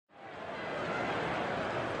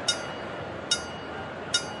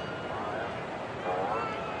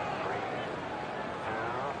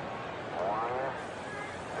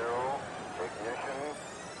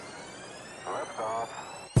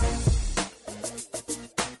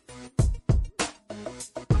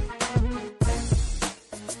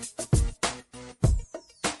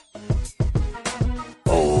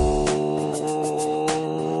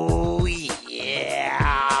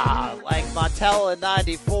Hell in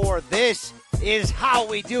 94. This is how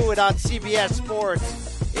we do it on CBS Sports.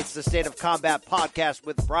 It's the State of Combat podcast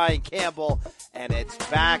with Brian Campbell, and it's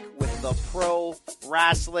back with the Pro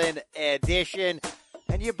Wrestling edition.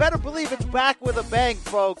 And you better believe it's back with a bang,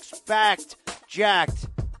 folks. Backed, jacked,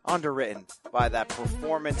 underwritten by that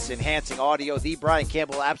performance-enhancing audio. The Brian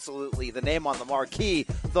Campbell, absolutely the name on the marquee,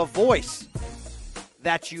 the voice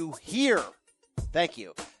that you hear. Thank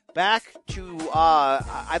you. Back to,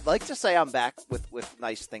 I'd like to say I'm back with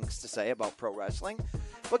nice things to say about pro wrestling.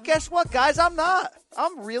 But guess what, guys? I'm not.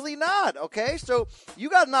 I'm really not, okay? So you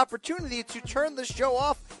got an opportunity to turn the show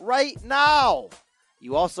off right now.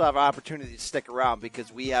 You also have an opportunity to stick around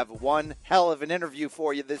because we have one hell of an interview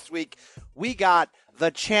for you this week. We got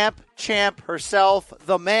the champ herself,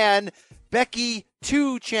 the man, Becky,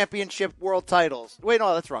 2 championship world titles. Wait,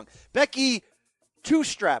 no, that's wrong. Becky,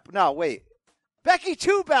 2-strap. No, wait. Becky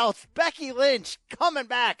 2 belts, Becky Lynch, coming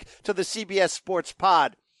back to the CBS Sports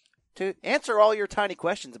Pod to answer all your tiny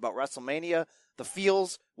questions about WrestleMania, the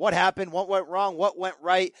feels, what happened, what went wrong, what went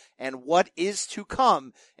right, and what is to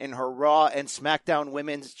come in her Raw and SmackDown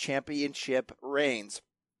Women's Championship reigns.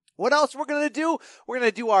 What else we're going to do? We're going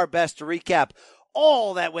to do our best to recap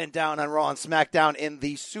all that went down on Raw and SmackDown in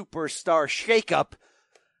the Superstar Shakeup.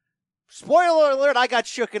 Spoiler alert, I got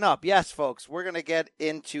shooken up. Yes, folks, we're going to get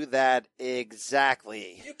into that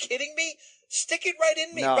exactly. Are you kidding me? Stick it right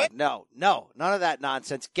in me, No, right? no, none of that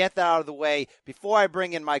nonsense. Get that out of the way. Before I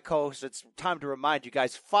bring in my co-host, it's time to remind you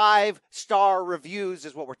guys, 5-star reviews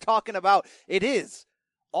is what we're talking about. It is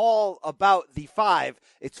all about the 5.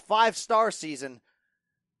 It's 5-star season.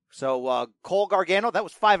 So, Cole Gargano, that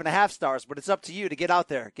was 5.5 stars, but it's up to you to get out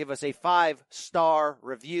there. Give us a 5-star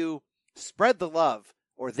review. Spread the love,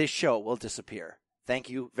 or this show will disappear. Thank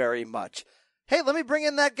you very much. Hey, let me bring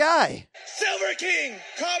in that guy. Silver King,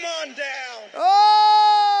 come on down.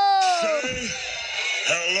 Oh! Say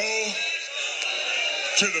hello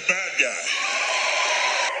to the bad guy.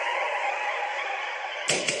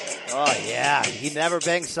 Oh, yeah. He never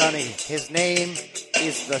bangs Sonny. His name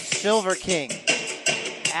is the Silver King,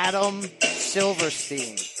 Adam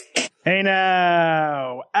Silverstein. Hey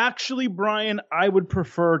now. Actually, Brian, I would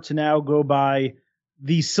prefer to now go by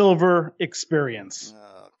the Silver Experience.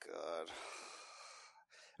 Oh, God.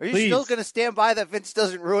 Are you Please. still going to stand by that Vince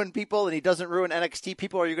doesn't ruin people and he doesn't ruin NXT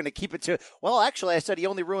people, or are you going to keep it to, well, actually, I said he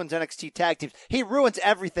only ruins NXT tag teams. He ruins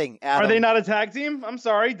everything, Adam. Are they not a tag team? I'm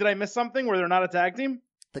sorry. Did I miss something where they're not a tag team?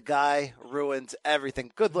 The guy ruins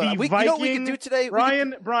everything. Good luck. The You know what we can do today?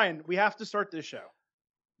 Brian, we have to start this show.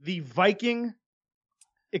 The Viking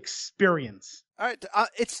Experience. All right.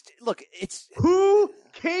 It's Who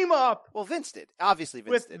came up well, Vince did. Obviously,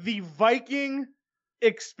 Vince with did. the Viking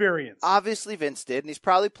Experience? Obviously, Vince did, and he's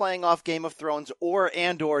probably playing off Game of Thrones or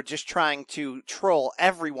just trying to troll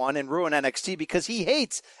everyone and ruin NXT because he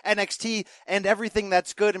hates NXT and everything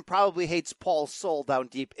that's good and probably hates Paul's soul down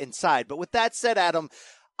deep inside. But with that said, Adam,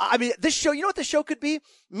 I mean, this show, you know what the show could be?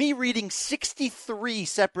 Me reading 63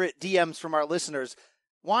 separate DMs from our listeners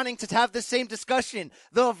wanting to have the same discussion,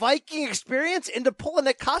 the Viking Experience, into pulling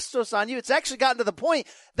Nick Costos on you. It's actually gotten to the point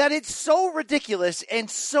that it's so ridiculous and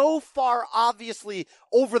so far obviously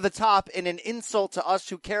over the top and an insult to us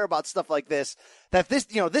who care about stuff like this, that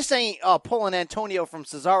this ain't pulling Antonio from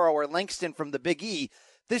Cesaro or Langston from the Big E.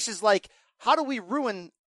 This is like, how do we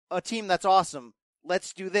ruin a team that's awesome?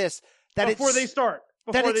 Let's do this. Before they start.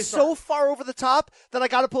 So far over the top that I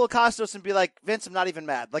got to pull a Costos and be like, Vince, I'm not even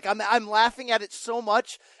mad. Like, I'm laughing at it so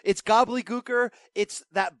much. It's gobbledygooker. It's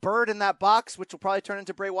that bird in that box, which will probably turn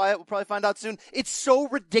into Bray Wyatt. We'll probably find out soon. It's so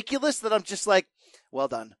ridiculous that I'm just like, well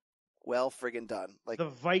done. Well friggin' done. Like the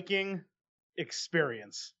Viking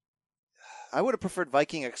Experience. I would have preferred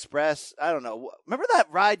Viking Express. I don't know. Remember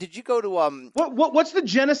that ride? Did you go to What's the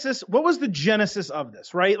genesis? What was the genesis of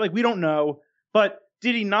this, right? Like, we don't know, but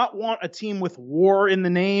did he not want a team with war in the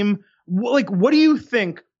name? Like, what do you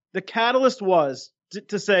think the catalyst was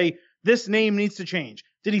to say this name needs to change?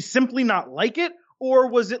 Did he simply not like it? Or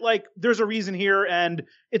was it like, there's a reason here and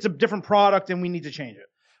it's a different product and we need to change it?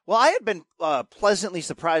 Well, I had been pleasantly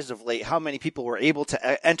surprised of late how many people were able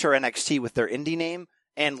to enter NXT with their indie name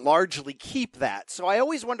and largely keep that. So I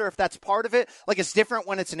always wonder if that's part of it. Like, it's different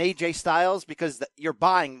when it's an AJ Styles because you're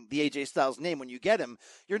buying the AJ Styles name when you get him.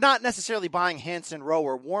 You're not necessarily buying Hanson Rowe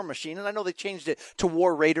or War Machine. And I know they changed it to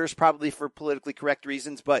War Raiders probably for politically correct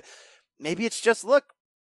reasons, but maybe it's just, look,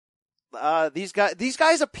 these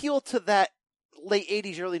guys appeal to that late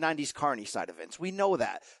 80s, early 90s Carney side of Vince. We know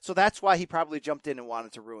that. So that's why he probably jumped in and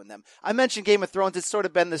wanted to ruin them. I mentioned Game of Thrones. It's sort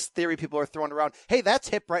of been this theory people are throwing around. Hey, that's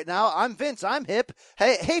hip right now. I'm Vince. I'm hip.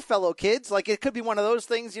 Hey, fellow kids. Like, it could be one of those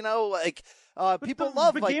things, like, People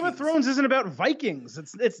love Vikings. But Game of Thrones isn't about Vikings.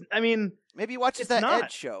 I mean, maybe he watches that not.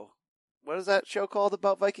 Ed show. What is that show called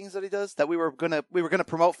about Vikings that he does? That we were gonna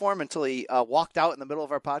promote for him until he walked out in the middle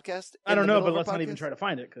of our podcast. I don't know, but let's not even try to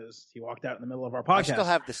find it because he walked out in the middle of our podcast. I still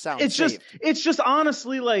have the sound. It's saved. just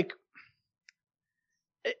honestly like,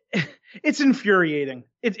 it's infuriating.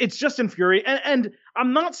 It's just infuriating. And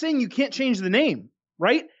I'm not saying you can't change the name,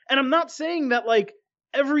 right? And I'm not saying that like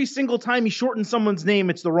every single time you shorten someone's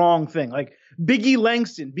name, it's the wrong thing. Like Biggie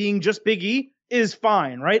Langston being just Big E is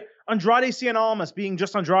fine, right? Andrade Cien Almas being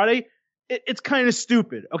just Andrade. It's kind of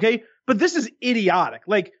stupid, okay? But this is idiotic.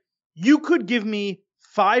 Like, you could give me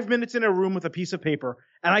 5 minutes in a room with a piece of paper,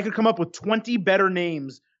 and I could come up with 20 better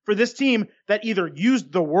names for this team that either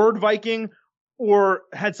used the word Viking or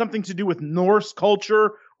had something to do with Norse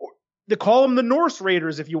culture, or they call them the Norse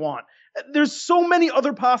Raiders if you want. There's so many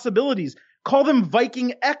other possibilities. Call them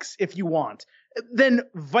Viking X if you want. Then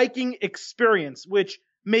Viking Experience, which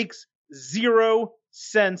makes zero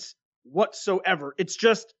sense whatsoever.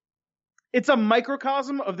 It's a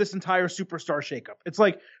microcosm of this entire Superstar Shakeup. It's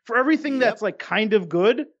like, for everything that's like kind of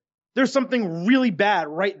good, there's something really bad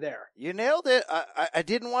right there. You nailed it. I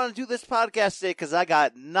didn't want to do this podcast today because I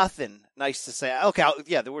got nothing nice to say. Okay,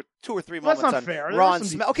 there were 2 or 3 moments on fair. Raw and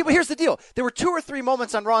SmackDown. Okay, but here's the deal. There were 2 or 3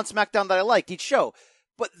 moments on Raw and SmackDown that I liked each show.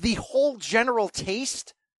 But the whole general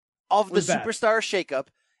taste of the Superstar Shakeup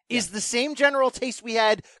is the same general taste we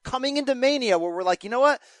had coming into Mania, where we're like, you know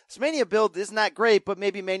what? This Mania build isn't that great, but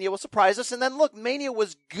maybe Mania will surprise us. And then look, Mania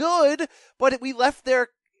was good, but we left there.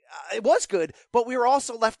 It was good, but we were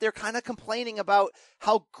also left there kind of complaining about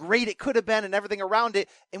how great it could have been and everything around it.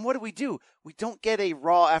 And what do? We don't get a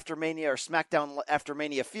Raw after Mania or SmackDown after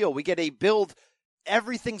Mania feel. We get a build.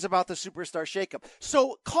 Everything's about the Superstar Shakeup.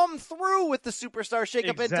 So come through with the Superstar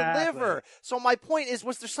Shakeup and deliver. So my point is,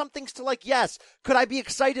 was there some things to like? Yes. Could I be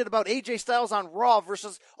excited about AJ Styles on Raw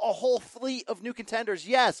versus a whole fleet of new contenders?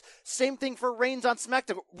 Yes. Same thing for Reigns on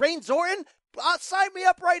SmackDown. Reigns Orton? Sign me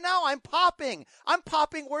up right now. I'm popping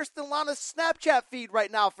worse than Lana's Snapchat feed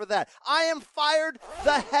right now for that. I am fired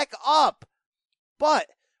the heck up. But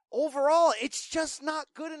overall, it's just not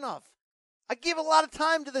good enough. I give a lot of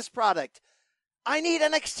time to this product. I need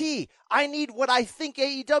NXT. I need what I think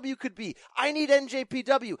AEW could be. I need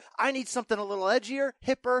NJPW. I need something a little edgier,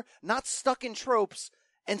 hipper, not stuck in tropes,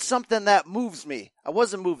 and something that moves me. I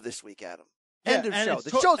wasn't moved this week, Adam. End of show. The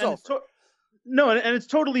show's over. And it's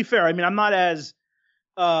totally fair. I mean, I'm not as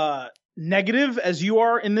negative as you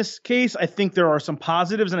are in this case. I think there are some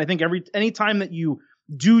positives, and I think any time that you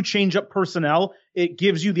do change up personnel, it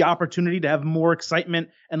gives you the opportunity to have more excitement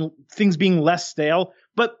and things being less stale.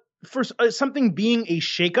 But for something being a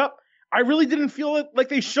shakeup, I really didn't feel like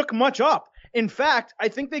they shook much up. In fact, I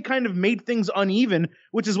think they kind of made things uneven,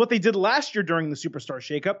 which is what they did last year during the Superstar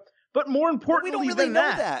Shakeup. But more importantly we don't really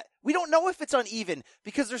know that. We don't know if it's uneven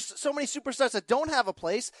because there's so many superstars that don't have a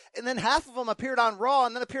place, and then half of them appeared on Raw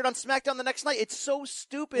and then appeared on SmackDown the next night. It's so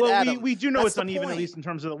stupid, well, Adam. We do know it's uneven, at least in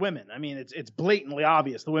terms of the women. I mean, it's blatantly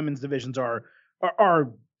obvious. The women's divisions are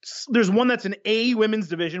there's one that's an A women's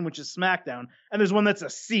division, which is SmackDown, and there's one that's a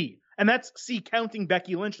C. And that's C counting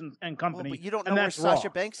Becky Lynch and company. Well, but you don't know where Sasha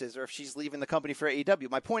Banks is or if she's leaving the company for AEW.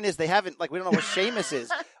 My point is we don't know where Sheamus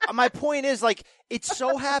is. My point is it's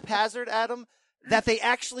so haphazard, Adam, that they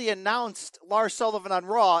actually announced Lars Sullivan on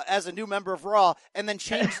Raw as a new member of Raw and then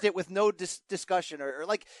changed it with no discussion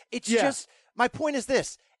just, my point is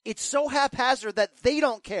this. It's so haphazard that they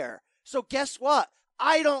don't care. So guess what?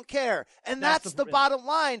 I don't care. And that's the bottom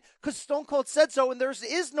line, because Stone Cold said so, and there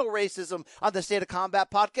is no racism on the State of Combat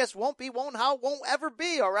podcast. Won't be, won't ever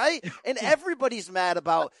be, all right? And everybody's mad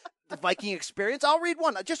about the Viking Experience. I'll read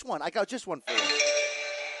one. Just one. I got just one for you.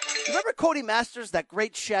 Remember Cody Masters, that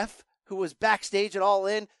great chef who was backstage at All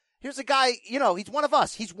In? Here's a guy, he's one of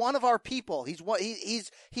us. He's one of our people. He's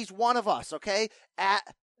one of us, okay? At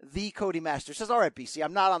the Cody Masters. Says, all right, BC,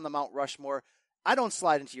 I'm not on the Mount Rushmore. I don't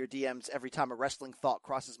slide into your DMs every time a wrestling thought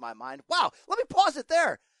crosses my mind. Wow, let me pause it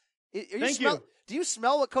there. Thank you. Do you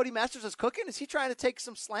smell what Cody Masters is cooking? Is he trying to take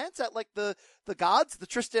some slants at the gods, the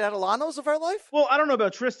Tristan Adelanos of our life? Well, I don't know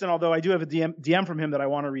about Tristan, although I do have a DM from him that I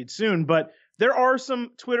want to read soon. But there are some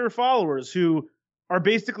Twitter followers who are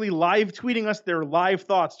basically live tweeting us their live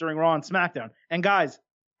thoughts during Raw and SmackDown. And guys,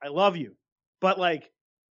 I love you, but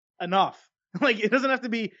enough. It doesn't have to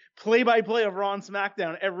be play-by-play of Raw and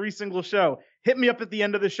SmackDown every single show. Hit me up at the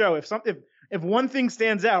end of the show. If one thing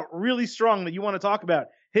stands out really strong that you want to talk about,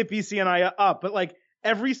 hit BC and I up. But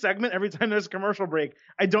every segment, every time there's a commercial break,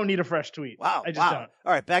 I don't need a fresh tweet. Wow. I just don't.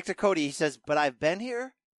 All right, back to Cody. He says, but I've been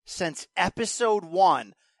here since episode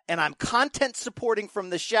 1. and I'm content supporting from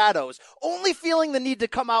the shadows, only feeling the need to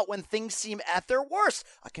come out when things seem at their worst.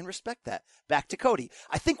 I can respect that. Back to Cody.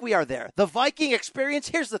 I think we are there. The Viking Experience.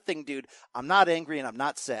 Here's the thing, dude. I'm not angry and I'm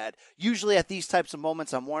not sad. Usually at these types of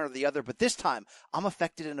moments, I'm one or the other, but this time I'm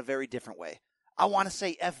affected in a very different way. I want to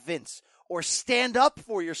say F Vince or stand up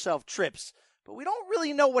for yourself, Trips, but we don't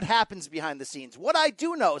really know what happens behind the scenes. What I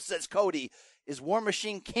do know, says Cody, is War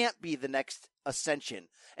Machine can't be the next Ascension,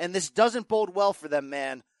 and this doesn't bode well for them,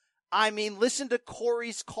 man. I mean, listen to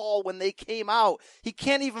Corey's call when they came out. He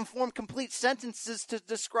can't even form complete sentences to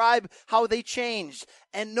describe how they changed,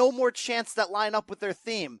 and no more chants that line up with their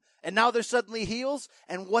theme. And now they're suddenly heels,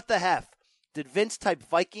 and what the F? Did Vince type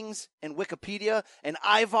Vikings in Wikipedia, and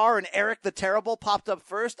Ivar and Eric the Terrible popped up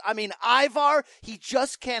first? I mean, Ivar, he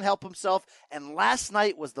just can't help himself, and last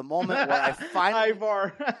night was the moment where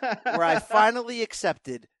I finally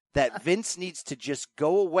accepted that Vince needs to just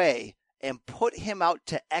go away and put him out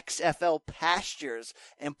to XFL pastures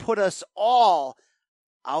and put us all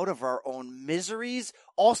out of our own miseries.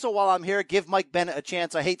 Also, while I'm here, give Mike Bennett a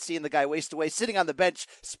chance. I hate seeing the guy waste away sitting on the bench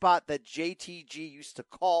spot that JTG used to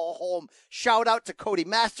call home. Shout out to Cody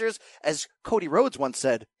Masters. As Cody Rhodes once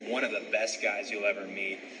said, one of the best guys you'll ever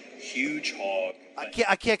meet. Huge hog.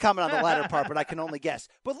 I can't comment on the latter part, but I can only guess.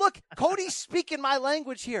 But look, Cody's speaking my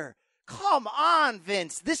language here. Come on,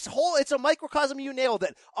 Vince. It's a microcosm. You nailed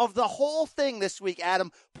it. Of the whole thing this week,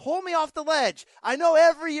 Adam, pull me off the ledge. I know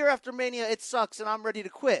every year after Mania it sucks and I'm ready to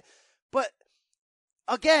quit. But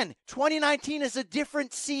again, 2019 is a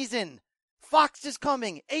different season. Fox is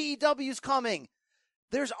coming. AEW is coming.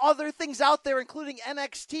 There's other things out there, including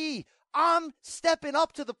NXT. I'm stepping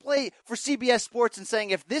up to the plate for CBS Sports and saying,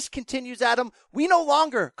 if this continues, Adam, we no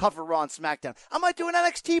longer cover Raw and SmackDown. I might do an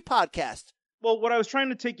NXT podcast. Well, what I was trying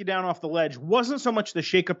to take you down off the ledge wasn't so much the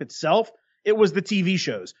shakeup itself. It was the TV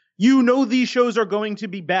shows. You know these shows are going to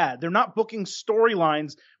be bad. They're not booking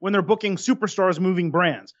storylines when they're booking superstars moving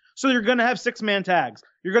brands. So you're going to have 6-man tags.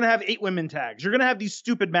 You're going to have 8-women tags. You're going to have these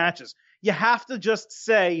stupid matches. You have to just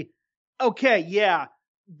say, okay, yeah,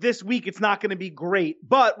 this week it's not going to be great,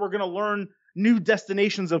 but we're going to learn new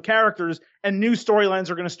destinations of characters and new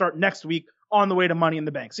storylines are going to start next week on the way to Money in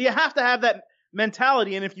the Bank. So you have to have that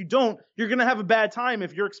mentality, and if you don't, you're going to have a bad time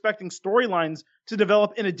if you're expecting storylines to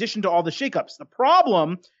develop in addition to all the shakeups. The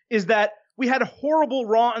problem is that we had a horrible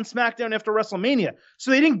Raw and SmackDown after WrestleMania,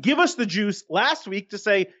 so they didn't give us the juice last week to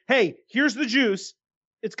say, hey, here's the juice.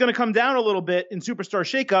 It's going to come down a little bit in Superstar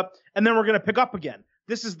Shakeup, and then we're going to pick up again.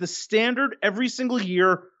 This is the standard every single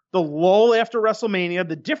year, the lull after WrestleMania.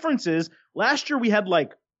 The difference is last year we had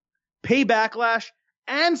like Pay Backlash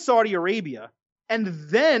and Saudi Arabia. And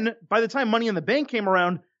then by the time Money in the Bank came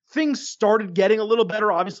around, things started getting a little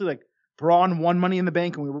better. Obviously, like Braun won Money in the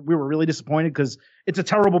Bank, and we were really disappointed because it's a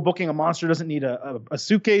terrible booking. A monster doesn't need a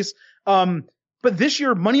suitcase. But this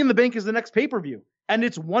year, Money in the Bank is the next pay-per-view, and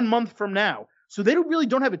it's 1 month from now. So they really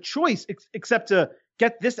don't have a choice except to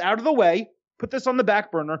get this out of the way, put this on the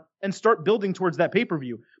back burner, and start building towards that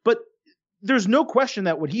pay-per-view. But there's no question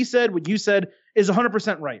that what he said, what you said, is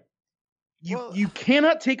 100% right. You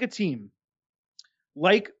cannot take a team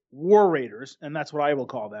like War Raiders, and that's what I will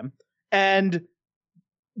call them, and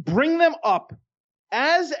bring them up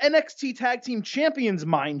as NXT Tag Team Champions,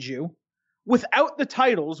 mind you, without the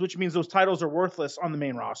titles, which means those titles are worthless on the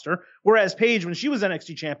main roster, whereas Paige, when she was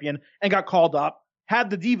NXT Champion and got called up, had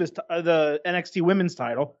the Divas, the NXT Women's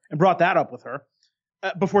title, and brought that up with her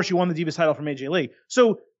before she won the Divas title from AJ Lee.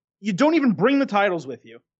 So you don't even bring the titles with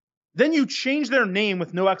you. Then you change their name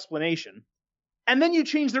with no explanation. And then you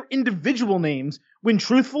change their individual names when,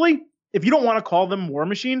 truthfully, if you don't want to call them War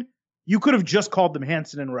Machine, you could have just called them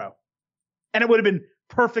Hanson and Rowe. And it would have been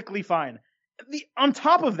perfectly fine. On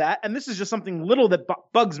top of that, and this is just something little that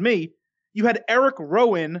bugs me, you had Eric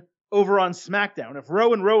Rowan over on SmackDown. If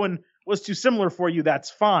Rowan was too similar for you, that's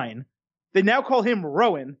fine. They now call him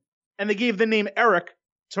Rowan, and they gave the name Eric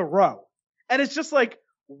to Rowe. And it's just like,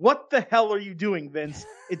 what the hell are you doing, Vince?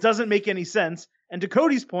 It doesn't make any sense. And to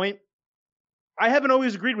Cody's point, I haven't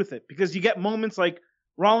always agreed with it because you get moments like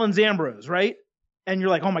Rollins Ambrose, right? And you're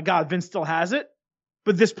like, oh my God, Vince still has it.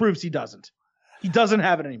 But this proves he doesn't. He doesn't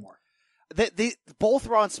have it anymore. Both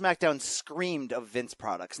Raw and SmackDown screamed of Vince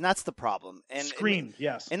products, and that's the problem. Screamed,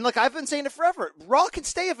 yes. And look, I've been saying it forever. Raw can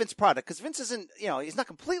stay a Vince product because Vince isn't, he's not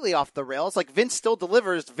completely off the rails. Like Vince still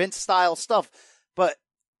delivers Vince-style stuff, but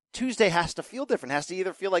Tuesday has to feel different. It has to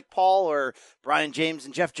either feel like Paul or Brian James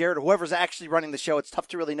and Jeff Jarrett or whoever's actually running the show. It's tough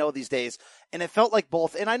to really know these days. And it felt like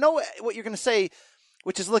both. And I know what you're going to say,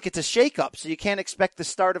 which is, look, it's a shakeup, so you can't expect the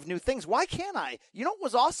start of new things. Why can't I? You know what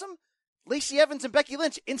was awesome? Lacey Evans and Becky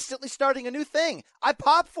Lynch instantly starting a new thing. I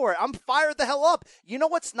pop for it. I'm fired the hell up. You know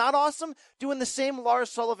what's not awesome? Doing the same Lars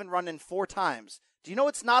Sullivan run in 4 times. Do you know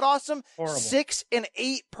what's not awesome? Horrible. 6 and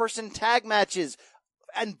 8 person tag matches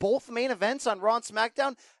and both main events on Raw and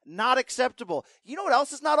SmackDown. Not acceptable. You know what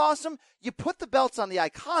else is not awesome? You put the belts on the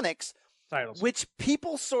Iconics, Titles. which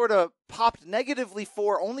people sort of popped negatively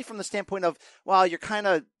for only from the standpoint of, well, you're kind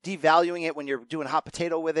of devaluing it when you're doing hot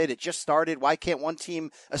potato with it. It just started. Why can't one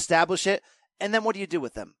team establish it? And then what do you do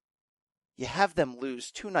with them? You have them lose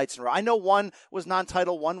 2 nights in a row. I know one was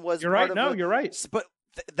non-title, one was You're right. No, you're right. But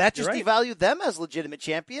that just You're right. devalued them as legitimate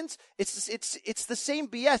champions. It's the same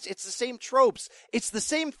BS. It's the same tropes. It's the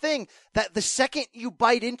same thing that the second you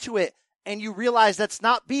bite into it and you realize that's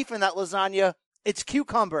not beef in that lasagna, it's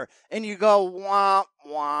cucumber, and you go, wah,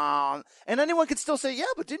 wah. And anyone could still say, yeah,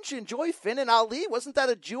 but didn't you enjoy Finn and Ali? Wasn't that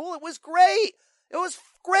a jewel? It was great. It was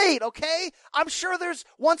great, okay? I'm sure there's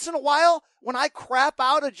once in a while when I crap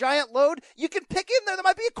out a giant load, you can pick in there. There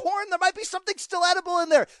might be a corn. There might be something still edible in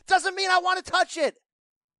there. Doesn't mean I want to touch it.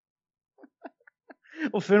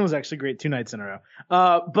 Well, Finn was actually great 2 nights in a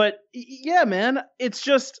row. But yeah, man, it's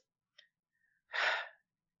just,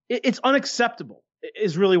 it's unacceptable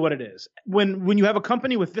is really what it is. When you have a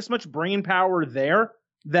company with this much brain power there,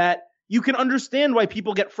 that you can understand why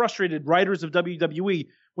people get frustrated, writers of WWE,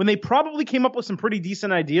 when they probably came up with some pretty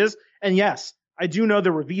decent ideas. And yes, I do know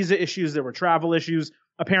there were visa issues, there were travel issues.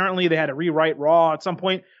 Apparently they had to rewrite Raw at some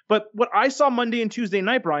point. But what I saw Monday and Tuesday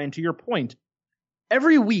night, Brian, to your point,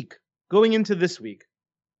 every week going into this week,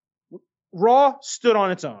 Raw stood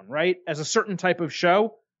on its own, right? As a certain type of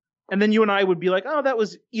show. And then you and I would be like, oh, that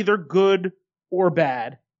was either good or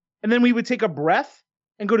bad. And then we would take a breath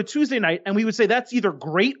and go to Tuesday night and we would say that's either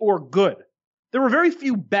great or good. There were very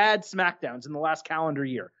few bad SmackDowns in the last calendar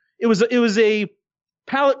year. It was a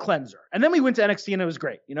palate cleanser. And then we went to NXT and it was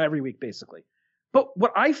great, every week basically. But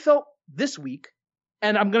what I felt this week,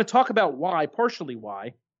 and I'm going to talk about why, partially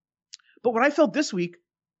why, but what I felt this week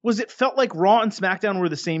was it felt like Raw and SmackDown were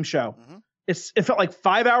the same show. Mm-hmm. It felt like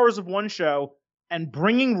 5 hours of one show, and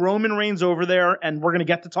bringing Roman Reigns over there, and we're going to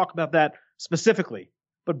get to talk about that specifically,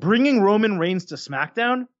 but bringing Roman Reigns to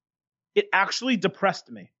SmackDown, it actually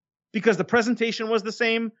depressed me because the presentation was the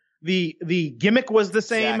same. The gimmick was the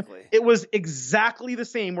same. Exactly. It was exactly the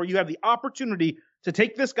same, where you have the opportunity to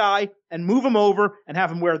take this guy and move him over and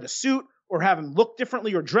have him wear the suit or have him look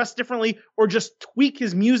differently or dress differently or just tweak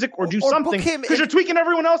his music or do something, because you're tweaking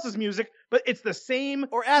everyone else's music, but it's the same.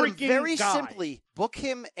 Or Adam, freaking very guy. simply, book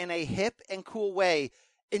him in a hip and cool way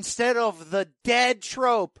instead of the dead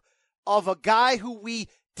trope of a guy who we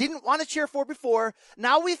didn't want to cheer for before.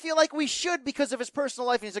 Now we feel like we should because of his personal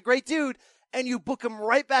life and he's a great dude. And you book him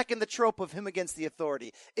right back in the trope of him against the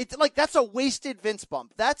Authority. It's like, that's a wasted Vince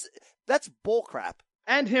bump. That's bullcrap.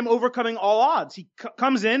 And him overcoming all odds. He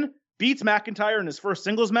comes in, beats McIntyre in his first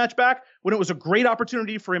singles match back when it was a great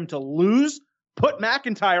opportunity for him to lose, put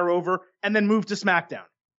McIntyre over, and then move to SmackDown.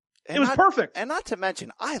 It was perfect. And not to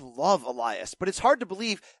mention, I love Elias, but it's hard to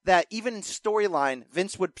believe that even in storyline,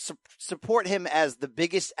 Vince would support him as the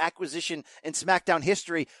biggest acquisition in SmackDown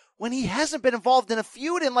history when he hasn't been involved in a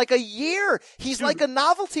feud in like a year. He's like a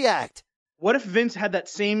novelty act. What if Vince had that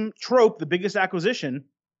same trope, the biggest acquisition,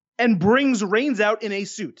 and brings Reigns out in a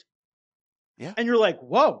suit? Yeah. And you're like,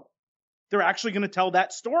 whoa, they're actually going to tell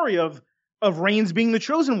that story of Reigns being the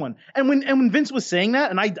chosen one. And when Vince was saying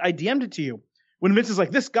that, and I DM'd it to you, when Vince is like,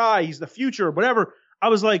 this guy, he's the future, whatever, I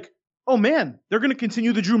was like, oh man, they're going to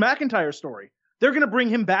continue the Drew McIntyre story. They're going to bring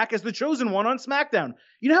him back as the chosen one on SmackDown.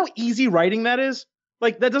 You know how easy writing that is?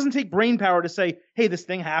 Like, that doesn't take brain power to say, hey, this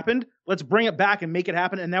thing happened. Let's bring it back and make it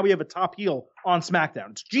happen. And now we have a top heel on SmackDown.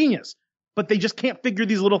 It's genius. But they just can't figure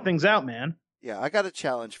these little things out, man. Yeah, I got a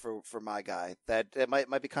challenge for my guy. That it might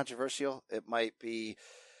be controversial. It might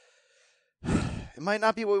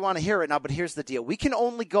not be what we want to hear right now, but here's the deal. We can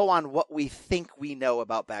only go on what we think we know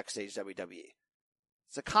about backstage WWE.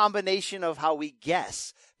 It's a combination of how we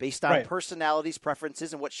guess based on personalities,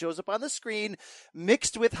 preferences, and what shows up on the screen,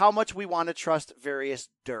 mixed with how much we want to trust various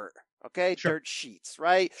dirt. Okay? Sure. Dirt sheets,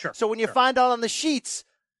 right? Sure. So when you find out on the sheets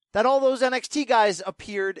that all those NXT guys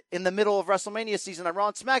appeared in the middle of WrestleMania season on Raw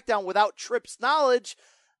and SmackDown without Tripp's knowledge,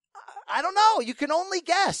 I don't know. You can only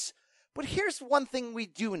guess. But here's one thing we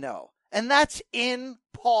do know, and that's in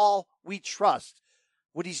Paul we trust.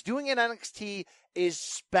 What he's doing in NXT is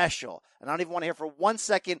special. And I don't even want to hear for 1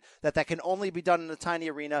 second that can only be done in a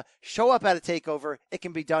tiny arena. Show up at a takeover. It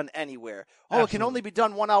can be done anywhere. Oh, Absolutely. It can only be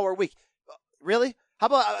done 1 hour a week. Really? How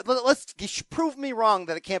about let's prove me wrong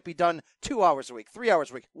that it can't be done 2 hours a week, 3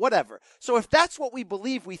 hours a week, whatever. So if that's what we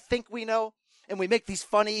believe, we think we know, and we make these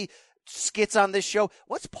funny skits on this show.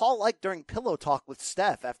 What's Paul like during pillow talk with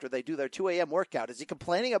Steph after they do their 2 a.m. workout? Is he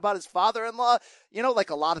complaining about his father-in-law? Like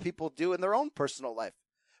a lot of people do in their own personal life.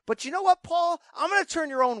 But you know what, Paul? I'm going to turn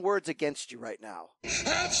your own words against you right now.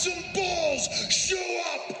 Have some balls. Show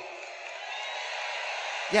up.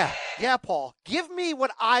 Yeah, Paul. Give me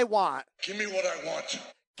what I want. Give me what I want.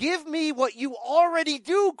 Give me what you already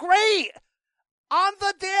do great. On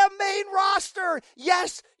the damn main roster.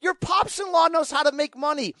 Yes, your pops-in-law knows how to make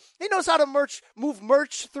money. He knows how to move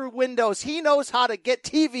merch through windows. He knows how to get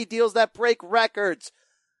TV deals that break records.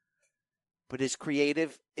 But his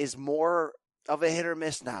creative is more of a hit or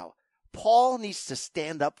miss now. Paul needs to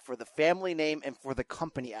stand up for the family name and for the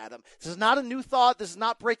company, Adam. This is not a new thought. This is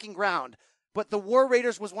not breaking ground. But the War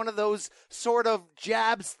Raiders was one of those sort of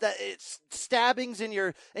jabs, that it's stabbings in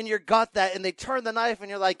your gut, and they turn the knife and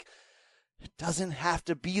you're like, it doesn't have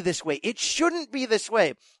to be this way. It shouldn't be this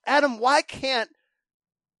way. Adam, why can't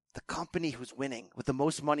the company who's winning with the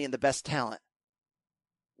most money and the best talent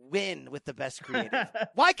win with the best creative?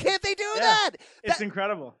 Why can't they do that? It's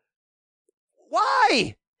incredible.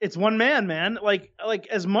 Why? It's one man. Like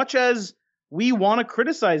as much as we want to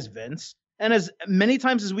criticize Vince, and as many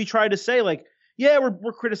times as we try to say, like, yeah,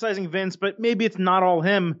 we're criticizing Vince, but maybe it's not all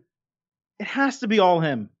him. It has to be all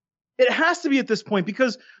him. It has to be at this point,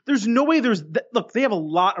 because there's no way look, they have a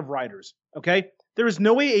lot of writers, okay? There is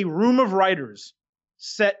no way a room of writers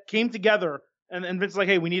came together and Vince's like,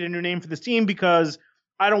 hey, we need a new name for this team because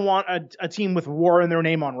I don't want a team with War in their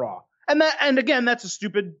name on Raw. And again, that's a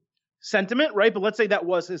stupid sentiment, right? But let's say that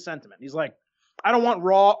was his sentiment. He's like, I don't want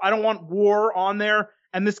Raw, I don't want War on there,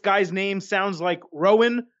 and this guy's name sounds like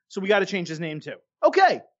Rowan, so we got to change his name too.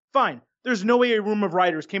 Okay, fine. There's no way a room of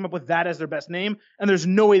writers came up with that as their best name, and there's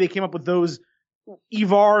no way they came up with those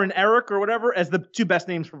Ivar and Eric or whatever as the two best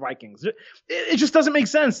names for Vikings. It just doesn't make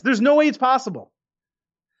sense. There's no way it's possible.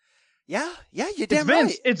 Yeah, you're damn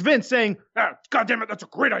right. It's Vince saying, God damn it, that's a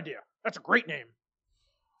great idea. That's a great name.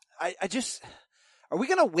 Are we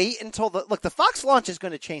going to wait until the Fox launch is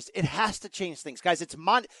going to change? It has to change things, guys.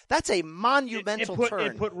 That's a monumental turn.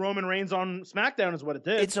 It put Roman Reigns on SmackDown is what it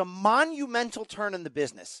did. It's a monumental turn in the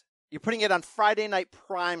business. You're putting it on Friday night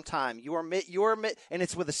prime time. And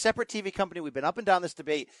it's with a separate TV company. We've been up and down this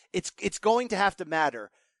debate. It's going to have to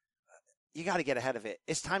matter. You got to get ahead of it.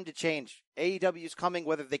 It's time to change. AEW is coming,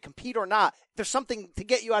 whether they compete or not. There's something to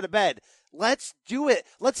get you out of bed. Let's do it.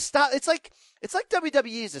 Let's stop. It's like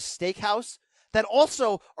WWE is a steakhouse that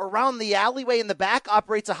also around the alleyway in the back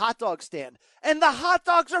operates a hot dog stand. And the hot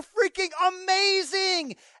dogs are freaking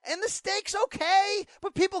amazing. And the steak's okay.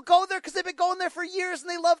 But people go there because they've been going there for years and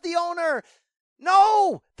they love the owner.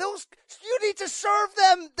 No, you need to serve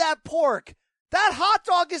them that pork. That hot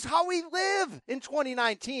dog is how we live in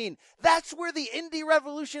 2019. That's where the indie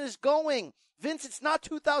revolution is going. Vince, it's not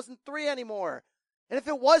 2003 anymore. And if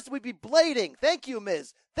it was, we'd be blading. Thank you,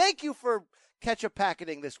 Miz. Thank you for ketchup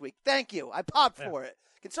packeting this week. Thank you. I popped for it.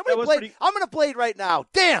 Can somebody blade? I'm going to blade right now.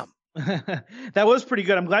 Damn. That was pretty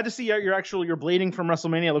good. I'm glad to see your blading from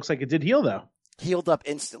WrestleMania. It looks like it did heal, though. Healed up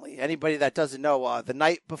instantly. Anybody that doesn't know, the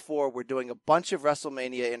night before, we're doing a bunch of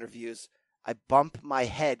WrestleMania interviews. I bump my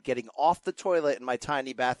head getting off the toilet in my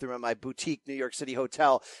tiny bathroom in my boutique New York City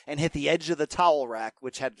hotel and hit the edge of the towel rack,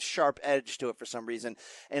 which had a sharp edge to it for some reason,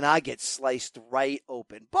 and I get sliced right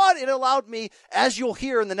open. But it allowed me, as you'll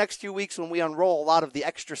hear in the next few weeks when we unroll a lot of the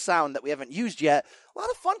extra sound that we haven't used yet, a lot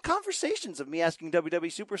of fun conversations of me asking WWE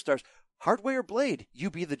superstars, hardware or blade, you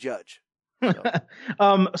be the judge.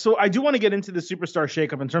 So I do want to get into the Superstar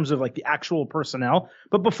Shakeup in terms of like the actual personnel.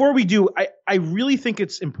 But before we do, I really think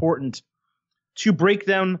it's important to break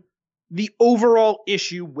down the overall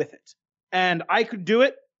issue with it. And I could do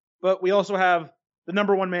it, but we also have the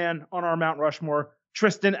number one man on our Mount Rushmore,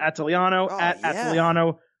 Tristan Attiliano,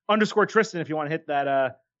 Attiliano _ Tristan, if you want to hit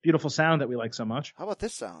that beautiful sound that we like so much. How about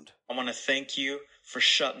this sound? I want to thank you for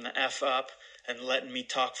shutting the F up and letting me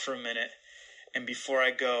talk for a minute. And before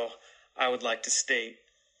I go, I would like to state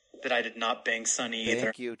that I did not bang Sonny either.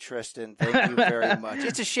 Thank you, Tristan. Thank you very much.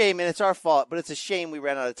 It's a shame, and it's our fault, but it's a shame we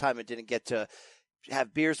ran out of time and didn't get to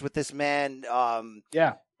have beers with this man,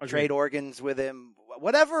 trade organs with him.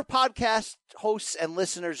 Whatever podcast hosts and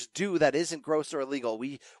listeners do that isn't gross or illegal,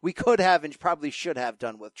 we could have and probably should have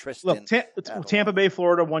done with Tristan. Look, Tampa Bay,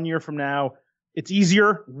 Florida, 1 year from now. It's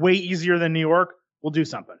easier, way easier than New York. We'll do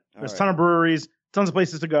something. There's a ton of breweries, tons of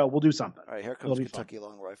places to go. We'll do something. All right, here comes Kentucky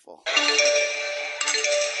Long Rifle.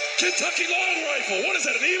 Kentucky Long Rifle. What is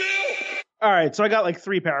that, an email? All right, so I got like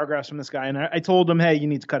 3 paragraphs from this guy, and I told him, hey, you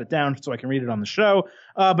need to cut it down so I can read it on the show.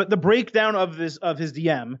 But the breakdown of his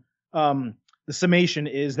DM, the summation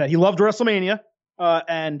is that he loved WrestleMania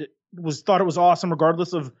and thought it was awesome,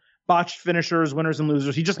 regardless of botched finishers, winners and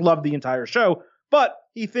losers. He just loved the entire show. But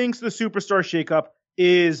he thinks the Superstar Shakeup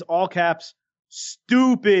is, all caps,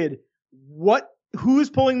 stupid. Who's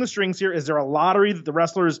pulling the strings here? Is there a lottery that the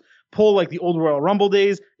wrestlers pull like the old Royal Rumble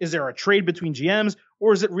days? Is there a trade between GMs?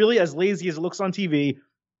 Or is it really as lazy as it looks on TV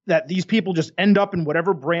that these people just end up in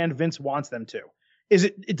whatever brand Vince wants them to?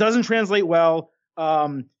 It doesn't translate well.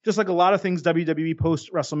 Just like a lot of things WWE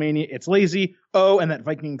post WrestleMania, it's lazy. Oh, and that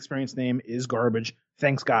Viking Experience name is garbage.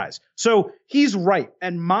 Thanks, guys. So he's right.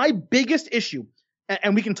 And my biggest issue,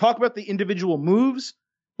 and we can talk about the individual moves,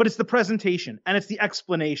 but it's the presentation and it's the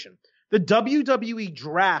explanation. The WWE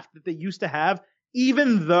draft that they used to have,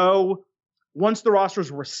 even though once the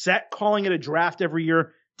rosters were set, calling it a draft every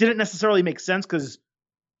year didn't necessarily make sense because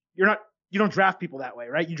you don't draft people that way,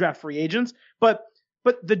 right? You draft free agents. But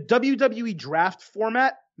the WWE draft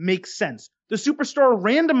format makes sense. The Superstar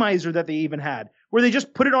randomizer that they even had, where they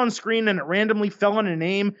just put it on screen and it randomly fell on a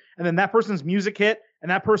name, and then that person's music hit,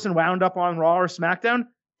 and that person wound up on Raw or SmackDown,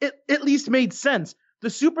 it at least made sense. The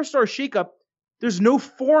Superstar Shakeup, there's no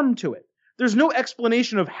form to it. There's no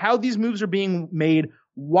explanation of how these moves are being made,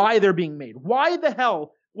 why they're being made. Why the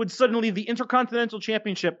hell would suddenly the Intercontinental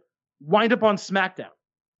Championship wind up on SmackDown?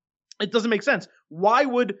 It doesn't make sense. Why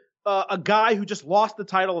would a guy who just lost the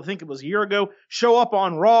title, I think it was a year ago, show up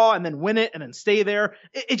on Raw and then win it and then stay there?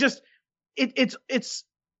 It's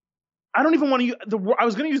I don't even want to use I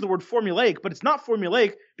was going to use the word formulaic, but it's not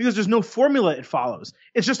formulaic because there's no formula it follows.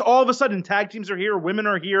 It's just all of a sudden tag teams are here, women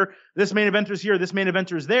are here, this main eventer is here, this main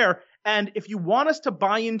eventer is there. And if you want us to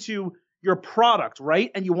buy into your product,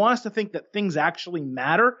 right, and you want us to think that things actually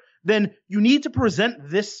matter, then you need to present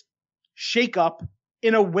this shakeup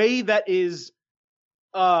in a way that is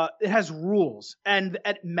it has rules and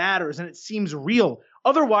it matters and it seems real.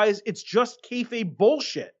 Otherwise, it's just kayfabe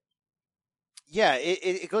bullshit. Yeah,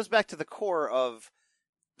 it goes back to the core of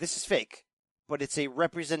this is fake, but it's a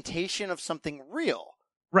representation of something real.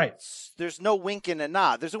 Right. There's no wink and a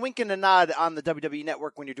nod. There's a wink and a nod on the WWE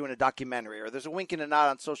Network when you're doing a documentary, or there's a wink and a nod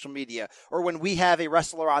on social media, or when we have a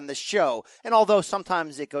wrestler on this show. And although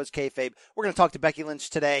sometimes it goes kayfabe, we're going to talk to Becky Lynch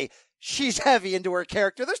today. She's heavy into her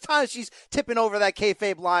character. There's times she's tipping over that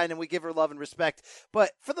kayfabe line, and we give her love and respect. But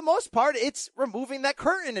for the most part, it's removing that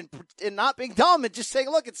curtain and not being dumb and just saying,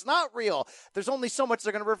 look, it's not real. There's only so much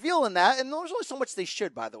they're going to reveal in that, and there's only so much they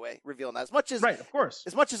should, by the way, reveal in that. As much as, right, of course.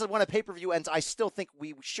 As much as when a pay-per-view ends, I still think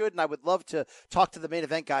we should, and I would love to talk to the main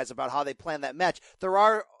event guys about how they plan that match. There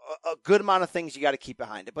are a good amount of things you got to keep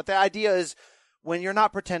behind it. But the idea is when you're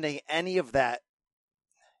not pretending any of that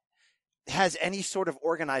has any sort of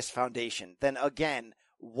organized foundation, then again,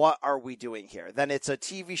 what are we doing here? Then it's a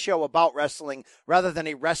TV show about wrestling rather than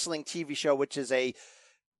a wrestling TV show, which is a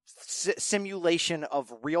simulation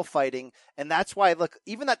of real fighting. And that's why, look,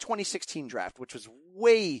 even that 2016 draft, which was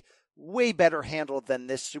way, way better handled than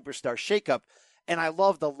this Superstar Shakeup, and I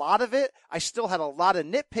loved a lot of it, I still had a lot of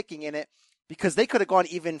nitpicking in it, because they could have gone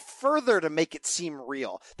even further to make it seem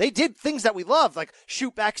real. They did things that we love, like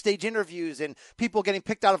shoot backstage interviews and people getting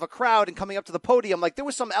picked out of a crowd and coming up to the podium. Like there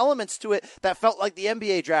was some elements to it that felt like the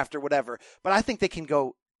NBA draft or whatever. But I think they can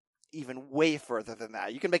go even way further than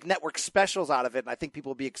that. You can make network specials out of it, and I think people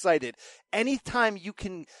will be excited. Anytime you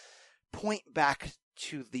can point back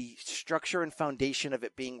to the structure and foundation of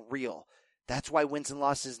it being real, that's why wins and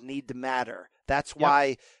losses need to matter. That's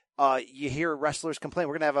why you hear wrestlers complain.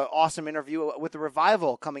 We're going to have an awesome interview with the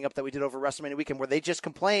Revival coming up that we did over WrestleMania weekend, where they just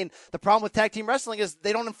complain. The problem with tag team wrestling is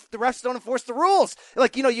the refs don't enforce the rules.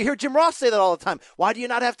 Like, you hear Jim Ross say that all the time. Why do you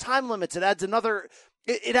not have time limits? It adds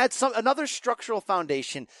another structural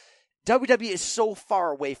foundation. WWE is so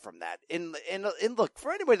far away from that. And look,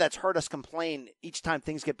 for anybody that's heard us complain each time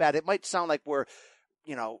things get bad, it might sound like we're,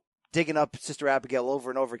 digging up Sister Abigail over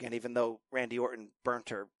and over again, even though Randy Orton burnt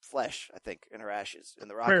her flesh, I think, in her ashes in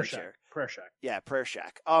the rocking chair. Prayer Shack. Yeah, Prayer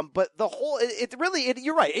Shack. But the whole,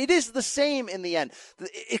 you're right. It is the same in the end.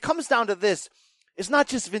 It comes down to this. It's not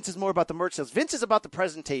just Vince is more about the merch sales. Vince is about the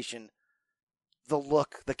presentation, the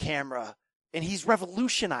look, the camera, and he's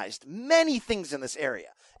revolutionized many things in this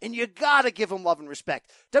area. And you gotta give him love and respect.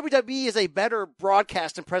 WWE is a better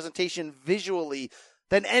broadcast and presentation visually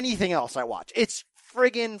than anything else I watch. It's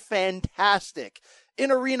friggin' fantastic.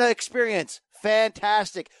 In-arena experience,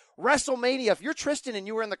 fantastic. WrestleMania, if you're Tristan and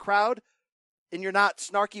you were in the crowd and you're not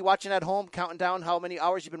snarky watching at home, counting down how many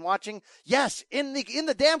hours you've been watching, yes, in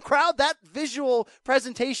the damn crowd, that visual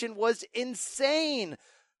presentation was insane.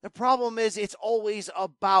 The problem is it's always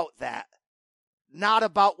about that, not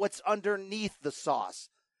about what's underneath the sauce.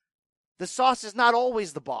 The sauce is not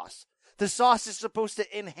always the boss. The sauce is supposed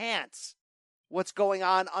to enhance what's going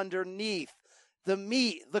on underneath. The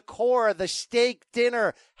meat, the core, the steak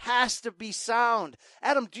dinner has to be sound.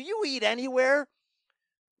 Adam, do you eat anywhere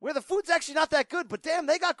where the food's actually not that good, but damn,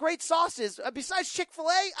 they got great sauces? Besides Chick-fil-A,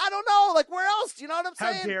 I don't know. Like, where else? You know what I'm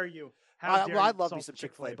saying? How dare you? Well, I'd love me some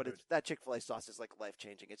Chick-fil-A, but that Chick-fil-A sauce is like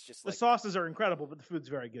life-changing. It's just the sauces are incredible, but the food's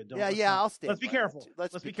very good. I'll stand. Let's be careful.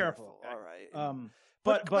 Let's be careful. Okay. All right.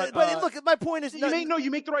 But look, my point is, you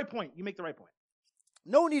make the right point.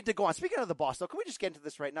 No need to go on. Speaking of the boss, though, can we just get into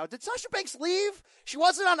this right now? Did Sasha Banks leave? She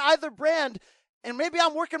wasn't on either brand, and maybe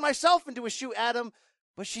I'm working myself into a shoot, Adam,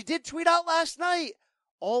 but she did tweet out last night,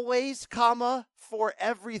 always, for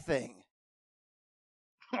everything.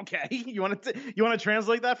 Okay, you want to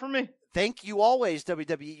translate that for me? Thank you always,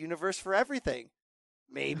 WWE Universe, for everything.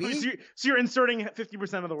 Maybe. So you're inserting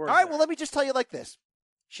 50% of the words. All right, well, let me just tell you like this.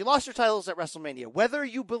 She lost her titles at WrestleMania. Whether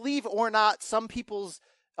you believe or not, some people's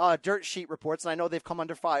dirt sheet reports, and I know they've come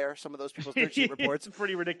under fire, some of those people's dirt sheet reports. It's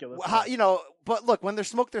pretty ridiculous. But look, when there's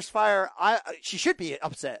smoke, there's fire. She should be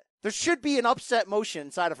upset. There should be an upset motion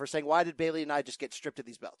inside of her saying, why did Bayley and I just get stripped of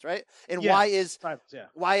these belts, right? And why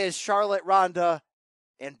is Charlotte, Ronda,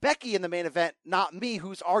 and Becky in the main event, not me,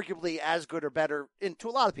 who's arguably as good or better to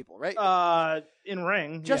a lot of people, right? In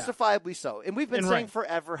ring. Justifiably so. And we've been saying ring.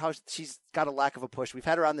 forever how she's got a lack of a push. We've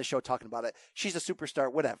had her on the show talking about it. She's a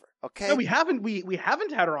superstar, whatever. Okay. No, we haven't. We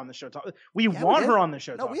haven't had her on the show. We want her on the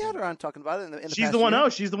show. No, we had her on talking about it in the she's past the one. year. No,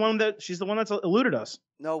 she's the one that's eluded us.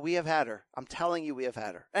 No, we have had her. I'm telling you, we have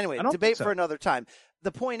had her. Anyway, I don't debate think so. for another time.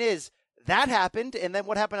 The point is, that happened, and then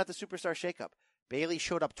what happened at the Superstar Shakeup? Bayley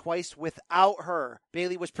showed up twice without her.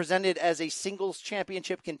 Bayley was presented as a singles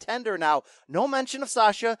championship contender now. No mention of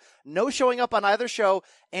Sasha, no showing up on either show.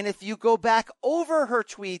 And if you go back over her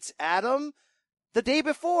tweets, Adam, the day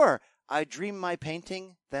before, I dream my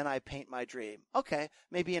painting, then I paint my dream. Okay,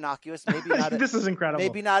 maybe innocuous, maybe not. This is incredible.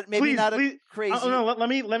 Maybe not crazy. No, let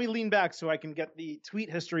me lean back so I can get the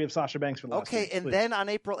tweet history of Sasha Banks for the last Okay, week, and please. then on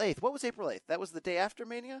April 8th, what was April 8th? That was the day after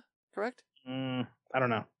Mania, correct? I don't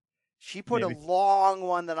know. She put Maybe. a long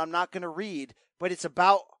one that I'm not going to read, but it's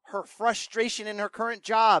about her frustration in her current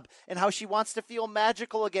job and how she wants to feel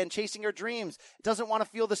magical again, chasing her dreams. Doesn't want to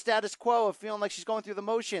feel the status quo of feeling like she's going through the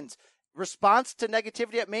motions. Response to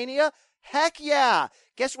negativity at Mania? Heck yeah.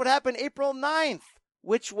 Guess what happened April 9th,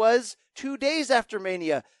 which was 2 days after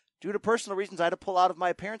Mania. Due to personal reasons, I had to pull out of my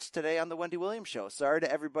appearance today on the Wendy Williams show. Sorry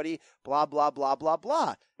to everybody, blah, blah, blah, blah, blah.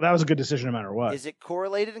 Well, that was a good decision no matter what. Is it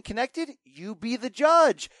correlated and connected? You be the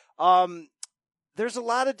judge. There's a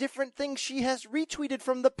lot of different things she has retweeted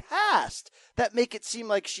from the past that make it seem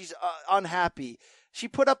like she's unhappy. She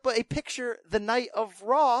put up a picture the night of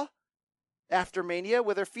Raw after Mania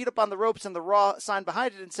with her feet up on the ropes and the Raw sign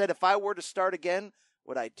behind it and said, if I were to start again,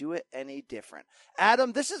 would I do it any different?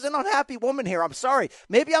 Adam, this is an unhappy woman here. I'm sorry.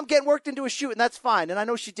 Maybe I'm getting worked into a shoot, and that's fine. And I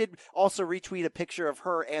know she did also retweet a picture of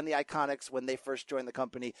her and the Iconics when they first joined the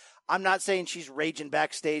company. I'm not saying she's raging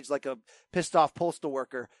backstage like a pissed-off postal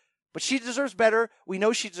worker, but she deserves better. We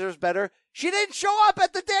know she deserves better. She didn't show up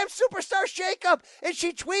at the damn Superstar Shakeup, and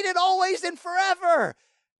she tweeted always and forever.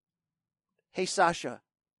 Hey, Sasha.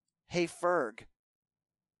 Hey, Ferg.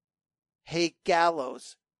 Hey,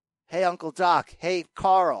 Gallows. Hey, Uncle Doc. Hey,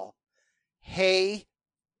 Carl. Hey,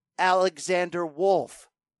 Alexander Wolf.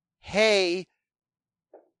 Hey,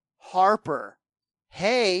 Harper.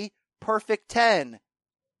 Hey, Perfect 10.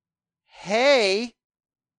 Hey,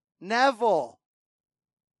 Neville.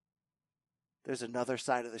 There's another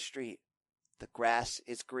side of the street. The grass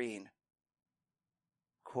is green.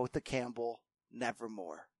 Quote the Campbell,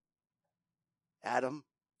 nevermore. Adam,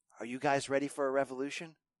 are you guys ready for a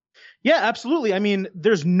revolution? Yeah, absolutely. I mean,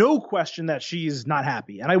 there's no question that she's not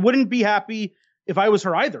happy. And I wouldn't be happy if I was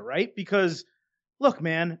her either, right? Because, look,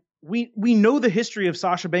 man, we know the history of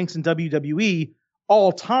Sasha Banks in WWE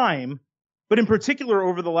all time, but in particular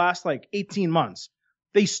over the last, 18 months.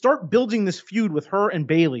 They start building this feud with her and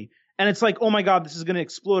Bayley, and it's like, oh my God, this is going to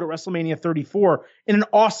explode at WrestleMania 34 in an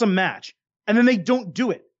awesome match. And then they don't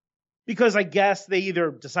do it because I guess they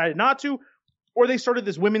either decided not to or they started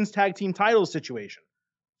this women's tag team title situation.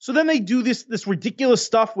 So then they do this ridiculous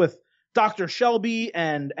stuff with Dr. Shelby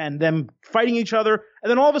and them fighting each other. And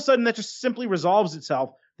then all of a sudden that just simply resolves itself.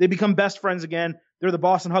 They become best friends again. They're the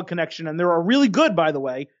Boston Hug Connection. And they're a really good, by the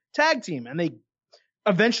way, tag team. And they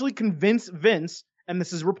eventually convince Vince, and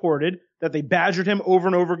this is reported, that they badgered him over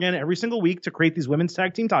and over again every single week to create these women's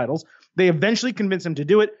tag team titles. They eventually convince him to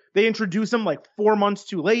do it. They introduce him 4 months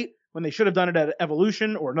too late when they should have done it at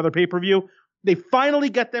Evolution or another pay-per-view. They finally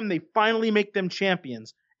get them. They finally make them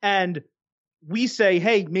champions. And we say,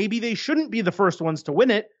 hey, maybe they shouldn't be the first ones to win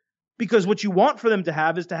it because what you want for them to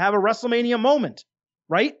have is to have a WrestleMania moment,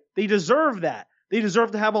 right? They deserve that. They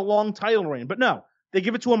deserve to have a long title reign. But no, they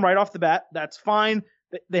give it to them right off the bat. That's fine.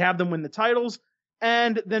 They have them win the titles.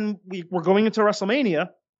 And then we're going into WrestleMania,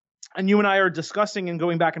 and you and I are discussing and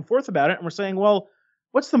going back and forth about it. And we're saying, well,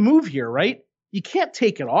 what's the move here, right? You can't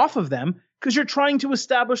take it off of them because you're trying to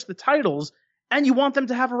establish the titles and you want them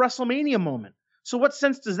to have a WrestleMania moment. So what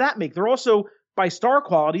sense does that make? They're also, by star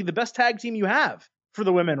quality, the best tag team you have for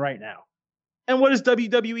the women right now. And what does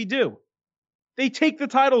WWE do? They take the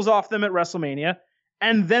titles off them at WrestleMania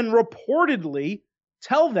and then reportedly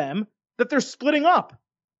tell them that they're splitting up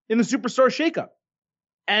in the Superstar Shakeup.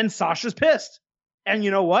 And Sasha's pissed. And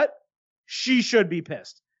you know what? She should be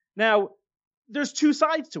pissed. Now, there's two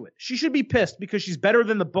sides to it. She should be pissed because she's better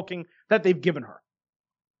than the booking that they've given her.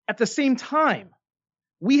 At the same time,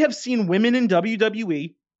 we have seen women in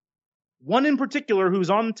WWE, one in particular who's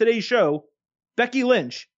on today's show, Becky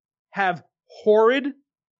Lynch, have horrid,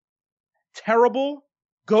 terrible,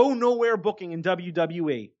 go-nowhere booking in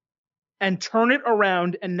WWE and turn it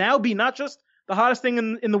around and now be not just the hottest thing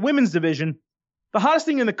in the women's division, the hottest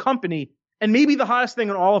thing in the company, and maybe the hottest thing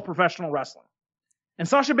in all of professional wrestling. And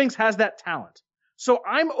Sasha Banks has that talent. So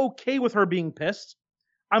I'm okay with her being pissed.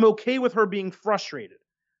 I'm okay with her being frustrated.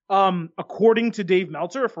 According to Dave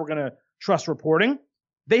Meltzer, if we're going to trust reporting,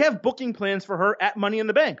 they have booking plans for her at Money in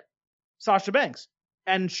the Bank, Sasha Banks.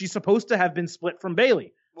 And she's supposed to have been split from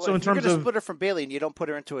Bayley. Well, so in if you're terms going to of split her from Bayley and you don't put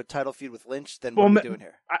her into a title feud with Lynch, then what are we doing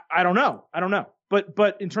here? I don't know.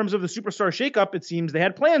 But in terms of the Superstar Shakeup, it seems they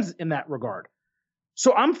had plans in that regard.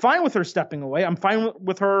 So I'm fine with her stepping away. I'm fine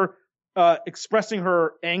with her expressing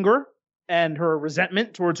her anger and her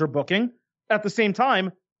resentment towards her booking. At the same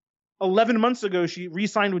time, 11 months ago, she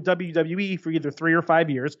re-signed with WWE for either 3 or 5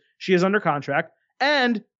 years. She is under contract.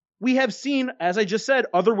 And we have seen, as I just said,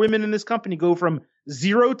 other women in this company go from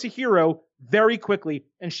zero to hero very quickly.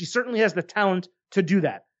 And she certainly has the talent to do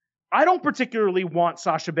that. I don't particularly want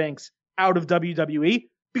Sasha Banks out of WWE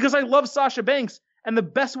because I love Sasha Banks. And the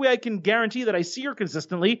best way I can guarantee that I see her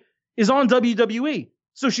consistently is on WWE.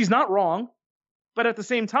 So she's not wrong. But at the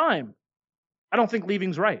same time, I don't think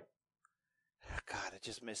leaving's right. God, I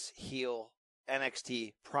just miss heel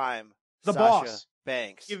NXT Prime the Sasha boss.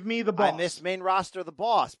 Banks. Give me the boss. I miss main roster the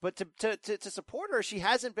boss. But to support her, she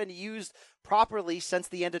hasn't been used properly since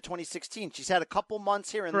the end of 2016. She's had a couple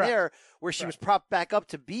months here and there where she was propped back up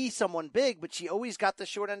to be someone big, but she always got the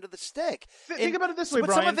short end of the stick. Think about it this way, but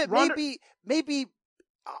Brian. Some of it maybe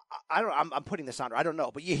I don't. I'm putting this on her. I don't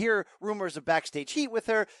know, but you hear rumors of backstage heat with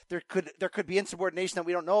her. There could be insubordination that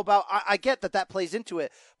we don't know about. I get that plays into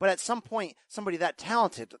it, but at some point, somebody that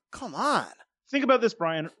talented, come on. Think about this,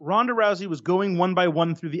 Brian. Ronda Rousey was going one by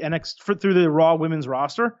one through through the Raw women's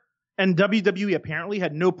roster, and WWE apparently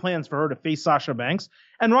had no plans for her to face Sasha Banks.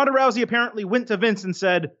 And Ronda Rousey apparently went to Vince and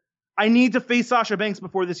said, "I need to face Sasha Banks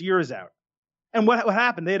before this year is out." And what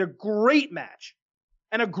happened? They had a great match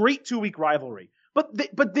and a great 2-week rivalry. But they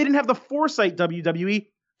didn't have the foresight, WWE,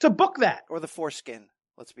 to book that. Or the foreskin,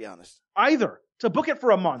 let's be honest. Either. To book it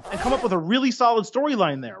for a month and come up with a really solid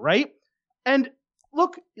storyline there, right? And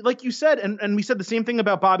look, like you said, and we said the same thing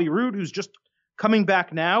about Bobby Roode, who's just coming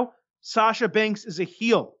back now. Sasha Banks is a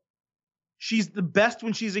heel. She's the best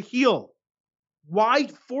when she's a heel. Why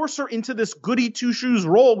force her into this goody two-shoes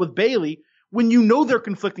role with Bayley when you know they're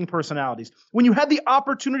conflicting personalities? When you had the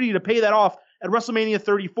opportunity to pay that off at WrestleMania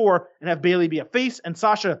 34 and have Bayley be a face and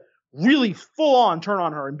Sasha really full on turn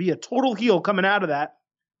on her and be a total heel coming out of that,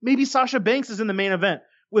 maybe Sasha Banks is in the main event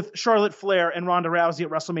with Charlotte Flair and Ronda Rousey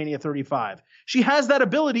at WrestleMania 35. She has that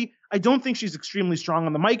ability. I don't think she's extremely strong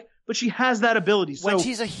on the mic, but she has that ability. So when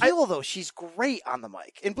she's a heel, though, she's great on the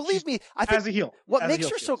mic. And believe me, I think as a heel, what makes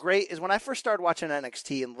her so great is when I first started watching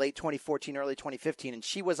NXT in late 2014, early 2015, and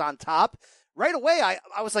she was on top, right away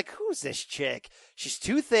I was like, who's this chick? She's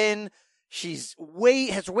too thin. She's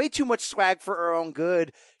has way too much swag for her own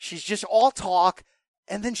good. She's just all talk.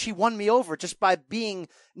 And then she won me over just by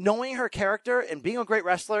knowing her character and being a great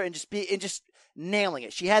wrestler and just nailing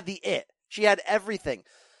it. She had the it. She had everything.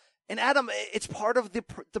 And Adam, it's part of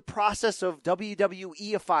the process of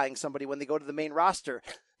WWE-ifying somebody when they go to the main roster,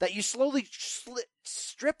 that you slowly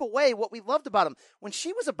strip away what we loved about them. When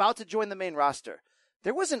she was about to join the main roster,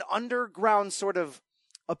 there was an underground sort of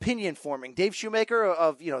opinion forming. Dave Shoemaker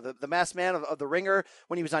of, the masked man of the Ringer,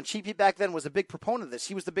 when he was on Cheap Heat back then, was a big proponent of this.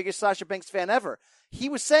 He was the biggest Sasha Banks fan ever. He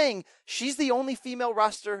was saying she's the only female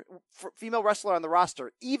wrestler on the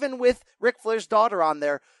roster, even with Ric Flair's daughter on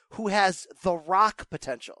there, who has the Rock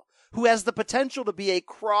potential, who has the potential to be a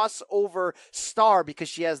crossover star because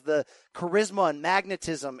she has the charisma and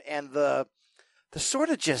magnetism and the sort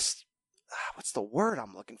of just, what's the word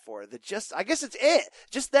I'm looking for? I guess it's it.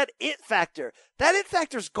 Just that it factor. That it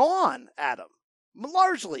factor's gone, Adam.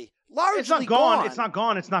 Largely It's not gone. It's not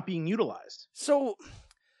gone. It's not being utilized. So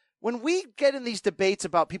when we get in these debates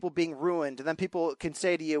about people being ruined, and then people can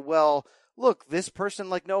say to you, well, look, this person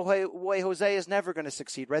like No Way Jose is never going to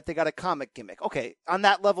succeed, right? They got a comic gimmick. Okay, on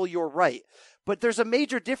that level, you're right. But there's a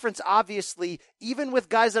major difference, obviously, even with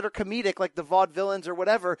guys that are comedic, like the vaudevillains or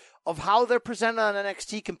whatever, of how they're presented on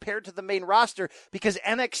NXT compared to the main roster, because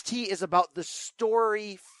NXT is about the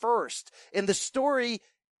story first. And the story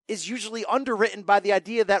is usually underwritten by the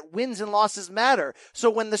idea that wins and losses matter. So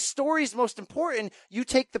when the story is most important, you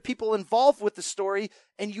take the people involved with the story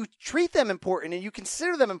and you treat them important and you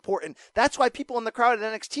consider them important. That's why people in the crowd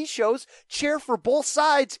at NXT shows cheer for both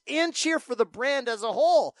sides and cheer for the brand as a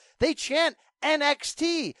whole. They chant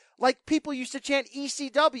NXT like people used to chant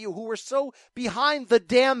ECW, who were so behind the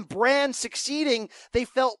damn brand succeeding, they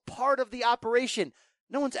felt part of the operation.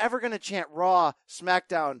 No one's ever going to chant Raw,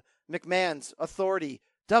 SmackDown, McMahon's Authority,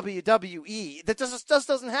 WWE. That just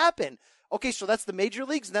doesn't happen. Okay, so that's the major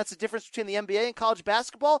leagues, and that's the difference between the NBA and college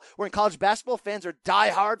basketball, where in college basketball, fans are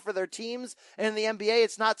diehard for their teams, and in the NBA,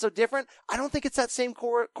 it's not so different. I don't think it's that same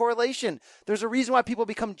correlation. There's a reason why people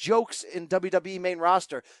become jokes in WWE main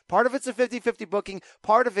roster. Part of it's a 50-50 booking.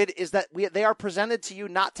 Part of it is that they are presented to you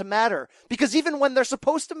not to matter. Because even when they're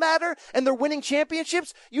supposed to matter, and they're winning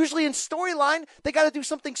championships, usually in storyline, they got to do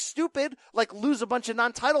something stupid, like lose a bunch of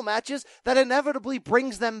non-title matches, that inevitably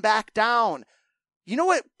brings them back down. You know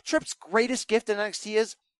what Tripp's greatest gift in NXT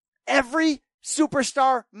is? Every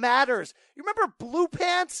superstar matters. You remember Blue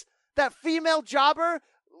Pants? That female jobber?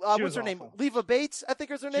 What's her name? Leva Bates, I think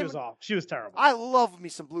is her name. She was terrible. I love me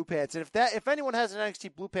some Blue Pants. And if anyone has an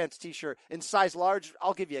NXT Blue Pants t-shirt in size large,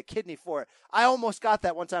 I'll give you a kidney for it. I almost got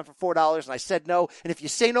that one time for $4, and I said no. And if you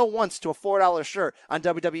say no once to a $4 shirt on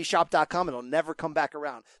WWEshop.com, it'll never come back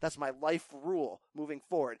around. That's my life rule moving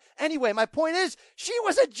forward. Anyway, my point is, she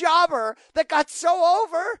was a jobber that got so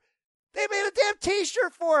over, they made a damn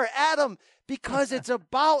t-shirt for her, Adam, because it's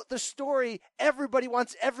about the story. Everybody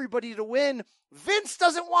wants everybody to win. Vince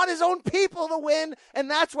doesn't want his own people to win, and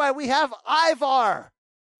that's why we have Ivar.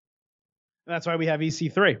 That's why we have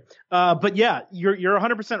EC3. But yeah, you're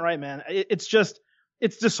 100% right, man. It's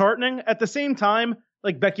disheartening. At the same time,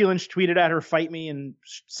 like Becky Lynch tweeted at her, "Fight me," and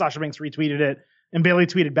Sasha Banks retweeted it, and Bayley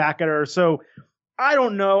tweeted back at her. So I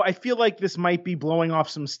don't know. I feel like this might be blowing off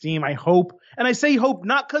some steam. I hope. And I say hope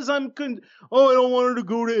not because I don't want her to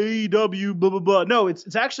go to AEW, blah, blah, blah. No,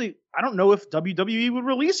 it's actually, I don't know if WWE would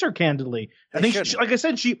release her candidly. I think, like I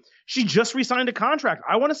said, she just re-signed a contract.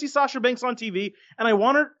 I want to see Sasha Banks on TV, and I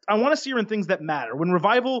want to see her in things that matter. When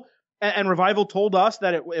Revival told us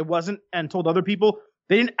that it wasn't, and told other people,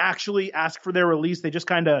 they didn't actually ask for their release. They just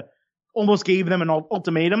kind of almost gave them an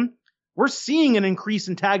ultimatum. We're seeing an increase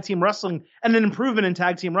in tag team wrestling and an improvement in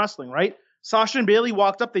tag team wrestling, right? Sasha and Bayley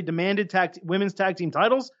walked up. They demanded women's tag team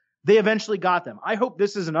titles. They eventually got them. I hope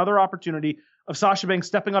this is another opportunity of Sasha Banks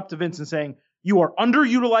stepping up to Vince and saying, you are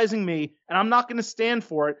underutilizing me, and I'm not going to stand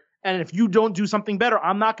for it. And if you don't do something better,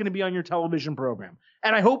 I'm not going to be on your television program.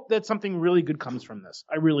 And I hope that something really good comes from this.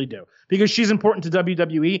 I really do. Because she's important to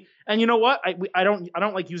WWE. And you know what? I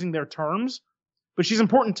don't like using their terms, but she's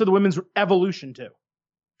important to the women's evolution too.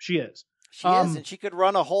 She is. She is, and she could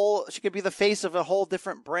she could be the face of a whole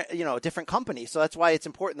different brand, different company. So that's why it's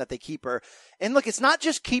important that they keep her. And look, it's not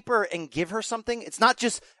just keep her and give her something. It's not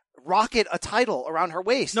just rocket a title around her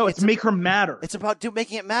waist. No, it's make her matter. It's about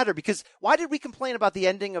making it matter, because why did we complain about the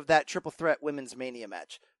ending of that triple threat women's Mania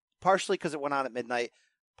match? Partially because it went on at midnight.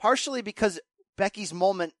 Partially because Becky's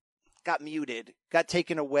moment got muted, got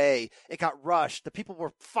taken away. It got rushed. The people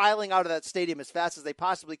were filing out of that stadium as fast as they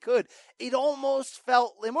possibly could. It almost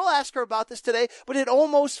felt, and we'll ask her about this today, but it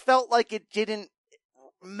almost felt like it didn't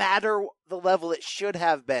matter the level it should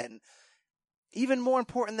have been. Even more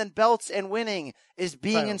important than belts and winning is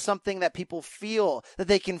being in something that people feel, that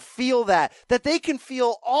they can feel that they can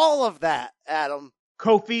feel all of that, Adam.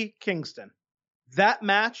 Kofi Kingston. That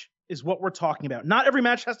match is what we're talking about. Not every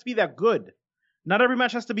match has to be that good. Not every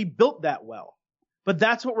match has to be built that well, but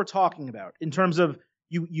that's what we're talking about in terms of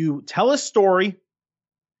you tell a story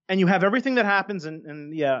and you have everything that happens.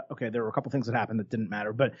 And yeah, okay, there were a couple things that happened that didn't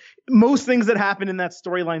matter, but most things that happen in that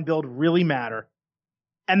storyline build really matter.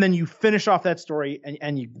 And then you finish off that story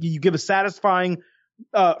and you give a satisfying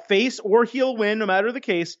face or heel win, no matter the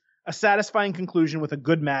case, a satisfying conclusion with a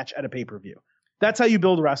good match at a pay-per-view. That's how you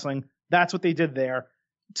build wrestling. That's what they did there.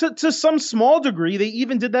 To some small degree, they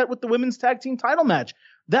even did that with the women's tag team title match.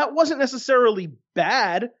 That wasn't necessarily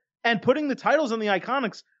bad, and putting the titles on the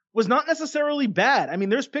Iconics was not necessarily bad. I mean,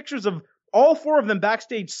 there's pictures of all four of them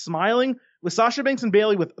backstage smiling with Sasha Banks and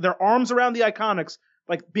Bayley with their arms around the Iconics,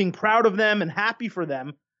 like being proud of them and happy for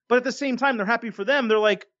them. But at the same time, they're happy for them. They're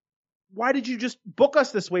like, why did you just book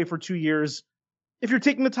us this way for 2 years if you're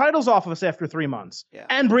taking the titles off of us after 3 months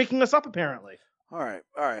and breaking us up, apparently? All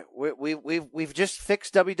right. We've just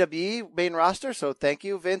fixed WWE main roster, so thank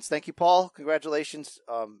you, Vince. Thank you, Paul. Congratulations.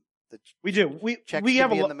 We do. We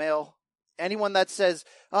have in the mail. Anyone that says,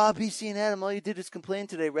 BC and Adam, all you did is complain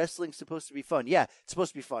today. Wrestling's supposed to be fun. Yeah, it's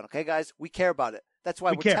supposed to be fun. Okay, guys? We care about it. That's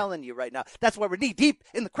why we're telling you right now. That's why we're knee deep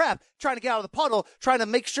in the crap, trying to get out of the puddle, trying to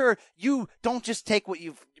make sure you don't just take what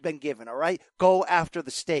you've been given, all right? Go after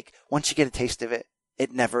the steak. Once you get a taste of it,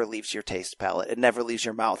 it never leaves your taste palate. It never leaves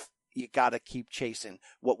your mouth. You got to keep chasing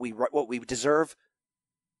what we deserve,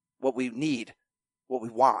 what we need, what we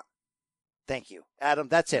want. Thank you, Adam.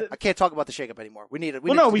 That's it. I can't talk about the shakeup anymore. We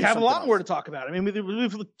have a lot more to talk about. I mean, we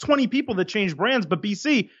have 20 people that change brands, but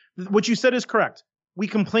BC, what you said is correct. We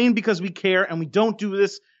complain because we care, and we don't do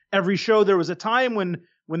this every show. There was a time when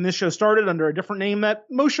this show started under a different name that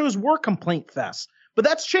most shows were complaint fests, but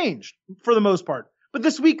that's changed for the most part. But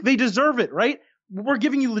this week, they deserve it, right? We're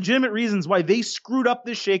giving you legitimate reasons why they screwed up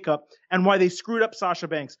this shakeup and why they screwed up Sasha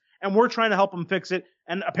Banks, and we're trying to help them fix it.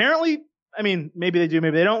 And apparently, I mean, maybe they do,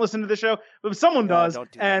 maybe they don't listen to the show, but someone does. Don't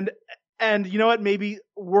do and you know what? Maybe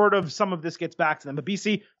word of some of this gets back to them. But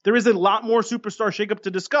BC, there is a lot more Superstar Shakeup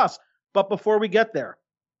to discuss. But before we get there,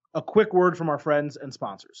 a quick word from our friends and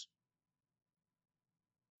sponsors.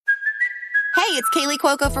 Hey, it's Kaylee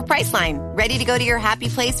Cuoco for Priceline. Ready to go to your happy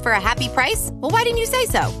place for a happy price? Well, why didn't you say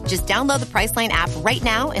so? Just download the Priceline app right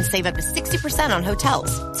now and save up to 60% on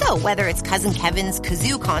hotels. So whether it's Cousin Kevin's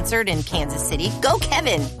Kazoo Concert in Kansas City, go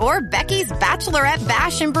Kevin, or Becky's Bachelorette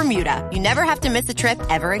Bash in Bermuda, you never have to miss a trip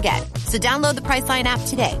ever again. So download the Priceline app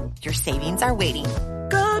today. Your savings are waiting.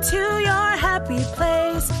 Go to your happy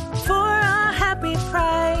place for a happy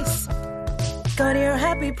price. Go to your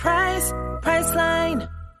happy price, Priceline.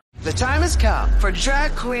 The time has come for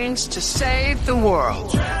drag queens to save the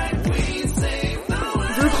world.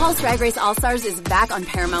 RuPaul's Drag Race All-Stars is back on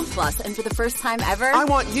Paramount Plus, and for the first time ever, I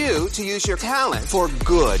want you to use your talent for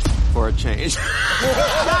good for a change. 8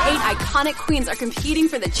 iconic queens are competing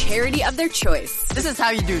for the charity of their choice. This is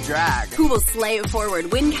how you do drag. Who will slay it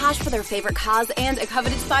forward, win cash for their favorite cause, and a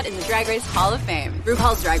coveted spot in the Drag Race Hall of Fame.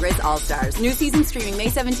 RuPaul's Drag Race All-Stars. New season streaming May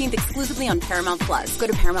 17th exclusively on Paramount Plus. Go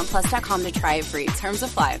to ParamountPlus.com to try it free. Terms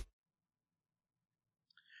apply.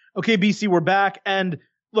 Okay, BC, we're back. And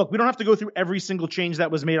look, we don't have to go through every single change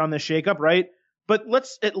that was made on this shakeup, right? But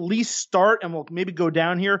let's at least start, and we'll maybe go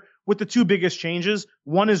down here with the two biggest changes.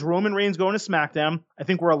 One is Roman Reigns going to SmackDown. I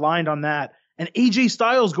think we're aligned on that. And AJ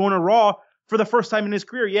Styles going to Raw for the first time in his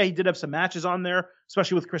career. Yeah, he did have some matches on there,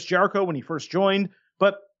 especially with Chris Jericho when he first joined.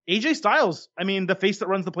 But AJ Styles, I mean, the face that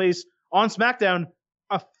runs the place on SmackDown,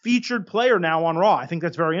 a featured player now on Raw. I think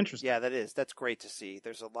that's very interesting. Yeah, that is. That's great to see.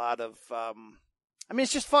 There's a lot of... I mean,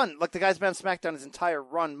 it's just fun. Like, the guy's been on SmackDown his entire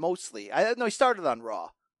run, mostly. I know he started on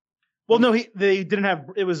Raw. Well, no, they didn't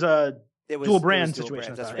have. It was a dual brand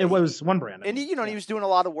situation. That's right. It was one brand. And he was doing a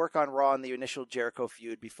lot of work on Raw in the initial Jericho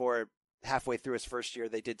feud before halfway through his first year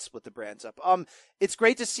they did split the brands up. It's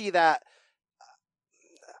great to see that.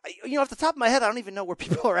 Off the top of my head, I don't even know where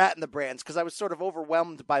people are at in the brands because I was sort of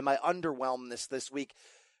overwhelmed by my underwhelmness this week.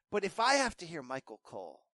 But if I have to hear Michael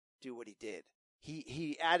Cole do what he did.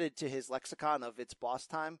 He added to his lexicon of it's boss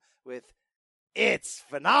time with it's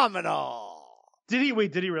phenomenal. Did he?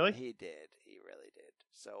 Wait, did he really? He did. He really did.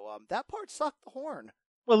 So that part sucked the horn.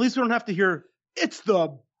 Well, at least we don't have to hear it's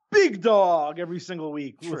the big dog every single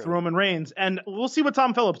week with Roman Reigns. And we'll see what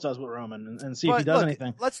Tom Phillips does with Roman and see if he does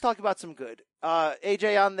anything. Let's talk about some good.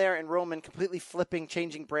 AJ on there and Roman completely flipping,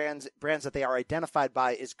 changing brands that they are identified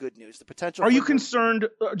by is good news. The potential. Are you concerned?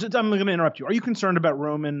 I'm going to interrupt you. Are you concerned about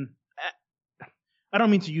Roman? I don't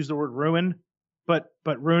mean to use the word ruin, but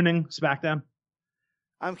ruining SmackDown.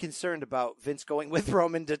 I'm concerned about Vince going with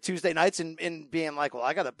Roman to Tuesday nights and being like, well,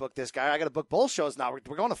 I got to book this guy. I got to book both shows now.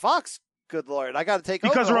 We're going to Fox. Good Lord. I got to take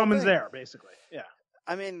over because Roman's there, basically. Yeah.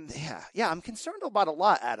 I mean, yeah. I'm concerned about a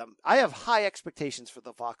lot, Adam. I have high expectations for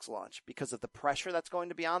the Fox launch because of the pressure that's going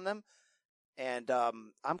to be on them. And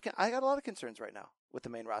I got a lot of concerns right now with the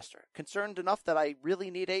main roster. Concerned enough that I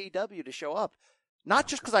really need AEW to show up. Not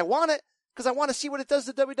just because I want it, because I want to see what it does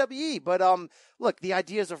to WWE. But look, the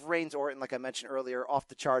ideas of Reigns, Orton, like I mentioned earlier, off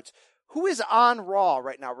the charts. Who is on Raw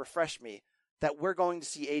right now? Refresh me. That we're going to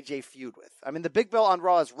see AJ feud with. I mean, the big belt on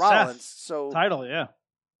Raw is Rollins. Seth. Title, yeah.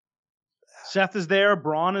 Seth is there.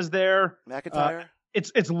 Braun is there. McIntyre.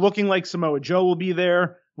 It's looking like Samoa Joe will be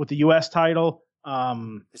there with the U.S. title.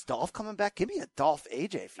 Is Dolph coming back? Give me a Dolph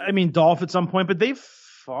AJ feud. I mean, Dolph at some point, but they've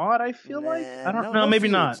fought. I feel like I don't know. Maybe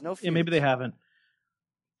feuds, not. No feuds. Yeah, maybe they haven't.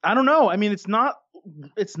 I don't know. I mean, it's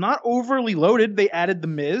not overly loaded. They added The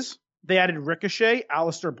Miz. They added Ricochet,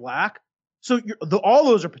 Aleister Black. So all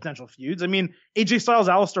those are potential feuds. I mean, AJ Styles,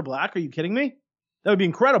 Aleister Black. Are you kidding me? That would be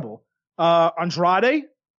incredible. Andrade,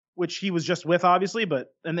 which he was just with, obviously,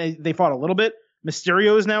 and they fought a little bit.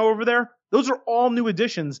 Mysterio is now over there. Those are all new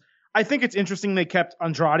additions. I think it's interesting they kept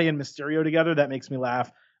Andrade and Mysterio together. That makes me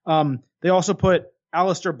laugh. They also put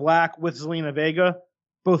Aleister Black with Zelina Vega,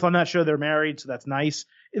 both on that show. They're married, so that's nice.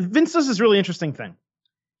 Vince does this really interesting thing.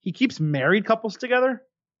 He keeps married couples together,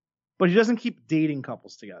 but he doesn't keep dating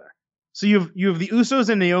couples together. So you have the Usos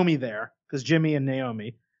and Naomi there, because Jimmy and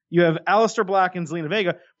Naomi. You have Aleister Black and Zelina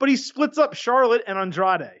Vega, but he splits up Charlotte and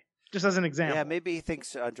Andrade, just as an example. Yeah, maybe he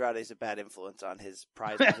thinks Andrade's a bad influence on his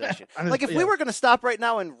prized possession. Like, if we were going to stop right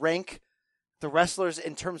now and rank the wrestlers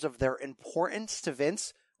in terms of their importance to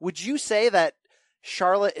Vince, would you say that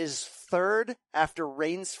Charlotte is third after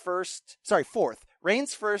fourth.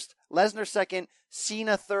 Reigns first, Lesnar second,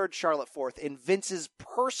 Cena third, Charlotte fourth in Vince's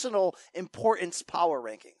personal importance power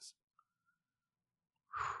rankings?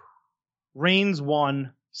 Reigns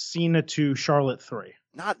 1, Cena 2, Charlotte 3.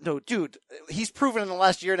 Dude, he's proven in the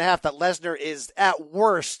last year and a half that Lesnar is at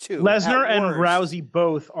worst too. Lesnar and Rousey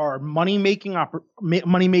both are money-making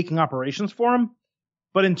operations for him.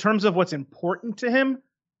 But in terms of what's important to him,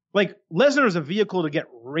 like, Lesnar is a vehicle to get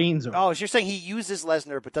Reigns over. Oh, so you're saying he uses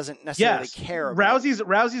Lesnar but doesn't necessarily care about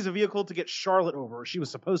Rousey's a vehicle to get Charlotte over, or she was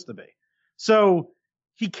supposed to be. So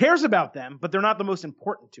he cares about them, but they're not the most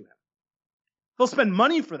important to him. He'll spend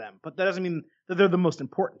money for them, but that doesn't mean that they're the most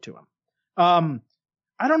important to him.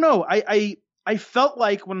 I don't know. I felt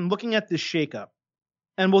like when looking at this shakeup,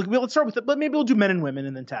 and let's start with it, but maybe we'll do men and women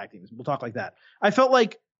and then tag teams. We'll talk like that. I felt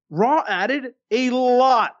like Raw added a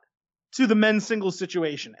lot to the men's singles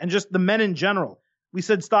situation and just the men in general. We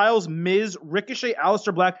said Styles, Miz, Ricochet,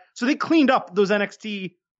 Aleister Black. So they cleaned up those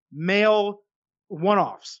NXT male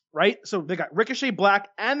one-offs, right? So they got Ricochet, Black,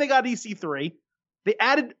 and they got EC3. They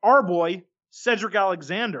added our boy, Cedric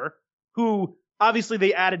Alexander, who obviously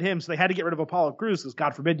they added him, so they had to get rid of Apollo Crews because,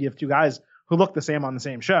 God forbid, you have two guys who look the same on the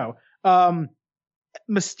same show.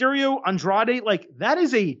 Mysterio, Andrade, like, that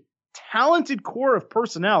is a talented core of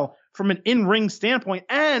personnel from an in-ring standpoint.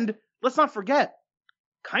 And let's not forget,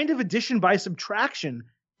 kind of addition by subtraction,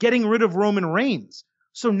 getting rid of Roman Reigns.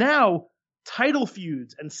 So now title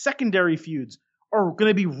feuds and secondary feuds are going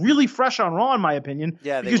to be really fresh on Raw, in my opinion,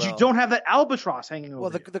 because you don't have that albatross hanging over. Well,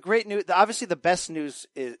 the great news, obviously the best news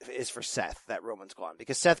is for Seth that Roman's gone,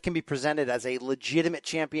 because Seth can be presented as a legitimate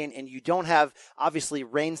champion, and you don't have, obviously,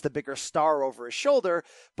 Reigns the bigger star over his shoulder.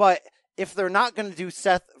 But if they're not going to do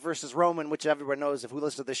Seth versus Roman, which everyone knows, if we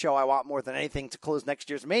listen to the show, I want more than anything to close next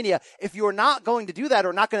year's Mania. If you're not going to do that,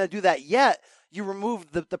 or not going to do that yet, you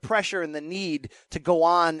remove the pressure and the need to go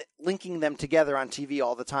on linking them together on TV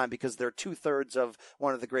all the time, because they're 2/3 of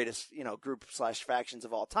one of the greatest, group/factions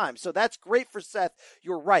of all time. So that's great for Seth.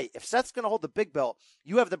 You're right. If Seth's going to hold the big belt,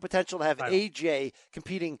 you have the potential to have AJ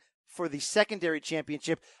competing for the secondary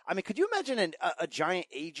championship. I mean, could you imagine a giant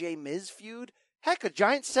AJ Miz feud? Heck, a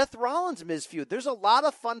giant Seth Rollins-Miz feud. There's a lot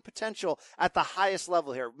of fun potential at the highest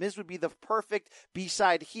level here. Miz would be the perfect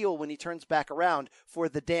B-side heel when he turns back around for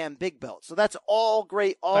the damn big belt. So that's all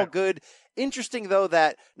great, all good. Interesting, though,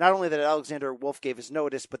 that not only that Alexander Wolf gave his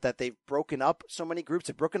notice, but that they've broken up so many groups.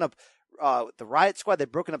 They've broken up the Riot Squad.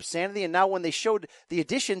 They've broken up Sanity. And now when they showed the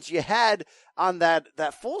additions, you had on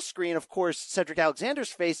that full screen, of course, Cedric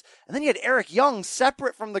Alexander's face. And then you had Eric Young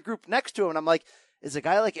separate from the group next to him. And I'm like, is a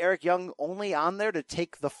guy like Eric Young only on there to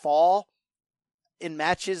take the fall in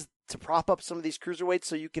matches to prop up some of these cruiserweights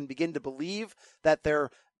so you can begin to believe that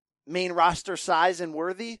they're main roster size and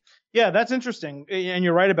worthy? Yeah, that's interesting. And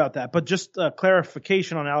you're right about that. But just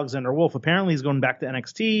clarification on Alexander Wolf. Apparently he's going back to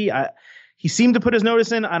NXT. He seemed to put his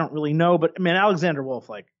notice in. I don't really know. But, man, Alexander Wolf,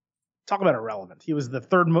 talk about irrelevant. He was the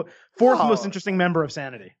fourth most interesting member of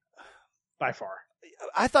Sanity by far.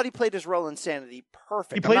 I thought he played his role in Sanity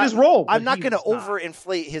perfect. He played his role. I'm not going to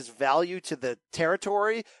overinflate his value to the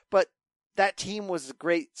territory, but that team was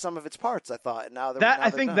great. Some of its parts, I thought. And I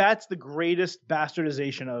think that's the greatest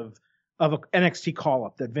bastardization of an NXT call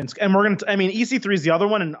up that Vince. And EC3 is the other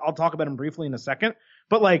one, and I'll talk about him briefly in a second.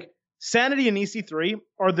 But Sanity and EC3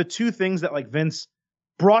 are the two things that Vince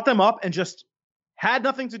brought them up and just had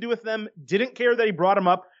nothing to do with them. Didn't care that he brought them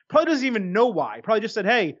up. Probably doesn't even know why. Probably just said,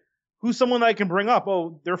 hey, who's someone that I can bring up?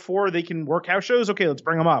 Oh, therefore they can work house shows? Okay, let's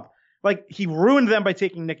bring them up. He ruined them by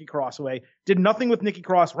taking Nikki Cross away. Did nothing with Nikki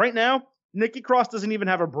Cross. Right now, Nikki Cross doesn't even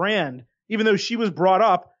have a brand, even though she was brought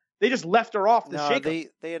up. They just left her off the shakeup.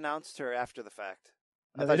 They announced her after the fact.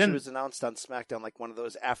 I thought she was announced on SmackDown, like one of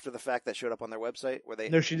those after the fact that showed up on their website where they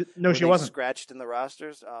she wasn't scratched in the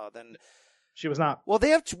rosters. Oh, then she was not. Well, they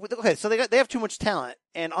have too much talent,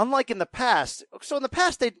 and unlike in the past,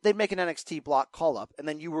 they'd make an NXT block call up, and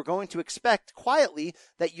then you were going to expect quietly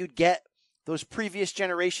that you'd get those previous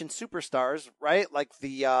generation superstars, right? Like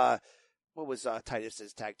the what was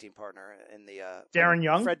Titus's tag team partner in the Darren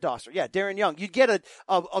Young, Fred Dosser, yeah, Darren Young. You'd get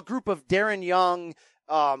a group of Darren Young.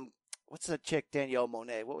 What's that chick, Danielle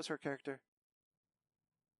Monet? What was her character?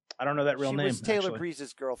 I don't know that real name. She was Taylor actually.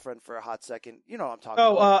 Breeze's girlfriend for a hot second. You know what I'm talking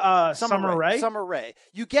about. Summer Rae? Summer Rae.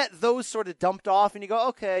 You get those sort of dumped off and you go,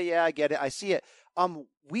 okay, yeah, I get it. I see it.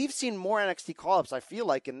 We've seen more NXT call-ups, I feel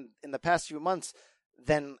like, in the past few months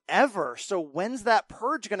than ever. So when's that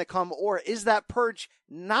purge going to come, or is that purge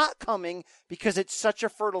not coming because it's such a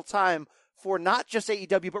fertile time for not just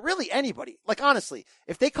AEW, but really anybody? Like, honestly,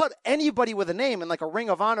 if they cut anybody with a name and like a Ring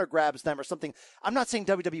of Honor grabs them or something, I'm not saying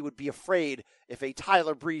WWE would be afraid if a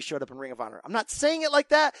Tyler Breeze showed up in Ring of Honor. I'm not saying it like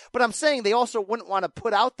that, but I'm saying they also wouldn't want to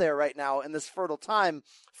put out there right now in this fertile time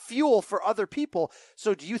fuel for other people.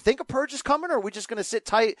 So do you think a purge is coming, or are we just going to sit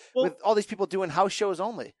tight with all these people doing house shows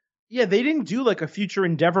only? Yeah, they didn't do like a Future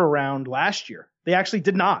Endeavor round last year. They actually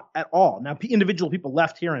did not at all. Now, individual people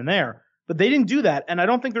left here and there, but they didn't do that, and I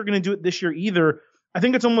don't think they're going to do it this year either. I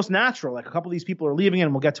think it's almost natural. Like, a couple of these people are leaving,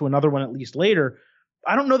 and we'll get to another one at least later.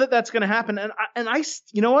 I don't know that that's going to happen, and I,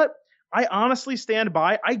 you know what? I honestly stand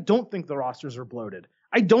by. I don't think the rosters are bloated.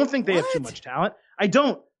 I don't think they have too much talent. I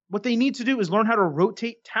don't. What they need to do is learn how to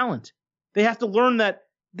rotate talent. They have to learn that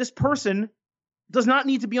this person does not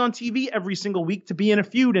need to be on TV every single week to be in a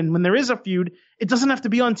feud, and when there is a feud, it doesn't have to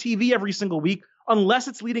be on TV every single week unless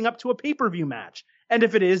it's leading up to a pay-per-view match. And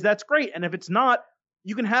if it is, that's great. And if it's not,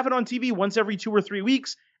 you can have it on TV once every 2 or 3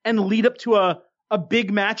 weeks and lead up to a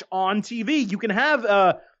big match on TV. You can have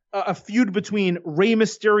a feud between Rey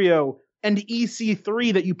Mysterio and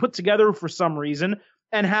EC3 that you put together for some reason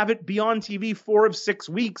and have it be on TV 4 of 6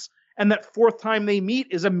 weeks. And that fourth time they meet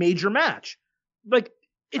is a major match. Like,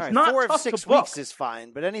 it's right, not 4 tough of 6 to book. weeks is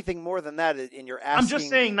fine, but anything more than that, and you're asking. I'm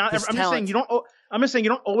just saying you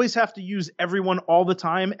don't always have to use everyone all the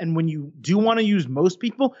time. And when you do want to use most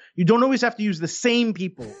people, you don't always have to use the same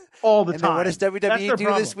people all the and time. Then what does WWE do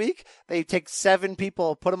this week? They take 7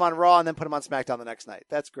 people, put them on Raw, and then put them on SmackDown the next night.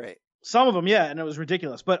 That's great. Some of them, yeah, and it was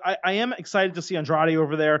ridiculous. But I am excited to see Andrade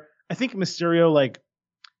over there. I think Mysterio, like,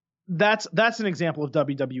 that's an example of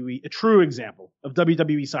WWE, a true example of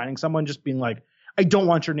WWE signing someone just being like, I don't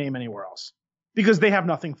want your name anywhere else, because they have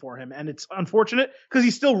nothing for him. And it's unfortunate because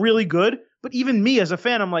he's still really good. But even me as a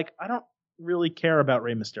fan, I'm like, I don't really care about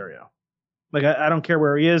Rey Mysterio. Like, I don't care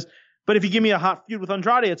where he is. But if you give me a hot feud with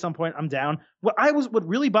Andrade at some point, I'm down. What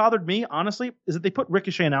really bothered me, honestly, is that they put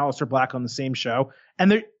Ricochet and Aleister Black on the same show.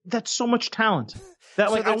 And that's so much talent. That,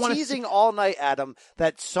 so they're teasing all night, Adam,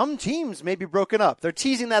 that some teams may be broken up. They're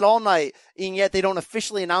teasing that all night, and yet they don't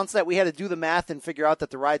officially announce that. We had to do the math and figure out that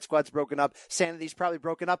the Riot Squad's broken up. Sanity's probably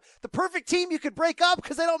broken up. The perfect team you could break up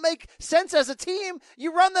because they don't make sense as a team.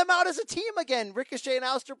 You run them out as a team again, Ricochet and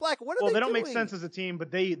Aleister Black. What are they doing? Well, they don't make sense as a team, but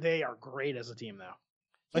they are great as a team, though.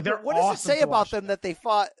 Like, yeah, what does it say about them that they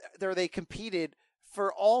fought, or they competed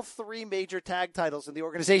for all 3 major tag titles in the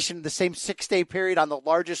organization in the same 6-day period on the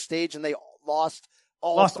largest stage, and they lost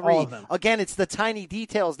all 3. All of them. Again, it's the tiny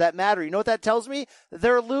details that matter. You know what that tells me?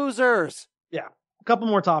 They're losers. Yeah. A couple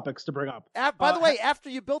more topics to bring up. By the way, after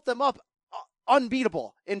you built them up,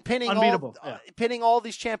 unbeatable in pinning all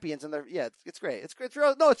these champions, and it's great. It's great.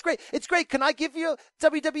 No, it's great. It's great. Can I give you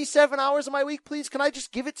WWE 7 hours of my week, please? Can I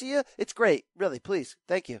just give it to you? It's great. Really, please.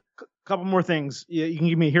 Thank you. Couple more things. You can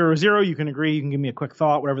give me a hero zero. You can agree. You can give me a quick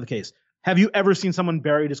thought, whatever the case. Have you ever seen someone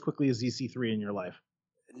buried as quickly as EC3 in your life?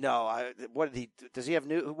 No. What did he? Does he have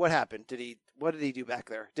new? What happened? What did he do back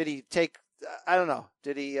there? Did he take? I don't know.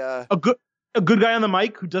 Did he? A good guy on the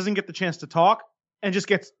mic who doesn't get the chance to talk and just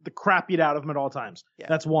gets the crap beat out of him at all times. Yeah.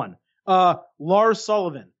 That's one. Lars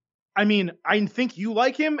Sullivan. I mean, I think you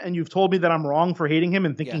like him, and you've told me that I'm wrong for hating him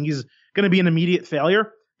and thinking he's going to be an immediate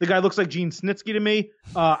failure. The guy looks like Gene Snitsky to me.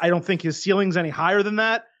 I don't think his ceiling's any higher than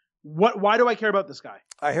that. Why do I care about this guy?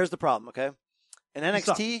 All right, here's the problem, okay? In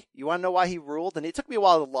NXT, you want to know why he ruled? And it took me a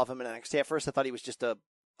while to love him in NXT. At first, I thought he was just a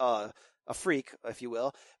freak, if you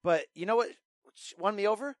will. But you know what won me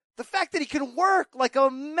over? The fact that he can work like a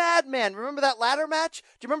madman. Remember that ladder match?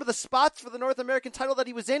 Do you remember the spots for the North American title that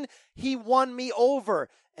he was in? He won me over.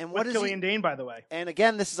 And what is Killian Dane, by the way? And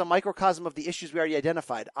again, this is a microcosm of the issues we already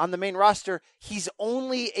identified. On the main roster, he's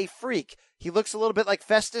only a freak. He looks a little bit like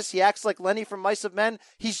Festus. He acts like Lenny from Mice of Men.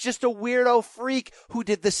 He's just a weirdo freak who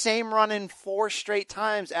did the same run in 4 straight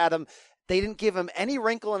times, Adam. They didn't give him any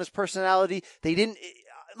wrinkle in his personality. They didn't.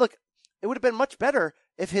 look, it would have been much better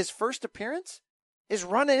if his first appearance is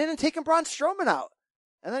running in and taking Braun Strowman out.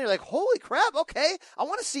 And then you're like, holy crap, okay, I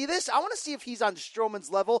want to see this. I want to see if he's on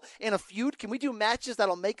Strowman's level in a feud. Can we do matches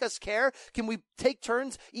that'll make us care? Can we take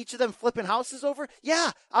turns, each of them flipping houses over?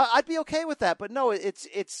 Yeah, I'd be okay with that. But no,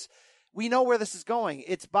 it's we know where this is going.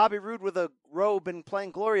 It's Bobby Roode with a robe and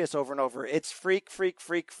playing Glorious over and over. It's freak.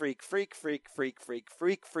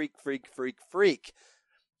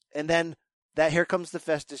 And then that here comes the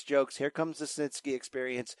Festus jokes. Here comes the Snitsky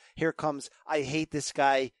experience. Here comes, I hate this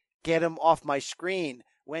guy. Get him off my screen.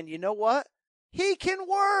 When you know what? He can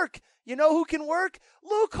work. You know who can work?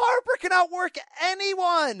 Luke Harper can outwork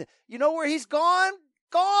anyone. You know where he's gone?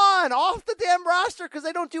 Gone. Off the damn roster because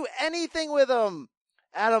they don't do anything with him.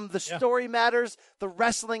 Adam, the story matters. The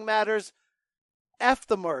wrestling matters. F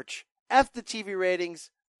the merch. F the TV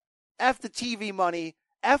ratings. F the TV money.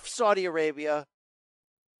 F Saudi Arabia.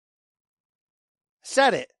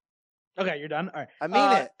 Said it. Okay, you're done. All right. I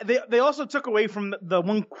mean it. They also took away from the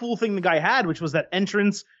one cool thing the guy had, which was that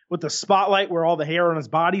entrance with the spotlight where all the hair on his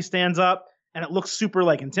body stands up and it looks super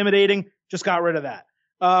like intimidating. Just got rid of that.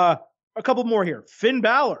 A couple more here. Finn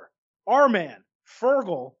Balor, our man,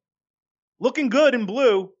 Fergal, looking good in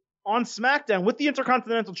blue on SmackDown with the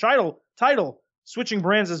Intercontinental title, switching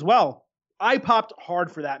brands as well. I popped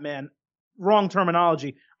hard for that, man. Wrong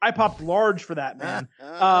terminology. I popped large for that, man.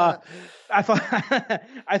 I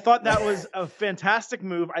thought that was a fantastic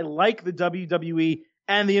move. I like the WWE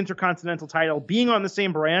and the Intercontinental title being on the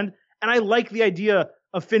same brand, and I like the idea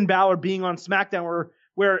of Finn Balor being on SmackDown,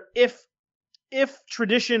 where if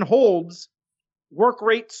tradition holds, work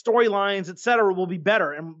rate, storylines, etc., will be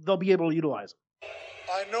better, and they'll be able to utilize them.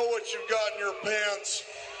 I know what you've got in your pants,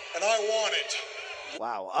 and I want it.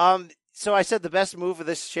 Wow. So I said the best move of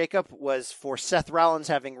this shakeup was for Seth Rollins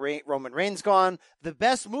having Roman Reigns gone. The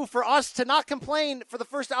best move for us to not complain for the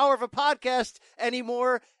first hour of a podcast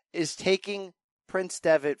anymore is taking Prince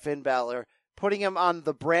Devitt, Finn Balor, putting him on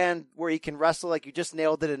the brand where he can wrestle like you just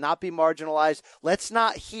nailed it and not be marginalized. Let's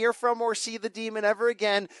not hear from or see the demon ever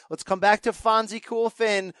again. Let's come back to Fonzie Cool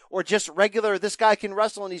Finn or just regular, this guy can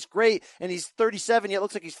wrestle and he's great and he's 37, yet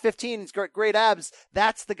looks like he's 15. He's got great abs.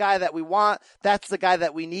 That's the guy that we want. That's the guy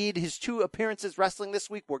that we need. His 2 appearances wrestling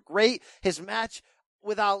this week were great. His match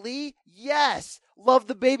with Ali, yes. Love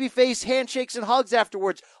the babyface handshakes and hugs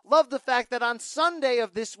afterwards. Love the fact that on Sunday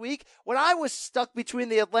of this week, when I was stuck between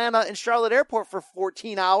the Atlanta and Charlotte airport for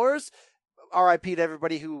 14 hours, RIP to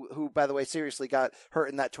everybody who, by the way, seriously got hurt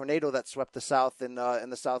in that tornado that swept the South and in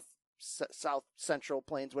the South Central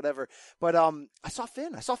Plains, whatever. But I saw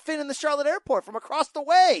Finn. I saw Finn in the Charlotte airport from across the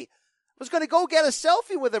way. I was going to go get a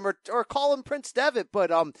selfie with him or call him Prince Devitt,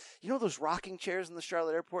 but you know those rocking chairs in the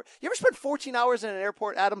Charlotte airport? You ever spend 14 hours in an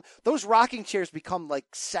airport, Adam? Those rocking chairs become like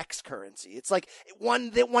sex currency. It's like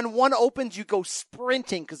when one opens, you go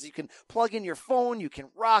sprinting because you can plug in your phone, you can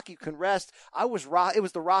rock, you can rest. It was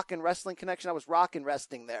the Rock and Wrestling Connection. I was rock and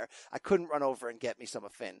resting there. I couldn't run over and get me some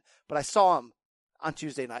of Finn, but I saw him on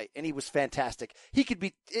Tuesday night, and he was fantastic. He could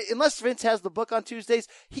be, unless Vince has the book on Tuesdays,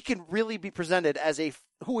 he can really be presented as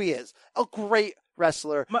who he is. A great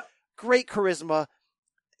wrestler, great charisma.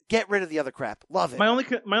 Get rid of the other crap. Love it. My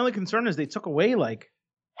only concern is they took away like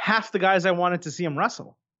half the guys I wanted to see him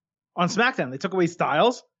wrestle on SmackDown. They took away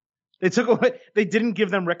Styles. They didn't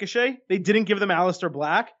give them Ricochet. They didn't give them Aleister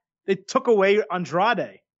Black. They took away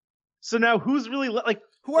Andrade. So now who's really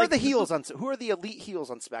who are the heels who are the elite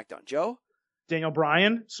heels on SmackDown? Joe? Daniel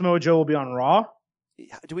Bryan, Samoa Joe will be on Raw.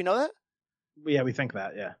 Do we know that? Yeah, we think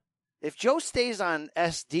that, yeah. If Joe stays on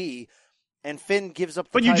SD and Finn gives up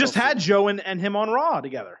the But you just had Joe and him on Raw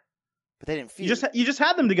together. But they didn't feud. You just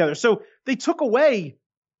had them together. So they took away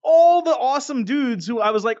all the awesome dudes who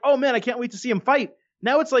I was like, oh man, I can't wait to see him fight.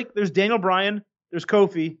 Now it's like there's Daniel Bryan, there's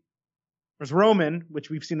Kofi, there's Roman, which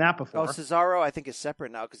we've seen that before. Oh, Cesaro I think is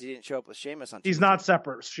separate now because he didn't show up with Sheamus on Tuesday. He's not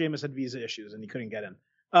separate. Sheamus had visa issues and he couldn't get in.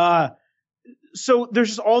 So there's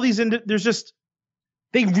just all these,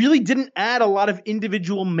 they really didn't add a lot of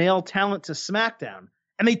individual male talent to SmackDown,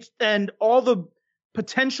 and all the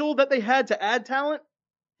potential that they had to add talent,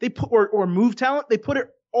 they put or move talent, they put it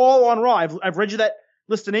all on Raw. I've read you that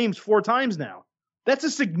list of names 4 times now. That's a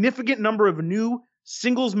significant number of new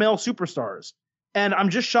singles male superstars, and I'm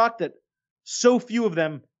just shocked that so few of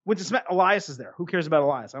them went to SmackDown. Elias is there. Who cares about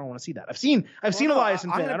Elias? I don't want to see that. I've seen Elias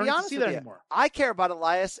in Finn. I don't need to see that anymore. I care about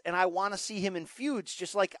Elias, and I want to see him in feuds,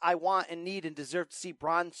 just like I want and need and deserve to see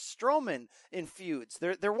Braun Strowman in feuds.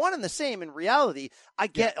 They're one and the same in reality. I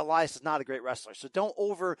get Elias is not a great wrestler, so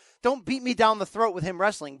don't beat me down the throat with him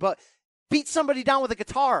wrestling, but beat somebody down with a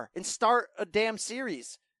guitar and start a damn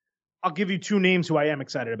series. I'll give you 2 names who I am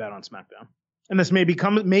excited about on SmackDown. and this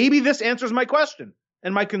maybe this answers my question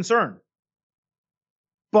and my concern.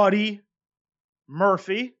 Buddy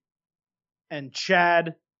Murphy and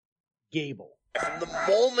Chad Gable. From the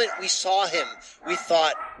moment we saw him, we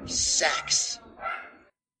thought, sex.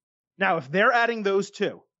 Now, if they're adding those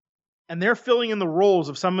two, and they're filling in the roles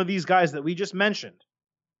of some of these guys that we just mentioned,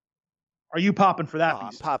 are you popping for that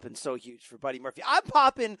piece? I'm popping so huge for Buddy Murphy. I'm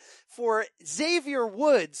popping for Xavier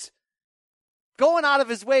Woods going out of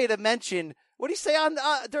his way to mention, what did he say on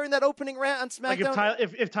during that opening rant on SmackDown? Like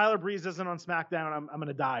if Tyler Breeze isn't on SmackDown, I'm going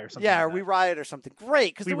to die or something. Yeah, like or that. we riot or something.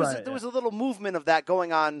 Great, because there was a little movement of that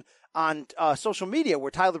going on social media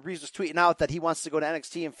where Tyler Breeze was tweeting out that he wants to go to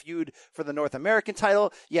NXT and feud for the North American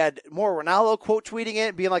title. You had Mauro Ranallo quote tweeting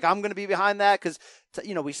it, being like, I'm going to be behind that, because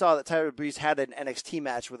we saw that Tyler Breeze had an NXT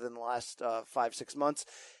match within the last 5-6 months.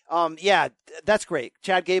 Yeah, that's great.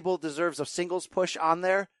 Chad Gable deserves a singles push on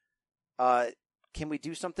there. Can we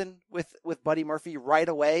do something with Buddy Murphy right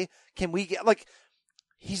away? Can we get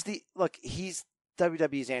he's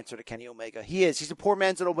WWE's answer to Kenny Omega. He's a poor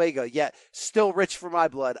man's Omega, yet still rich for my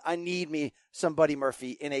blood. I need me some Buddy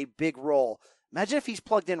Murphy in a big role. Imagine if he's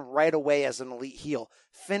plugged in right away as an elite heel.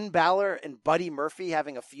 Finn Balor and Buddy Murphy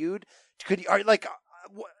having a feud.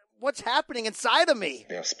 What's happening inside of me?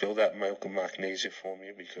 Now spill that milk and magnesia for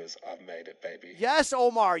me, because I've made it, baby. Yes,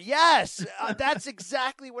 Omar. Yes. That's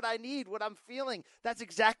exactly what I need, what I'm feeling. That's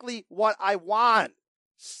exactly what I want.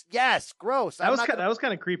 Yes. Gross. That was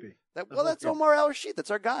kind of creepy. That's Omar Al-Rashid.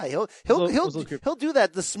 That's our guy. He'll do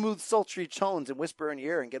that, the smooth, sultry tones and whisper in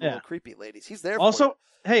your ear and get a little creepy, ladies. He's there. Also,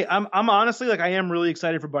 hey, I'm honestly, I am really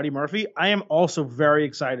excited for Buddy Murphy. I am also very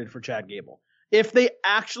excited for Chad Gable. If they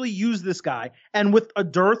actually use this guy, and with a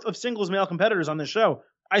dearth of singles male competitors on this show,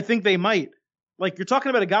 I think they might. You're talking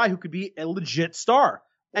about a guy who could be a legit star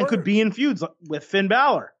and could be in feuds with Finn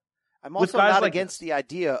Balor. I'm also not against the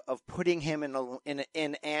idea of putting him in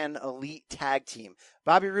an elite tag team.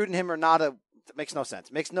 Bobby Roode and him are not that makes no sense.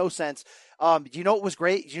 Makes no sense. Do you know what was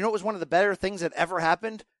great? Do you know what was one of the better things that ever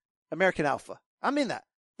happened? American Alpha. I mean that.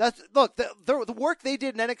 The work they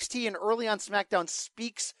did in NXT and early on SmackDown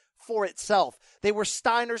speaks for itself. They were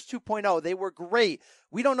Steiner's 2.0. They were great.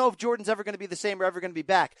 We don't know if Jordan's ever going to be the same or ever going to be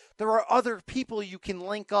back. There are other people you can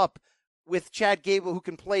link up with Chad Gable who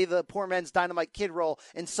can play the poor man's Dynamite Kid role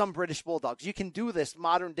in some British Bulldogs. You can do this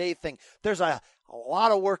modern day thing. There's a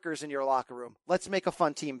lot of workers in your locker room. Let's make a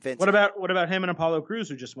fun team, Vince. What about him and Apollo Crews,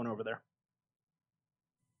 who just went over there?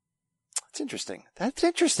 That's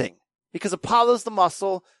interesting. Because Apollo's the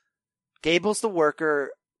muscle, Gable's the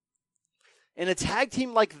worker. In a tag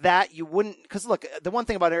team like that, you wouldn't, because look, the one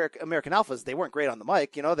thing about American Alpha is they weren't great on the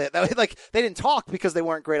mic. They didn't talk because they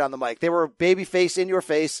weren't great on the mic. They were babyface, in your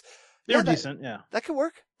face. They were decent, yeah. That could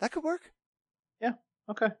work. Yeah,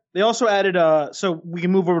 okay. They also added, so we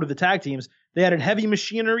can move over to the tag teams. They added Heavy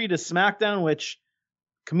Machinery to SmackDown, which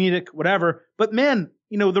comedic, whatever. But man,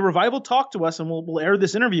 the Revival talked to us, and we'll air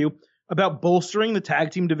this interview about bolstering the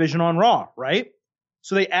tag team division on Raw, right?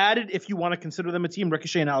 So they added, if you want to consider them a team,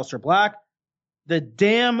 Ricochet and Aleister Black. The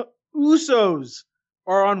damn Usos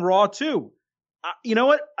are on Raw too. You know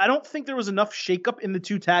what? I don't think there was enough shakeup in the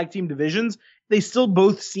two tag team divisions. They still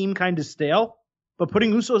both seem kind of stale, but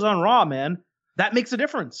putting Usos on Raw, man, that makes a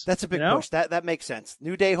difference. That's a big push. That makes sense.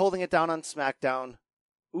 New Day holding it down on SmackDown.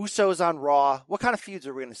 Usos on Raw. What kind of feuds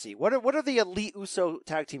are we going to see? What are the elite Uso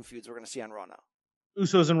tag team feuds we're going to see on Raw now?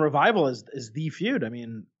 Usos and Revival is the feud. I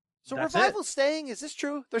mean, so Revival's staying? Is this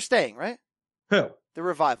true? They're staying, right? Who? The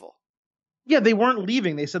Revival. Yeah, they weren't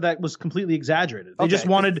leaving. They said that was completely exaggerated. They just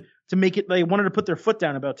wanted to make it, they wanted to put their foot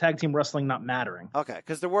down about tag team wrestling not mattering. Okay,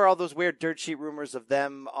 because there were all those weird dirt sheet rumors of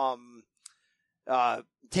them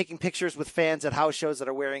taking pictures with fans at house shows that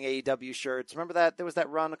are wearing AEW shirts. Remember that? There was that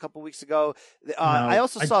run a couple weeks ago. I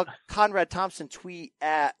also saw Conrad Thompson tweet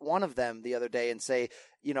at one of them the other day and say,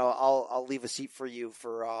 I'll leave a seat for you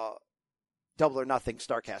for Double or Nothing,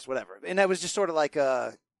 Starcast, whatever. And that was just sort of like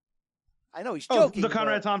I know he's joking. The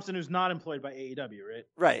Conrad Thompson who's not employed by AEW,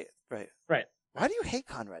 right? Right. Why do you hate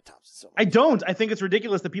Conrad Thompson so much? I don't. I think it's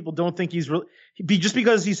ridiculous that people don't think he's just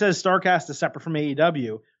because he says Starcast is separate from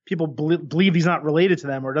AEW, people believe he's not related to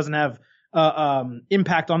them or doesn't have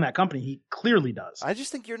impact on that company. He clearly does. I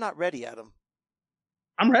just think you're not ready, Adam.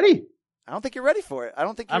 I'm ready. I don't think you're ready for it. I'm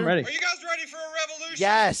ready. Are you guys ready for a revolution?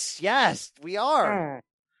 Yes, we are.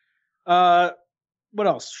 What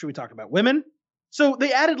else should we talk about? Women? So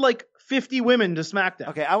they added 50 women to SmackDown.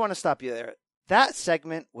 Okay, I want to stop you there. That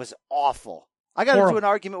segment was awful. I got into an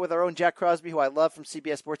argument with our own Jack Crosby, who I love from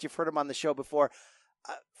CBS Sports. You've heard him on the show before.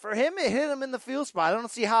 For him, it hit him in the feel spot. I don't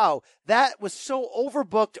see how. That was so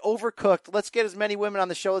overbooked, overcooked. Let's get as many women on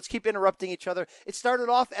the show. Let's keep interrupting each other. It started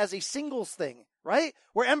off as a singles thing, right?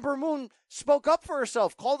 Where Ember Moon spoke up for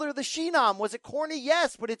herself, called her the She-Nom. Was it corny?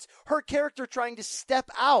 Yes, but it's her character trying to step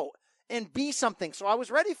out and be something. So I was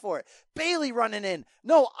ready for it. Bayley running in.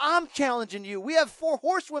 No, I'm challenging you. We have 4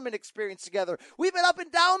 horsewomen experience together. We've been up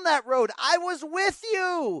and down that road. I was with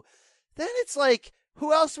you. Then it's like,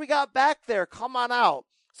 who else we got back there? Come on out.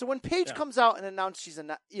 So when Paige comes out and announces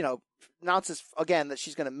again that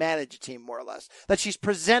she's going to manage a team more or less, that she's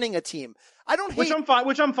presenting a team, I don't hate.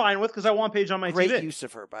 Which I'm fine with because I want Paige on my Great TV. use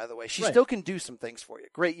of her, by the way. She still can do some things for you.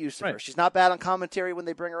 Great use of her. She's not bad on commentary when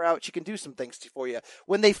they bring her out. She can do some things for you.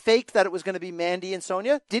 When they faked that it was going to be Mandy and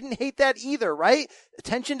Sonya, didn't hate that either, right?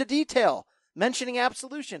 Attention to detail. Mentioning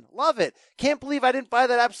Absolution. Love it. Can't believe I didn't buy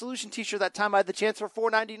that Absolution t-shirt that time I had the chance for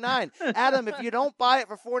 $4.99. Adam, if you don't buy it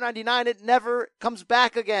for $4.99, it never comes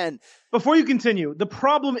back again. Before you continue, the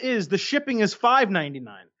problem is the shipping is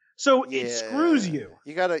 $5.99. So it screws you.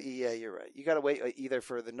 You're right. You gotta wait either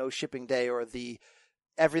for the no shipping day or the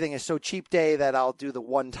everything is so cheap day that I'll do the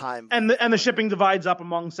one time. And the shipping divides up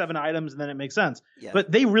among 7 items and then it makes sense. Yeah.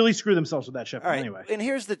 But they really screw themselves with that shipping anyway. And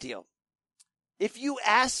here's the deal. If you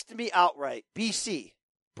asked me outright, BC,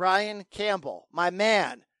 Brian Campbell, my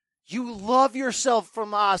man, you love yourself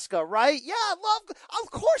from Asuka, right? Yeah, of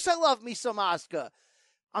course I love me some Asuka.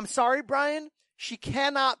 I'm sorry, Brian, she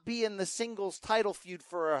cannot be in the singles title feud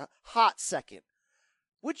for a hot second.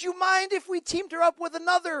 Would you mind if we teamed her up with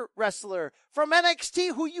another wrestler from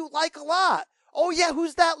NXT who you like a lot? Oh yeah,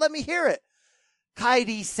 who's that? Let me hear it.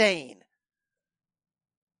 Kairi Sane.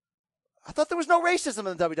 I thought there was no racism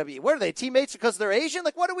in the WWE. What are they, teammates because they're Asian?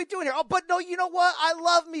 Like, what are we doing here? Oh, but no, you know what? I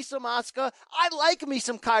love me some Asuka. I like me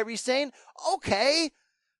some Kairi Sane. Okay.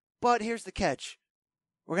 But here's the catch.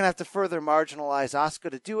 We're going to have to further marginalize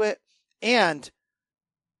Asuka to do it. And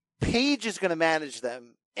Paige is going to manage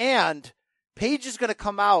them. And Paige is going to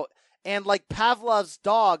come out and, like Pavlov's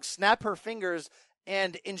dog, snap her fingers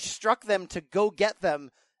and instruct them to go get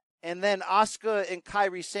them. And then Asuka and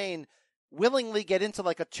Kairi Sane willingly get into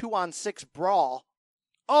like a 2-on-6 brawl.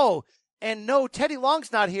 Oh, and no, Teddy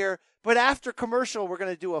Long's not here, but after commercial, we're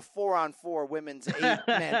going to do a 4-on-4 women's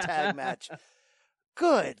 8-man tag match.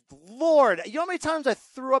 Good Lord. You know how many times I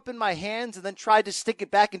threw up in my hands and then tried to stick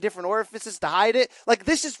it back in different orifices to hide it? Like,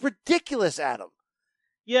 this is ridiculous, Adam.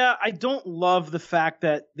 Yeah, I don't love the fact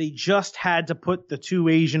that they just had to put the 2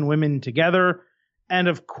 Asian women together. And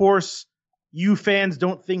of course, you fans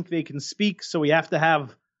don't think they can speak, so we have to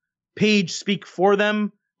have Paige speak for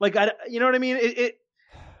them. Like, you know what I mean?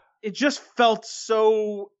 It just felt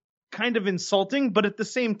so kind of insulting, but at the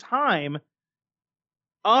same time,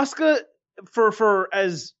 Asuka, for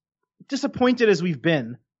as disappointed as we've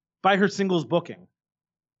been by her singles booking,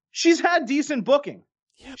 she's had decent booking.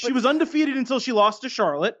 Yeah, she was undefeated until she lost to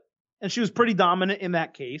Charlotte, and she was pretty dominant in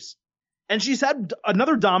that case. And she's had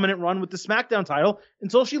another dominant run with the SmackDown title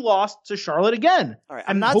until she lost to Charlotte again. All right,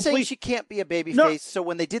 I'm not saying she can't be a babyface. So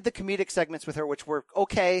when they did the comedic segments with her, which were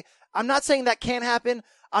okay, I'm not saying that can't happen.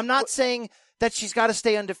 I'm not saying that she's got to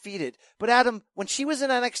stay undefeated. But Adam, when she was in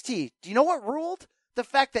NXT, do you know what ruled? The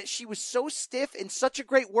fact that she was so stiff and such a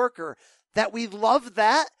great worker that we loved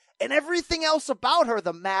that. And everything else about her,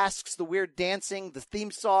 the masks, the weird dancing, the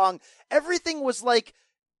theme song, everything was like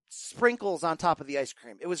sprinkles on top of the ice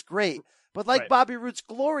cream. It was great. But like Bobby Roode's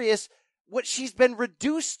Glorious, what she's been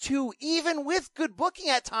reduced to, even with good booking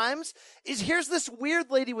at times, is here's this weird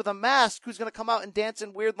lady with a mask who's going to come out and dance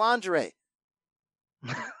in weird lingerie.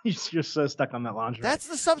 You're so stuck on that lingerie. That's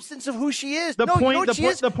the substance of who she is. The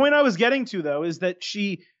point I was getting to, though, is that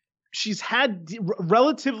she's had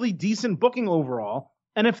relatively decent booking overall.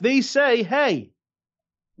 And if they say, hey,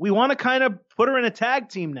 we want to kind of put her in a tag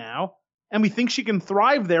team now, and we think she can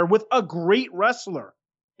thrive there with a great wrestler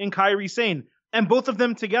in Kairi Sane, and both of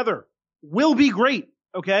them together will be great,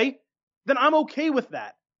 okay? Then I'm okay with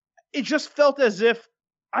that. It just felt as if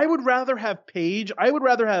I would rather have Paige, I would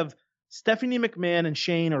rather have Stephanie McMahon and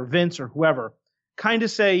Shane or Vince or whoever kind of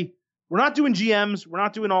say, we're not doing GMs, we're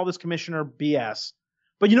not doing all this commissioner BS,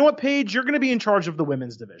 but you know what, Paige? You're going to be in charge of the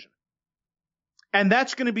women's division. And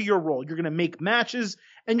that's going to be your role. You're going to make matches,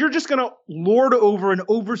 and you're just going to lord over and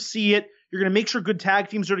oversee it. You're going to make sure good tag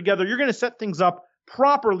teams are together. You're going to set things up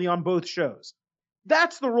properly on both shows.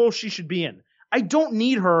 That's the role she should be in. I don't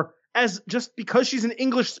need her as just because she's an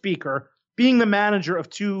English speaker being the manager of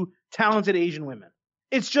 2 talented Asian women.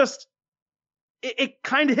 It's just, it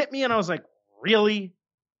kind of hit me and I was like, really?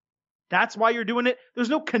 That's why you're doing it? There's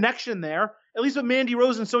no connection there. At least with Mandy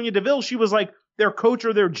Rose and Sonya Deville, she was like their coach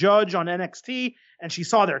or their judge on NXT, and she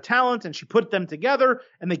saw their talent and she put them together,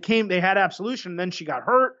 and they had absolution, and then she got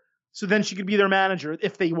hurt. So then she could be their manager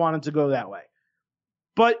if they wanted to go that way.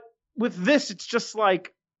 But with this, it's just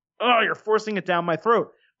like, oh, you're forcing it down my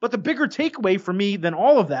throat. But the bigger takeaway for me than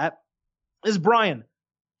all of that is, Brian,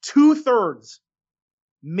 2/3,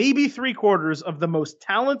 maybe 3/4 of the most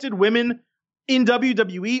talented women in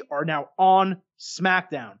WWE are now on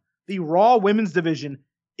SmackDown. The Raw women's division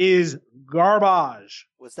is garbage.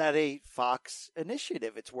 Was that a Fox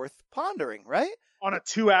initiative? It's worth pondering, right? On a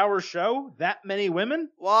 2-hour show, that many women?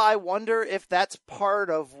 Well, I wonder if that's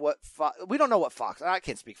part of what Fox... We don't know what Fox... I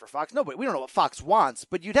can't speak for Fox. Nobody. We don't know what Fox wants,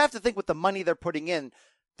 but you'd have to think with the money they're putting in,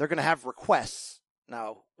 they're going to have requests.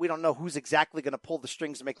 Now, we don't know who's exactly going to pull the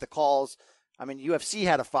strings and make the calls. I mean, UFC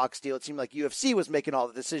had a Fox deal. It seemed like UFC was making all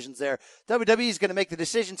the decisions there. WWE is going to make the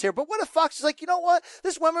decisions here. But what if Fox is like, you know what?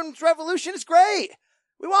 This women's revolution is great.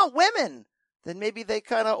 We want women. Then maybe they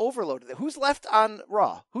kind of overloaded it. Who's left on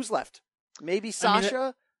Raw? Who's left? Maybe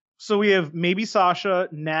Sasha? So we have maybe Sasha,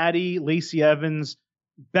 Natty, Lacey Evans,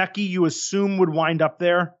 Becky, you assume would wind up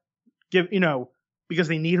there, because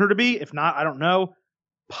they need her to be. If not, I don't know.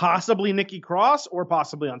 Possibly Nikki Cross or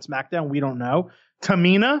possibly on SmackDown. We don't know.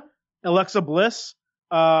 Tamina, Alexa Bliss,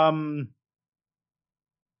 Alicia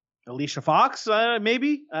Fox,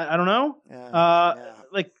 maybe. I don't know. All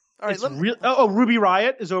right, Ruby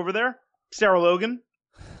Riott is over there. Sarah Logan.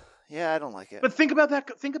 Yeah, I don't like it. But think about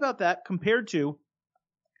that compared to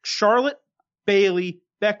Charlotte, Bayley,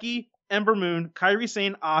 Becky, Ember Moon, Kairi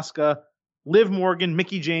Sane, Asuka, Liv Morgan,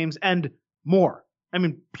 Mickie James, and more. I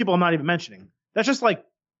mean, people I'm not even mentioning. That's just like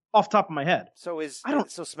off the top of my head. So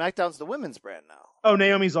SmackDown's the women's brand now. Oh,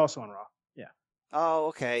 Naomi's also on Raw. Yeah. Oh,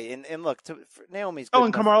 okay. And look, Naomi's good. Oh,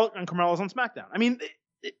 and Carmella's on SmackDown. I mean,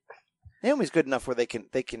 Naomi's good enough where they can.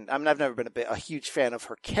 I mean, I've never been a huge fan of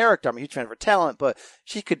her character. I'm a huge fan of her talent, but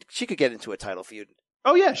she could get into a title feud.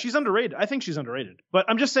 Oh yeah, she's underrated. I think she's underrated. But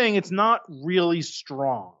I'm just saying it's not really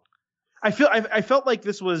strong. I felt like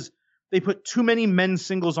they put too many men's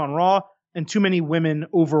singles on Raw and too many women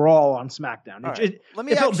overall on SmackDown. It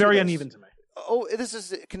felt very uneven to me. Oh, this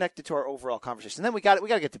is connected to our overall conversation. And then we got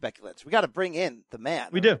to get to Becky Lynch. We got to bring in the man.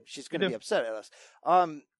 We do. She's going to be upset at us.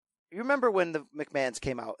 You remember when the McMahons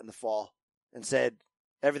came out in the fall and said,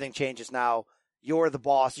 everything changes now. You're the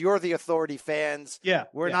boss. You're the authority, fans. Yeah.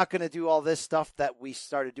 We're not going to do all this stuff that we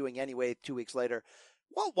started doing anyway 2 weeks later.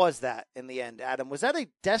 What was that in the end, Adam? Was that a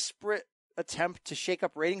desperate attempt to shake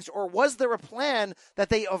up ratings, or was there a plan that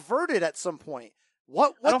they averted at some point?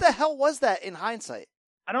 What the hell was that in hindsight?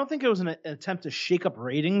 I don't think it was an attempt to shake up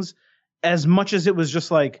ratings as much as it was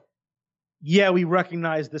just like, yeah, we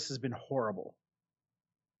recognize this has been horrible.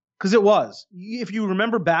 Because it was. If you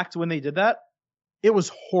remember back to when they did that, it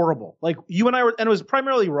was horrible. Like, you and I were, and it was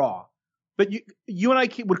primarily Raw, but you and I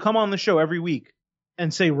would come on the show every week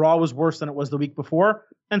and say Raw was worse than it was the week before,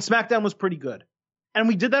 and SmackDown was pretty good. And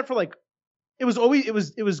we did that for it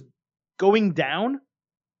was going down,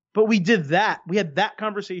 but we did that. We had that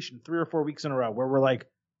conversation 3 or 4 weeks in a row where we're like,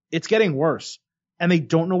 it's getting worse, and they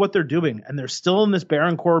don't know what they're doing, and they're still in this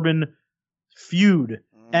Baron Corbin feud.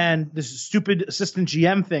 And this stupid assistant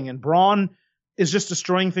GM thing, and Braun is just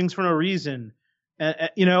destroying things for no reason. And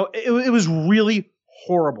it was really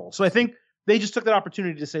horrible. So I think they just took that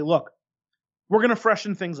opportunity to say, look, we're going to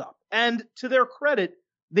freshen things up. And to their credit,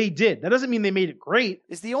 they did. That doesn't mean they made it great.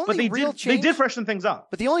 Is the only real change? They did freshen things up.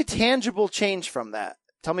 But the only tangible change from that,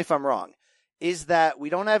 tell me if I'm wrong, is that we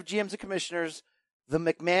don't have GMs and commissioners. The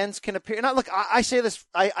McMahons can appear. Now, look, I say this.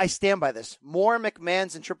 I stand by this. More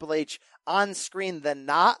McMahons and Triple H on screen than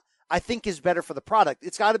not, I think, is better for the product.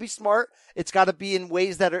 It's got to be smart. It's got to be in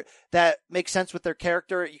ways that make sense with their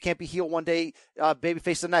character. You can't be heel one day,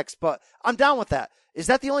 babyface the next. But I'm down with that. Is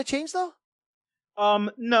that the only change, though?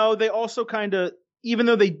 No, they also kind of, even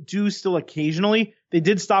though they do still occasionally, they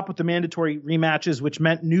did stop with the mandatory rematches, which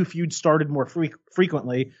meant new feuds started more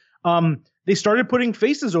frequently. They started putting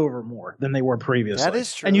faces over more than they were previously. That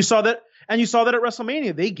is true. And you saw that at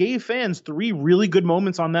WrestleMania. They gave fans 3 really good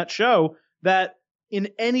moments on that show that in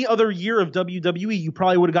any other year of WWE, you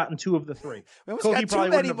probably would have gotten 2 of the 3. We almost got too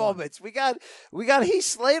many moments. We got Heath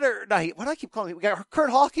Slater. No, what do I keep calling him? We got Kurt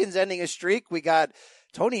Hawkins ending a streak. We got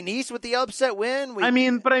Tony Nese with the upset win. I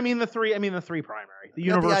mean the 3 primary. The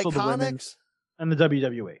Universal, the Women's, and the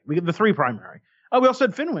WWE. We get the 3 primary. Oh, we also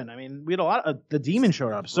had Finn win. I mean, we had a lot of the Demon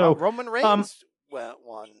showed up. So Roman Reigns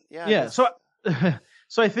won. Yeah. Yeah. So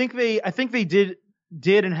I think they did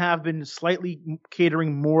and have been slightly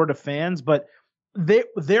catering more to fans, but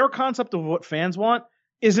their concept of what fans want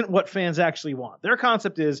isn't what fans actually want. Their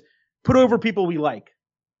concept is put over people we like.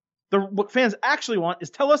 What fans actually want is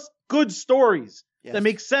tell us good stories that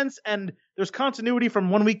make sense and there's continuity from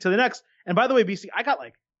one week to the next. And by the way, BC, I got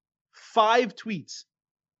like 5 tweets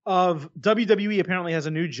of WWE apparently has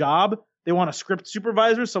a new job. They want a script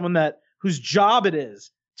supervisor, someone whose job it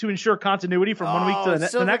is to ensure continuity from one week to the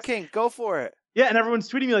next. Silver King, go for it. Yeah, and everyone's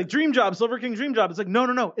tweeting me like, dream job, Silver King, dream job. It's like,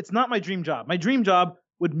 no, it's not my dream job. My dream job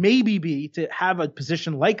would maybe be to have a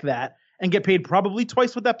position like that and get paid probably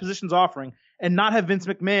twice what that position's offering and not have Vince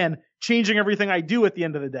McMahon changing everything I do at the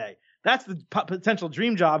end of the day. That's the potential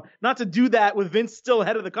dream job, not to do that with Vince still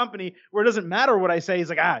head of the company where it doesn't matter what I say. He's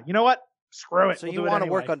like, you know what? Screw it. So you want to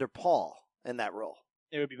work under Paul in that role?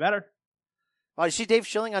 It would be better. Oh, did you see Dave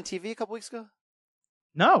Schilling on TV a couple weeks ago?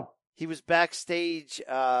 No. He was backstage.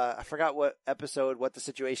 I forgot what the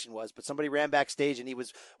situation was, but somebody ran backstage and he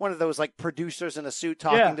was one of those like producers in a suit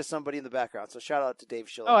talking to somebody in the background. So shout out to Dave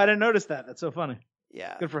Schilling. Oh, I didn't notice that. That's so funny.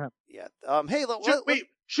 Yeah. Good for him. Yeah. Hey,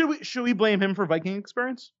 should we blame him for Viking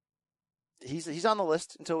Experience? He's on the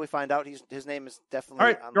list until we find out. His name is definitely all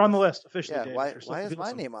right. You're on the list officially. Yeah. Dave. Why is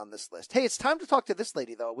my name on this list? Hey, it's time to talk to this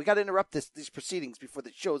lady though. We got to interrupt these proceedings before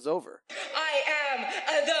the show's over. I am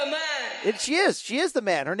the man. And she is the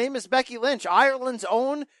man. Her name is Becky Lynch, Ireland's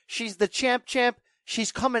own. She's the champ.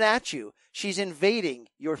 She's coming at you. She's invading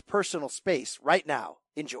your personal space right now.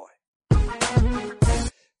 Enjoy.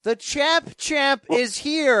 The champ is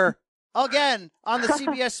here again on the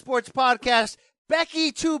CBS Sports Podcast.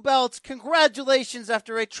 Becky Two Belts, congratulations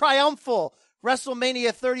after a triumphal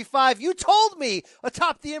WrestleMania 35. You told me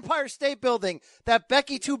atop the Empire State Building that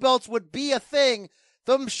Becky Two Belts would be a thing.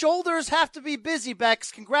 The shoulders have to be busy,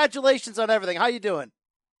 Bex. Congratulations on everything. How you doing?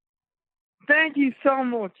 Thank you so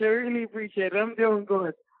much. I really appreciate it. I'm doing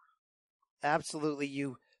good. Absolutely.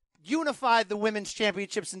 You unified the women's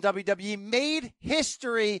championships in WWE, made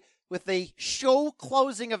history with a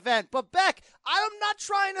show-closing event. But, Beck, I'm not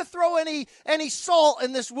trying to throw any salt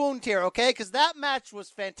in this wound here, okay? Because that match was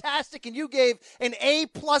fantastic, and you gave an A++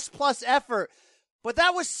 effort. But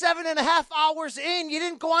that was 7.5 hours in. You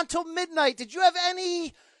didn't go on till midnight. Did you have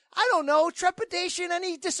any, trepidation,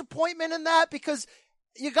 any disappointment in that? Because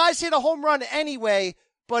you guys hit a home run anyway,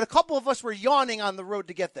 but a couple of us were yawning on the road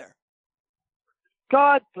to get there.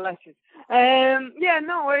 God bless you. I've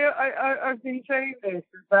been saying this,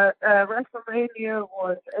 that WrestleMania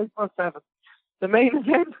was April 7th. The main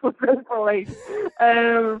event was April 8th.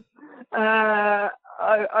 I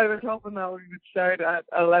was hoping that we would start at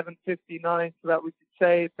 11:59 so that we could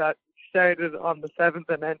say that we started on the 7th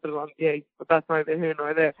and ended on the 8th, but that's neither here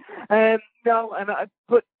nor there.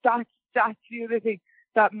 But that's the other thing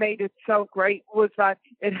that made it so great was that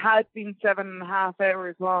it had been 7.5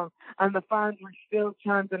 hours long, and the fans were still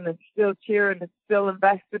chanting and still cheering and still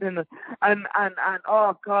invested in it. And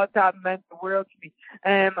oh God, that meant the world to me.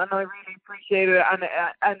 And I really appreciated it.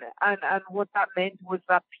 And what that meant was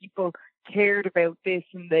that people cared about this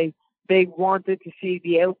and they wanted to see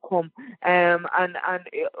the outcome. I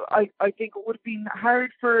think it would have been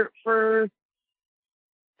hard for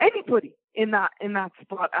anybody in that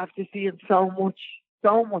spot after seeing so much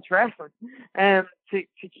wrestling, to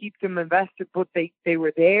keep them invested. But they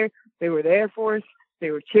were there for us. They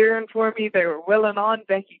were cheering for me. They were willing on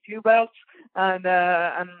Becky Two Belts, and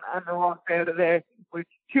I walked out of there with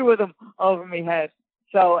 2 of them over my head.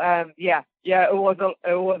 So it was a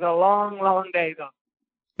long day though.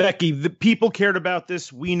 Becky, the people cared about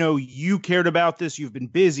this. We know you cared about this. You've been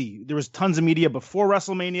busy. There was tons of media before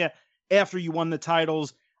WrestleMania, after you won the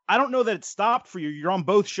titles. I don't know that it stopped for you. You're on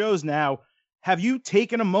both shows now. Have you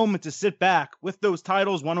taken a moment to sit back with those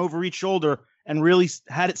titles, one over each shoulder, and really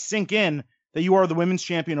had it sink in that you are the women's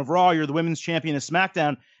champion of Raw, you're the women's champion of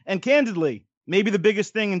SmackDown, and candidly, maybe the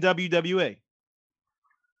biggest thing in WWE?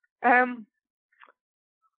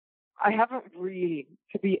 I haven't really,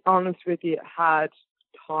 to be honest with you, had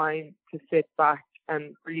time to sit back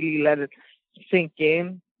and really let it sink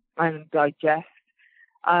in and digest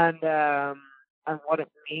and what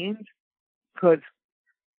it means, because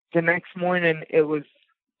the next morning it was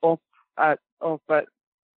up at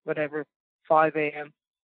whatever 5 a.m.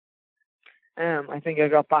 I think I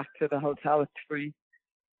got back to the hotel at 3.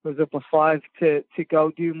 Was up at 5 to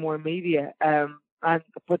go do more media.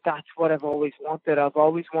 But that's what I've always wanted. I've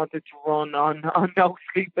always wanted to run on no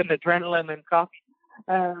sleep and adrenaline and coffee,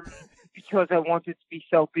 because I wanted to be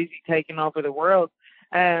so busy taking over the world.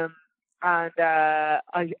 I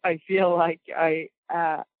feel like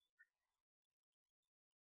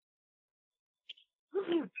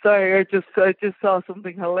sorry, I just saw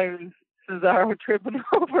something hilarious. Cesaro tripping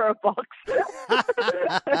over a box.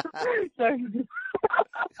 Sorry.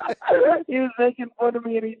 He was making fun of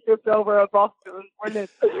me and he tripped over a box. It was brilliant.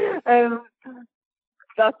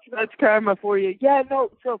 That's karma for you. Yeah,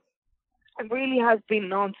 no. So it really has been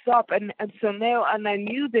non-stop, and so now, and I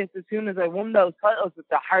knew this as soon as I won those titles, that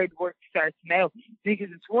the hard work starts now, because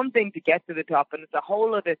it's one thing to get to the top and it's a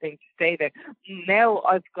whole other thing to stay there. Now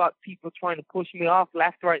I've got people trying to push me off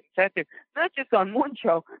left, right and center, not just on one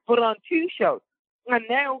show but on two shows, and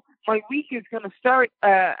now my week is going to start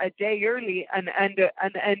a day early and end a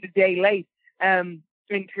day late,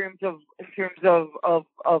 in terms of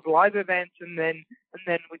live events and then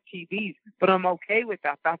with TVs. But I'm okay with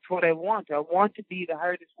that. That's what I want. I want to be the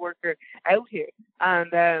hardest worker out here.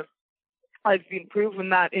 And I've been proving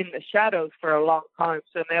that in the shadows for a long time.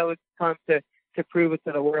 So now it's time to prove it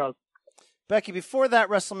to the world. Becky, before that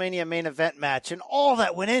WrestleMania main event match and all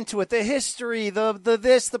that went into it, the history,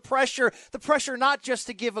 the pressure not just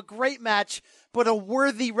to give a great match, but a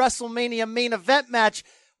worthy WrestleMania main event match.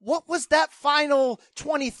 What was that final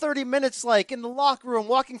 20, 30 minutes like in the locker room,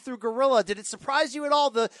 walking through Gorilla? Did it surprise you at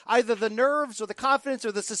all, either the nerves or the confidence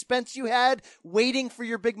or the suspense you had waiting for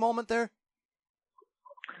your big moment there?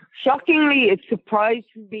 Shockingly, it surprised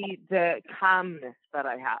me the calmness that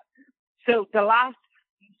I had. So throughout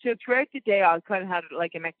the day, I kind of had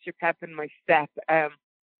like an extra pep in my step,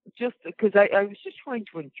 just because I was just trying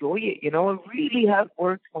to enjoy it. You know, I really have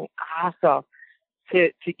worked my ass off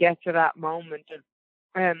to get to that moment,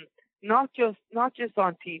 and not just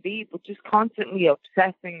on TV, but just constantly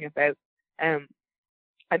obsessing about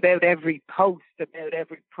every post, about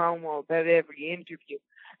every promo, about every interview,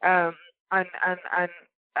 and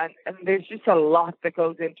there's just a lot that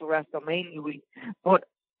goes into WrestleMania week. But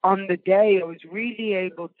on the day, I was really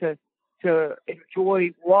able to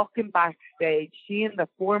enjoy walking backstage, seeing the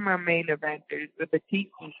former main eventers, the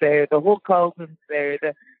Batistas there, the Hulk Hogan's there,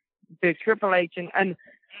 the Triple H, and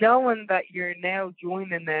knowing that you're now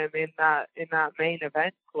joining them in that main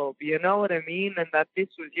event club, you know what I mean, and that this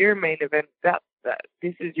was your main event, that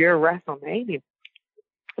this is your WrestleMania,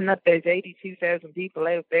 and that there's 82,000 people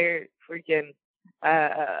out there freaking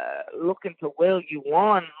looking to will you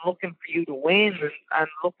on, looking for you to win, and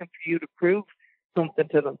looking for you to prove something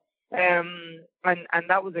to them. And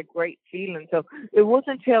that was a great feeling. So it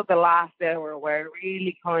wasn't until the last hour where I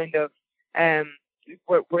really kind of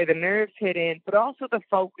where the nerves hit in, but also the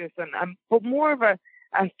focus but more of a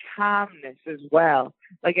calmness as well,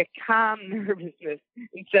 like a calm nervousness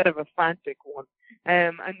instead of a frantic one.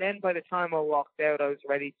 And then by the time I walked out, I was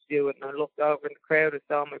ready to do it, and I looked over in the crowd, I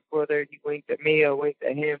saw my brother, he winked at me, I winked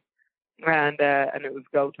at him, and it was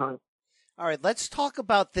go time. All right, let's talk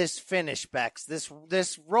about this finish, Bex, this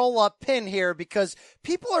roll-up pin here, because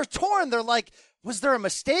people are torn. They're like, was there a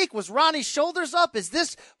mistake? Was Ronnie's shoulders up? Is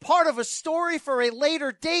this part of a story for a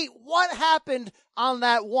later date? What happened on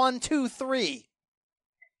that 1, 2, 3?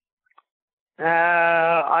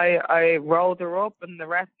 I rolled her up and the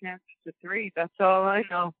rest counted to 3. That's all I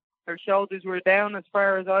know. Her shoulders were down as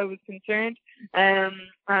far as I was concerned. And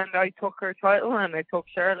I took her title and I took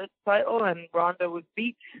Charlotte's title, and Ronda was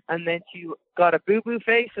beat, and then she got a boo-boo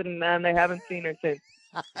face, and I haven't seen her since.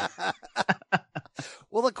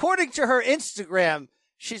 Well, according to her Instagram,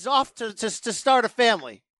 she's off to start a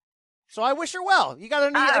family. So I wish her well. You got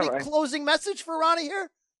any right. closing message for Ronnie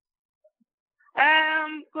here?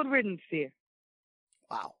 Good riddance to you.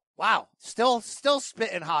 Wow. Still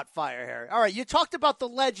spitting hot fire here. All right, you talked about the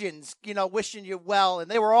legends, wishing you well,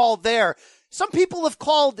 and they were all there. Some people have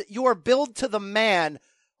called your build to the man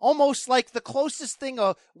almost like the closest thing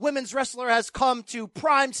a women's wrestler has come to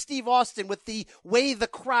prime Steve Austin, with the way the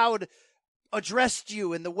crowd addressed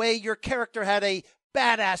you and the way your character had a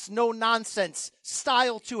badass, no-nonsense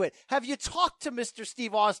style to it. Have you talked to Mr.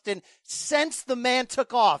 Steve Austin since the man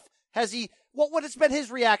took off? What has been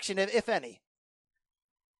his reaction, if any?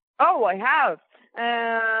 Oh, I have.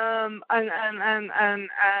 And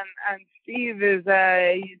Steve is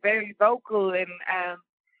he's very vocal in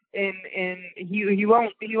he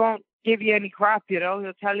won't give you any crap,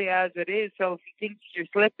 he'll tell you as it is. So if he thinks you're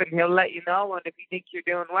slipping, he'll let you know, and if he thinks you're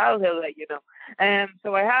doing well, he'll let you know.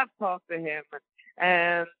 So I have talked to him,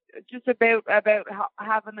 just about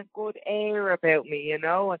having a good air about me,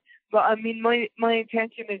 But I mean, my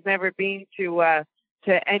intention has never been to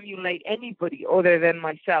emulate anybody other than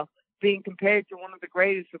myself. Being compared to one of the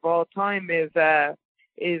greatest of all time is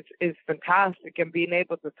fantastic, and being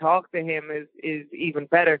able to talk to him is even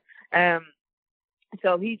better.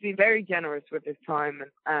 So he's been very generous with his time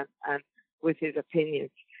and with his opinions.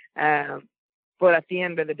 But at the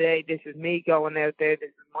end of the day, this is me going out there. This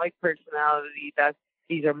is my personality.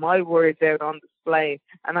 These are my words out on display,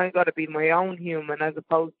 and I've got to be my own human as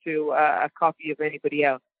opposed to a copy of anybody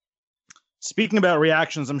else. Speaking about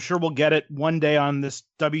reactions, I'm sure we'll get it one day on this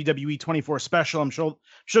WWE 24 special. I'm sure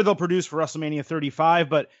they'll produce for WrestleMania 35.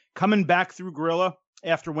 But coming back through Gorilla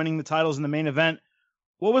after winning the titles in the main event,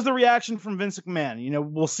 what was the reaction from Vince McMahon? You know,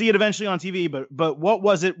 we'll see it eventually on TV, but what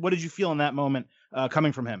was it? What did you feel in that moment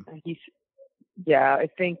coming from him? I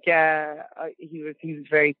think he was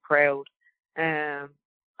very proud, and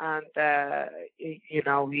you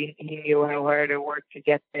know, he knew how hard it worked to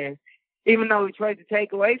get there, even though he tried to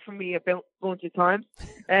take away from me a bunch of times.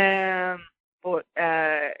 But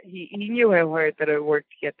he knew how hard that it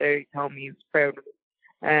worked to get there. He told me he was proud of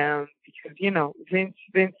it, because you know,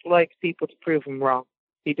 Vince likes people to prove him wrong.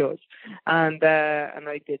 He does, and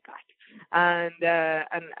I did that, and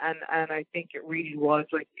I think it really was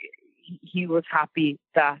like he was happy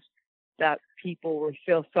that people were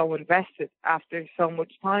still so invested after so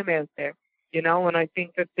much time out there, you know. And I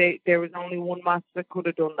think that there was only one match that could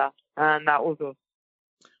have done that, and that was us.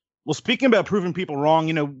 Well, speaking about proving people wrong,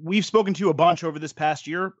 you know, we've spoken to you a bunch over this past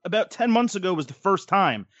year. About 10 months ago was the first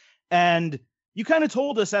time, and you kind of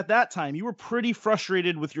told us at that time you were pretty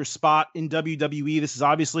frustrated with your spot in WWE. This is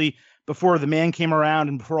obviously before the man came around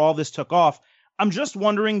and before all this took off. I'm just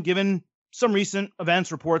wondering, given some recent events,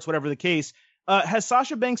 reports, whatever the case, has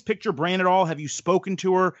Sasha Banks picked your brain at all? Have you spoken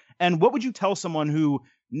to her? And what would you tell someone who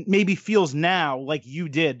maybe feels now like you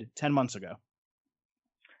did 10 months ago?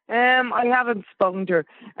 I haven't spoken to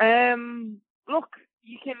her. Look,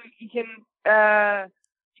 you can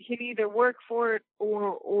either work for it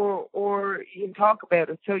or you can talk about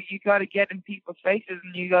it. So you got to get in people's faces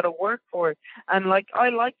and you got to work for it. And like, I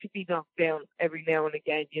like to be knocked down every now and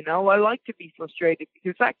again, you know. I like to be frustrated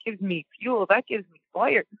because that gives me fuel, that gives me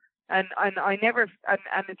fire. And I never,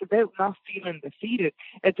 and it's about not feeling defeated.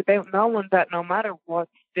 It's about knowing that no matter what,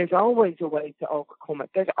 there's always a way to overcome it.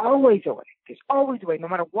 There's always a way. There's always a way, no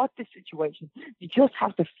matter what the situation. You just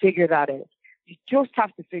have to figure that out. You just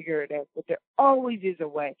have to figure it out, but there always is a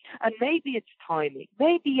way. And maybe it's timing.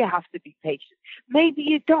 Maybe you have to be patient. Maybe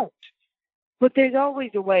you don't. But there's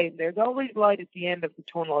always a way, and there's always light at the end of the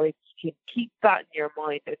tunnel if you can keep that in your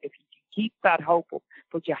mind, and if you can keep that hope up.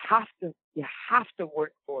 But you have to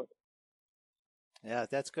work for it. Yeah,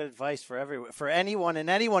 that's good advice for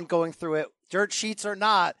anyone going through it, dirt sheets or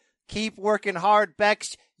not. Keep working hard,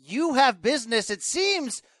 Bex. You have business, it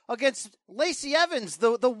seems, against Lacey Evans,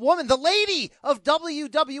 the woman, the lady of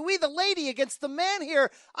WWE, the lady against the man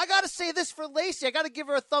here. I got to say this for Lacey. I got to give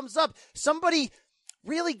her a thumbs up. Somebody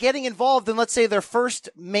really getting involved in, let's say, their first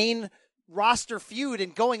main roster feud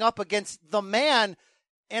and going up against the man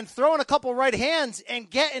and throwing a couple right hands and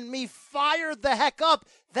getting me fired the heck up.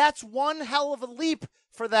 That's one hell of a leap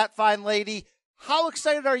for that fine lady. How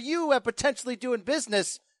excited are you at potentially doing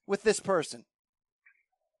business with this person?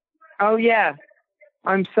 Oh, yeah.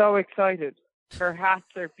 I'm so excited. Her hats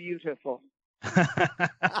are beautiful.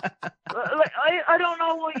 I don't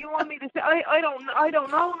know what you want me to say. I don't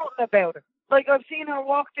know nothing about her. Like, I've seen her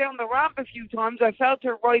walk down the ramp a few times. I felt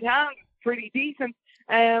her right hand pretty decent.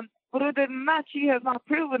 But other than that, she has not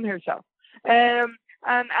proven herself. And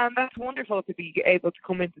that's wonderful to be able to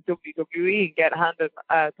come into WWE and get handed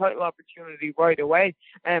a title opportunity right away.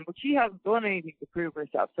 But she hasn't done anything to prove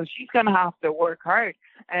herself. So she's going to have to work hard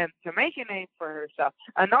to make a name for herself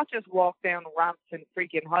and not just walk down ramps in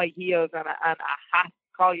freaking high heels and a hat,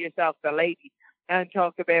 call yourself the lady, and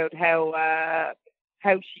talk about how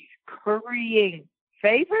she's currying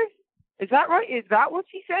favors. Is that right? Is that what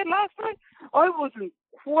she said last night? I wasn't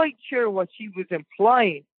quite sure what she was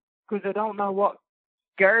implying because I don't know what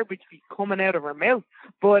garbage be coming out of her mouth.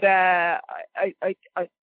 But I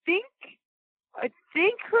think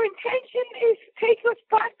her intention is to take us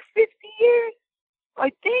back 50 years.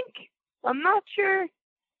 I think. I'm not sure.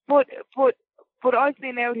 But I've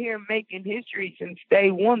been out here making history since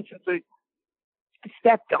day one, since I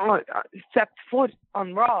stepped foot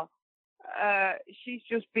on Raw. She's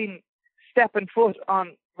just been stepping foot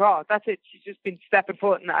on Raw. That's it. She's just been stepping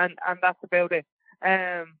foot, and that's about it.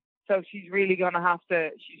 So she's really gonna have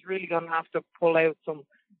to pull out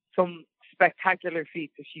some spectacular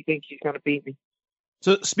feats if she thinks she's gonna beat me.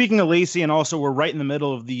 So speaking of Lacey, and also we're right in the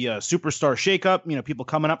middle of the Superstar Shakeup. You know, people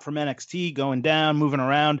coming up from NXT, going down, moving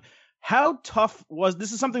around. How tough was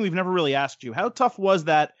this? Is something we've never really asked you. How tough was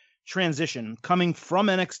that transition coming from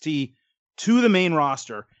NXT to the main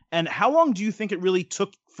roster? And how long do you think it really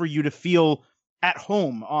took for you to feel at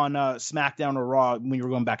home on SmackDown or Raw when you were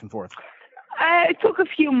going back and forth? It took a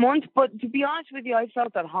few months, but to be honest with you, I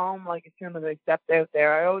felt at home like as soon as I stepped out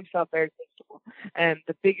there. I always felt very comfortable. And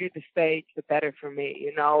the bigger the stage, the better for me.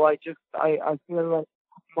 You know, I feel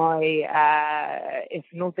if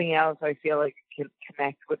nothing else, I feel like it can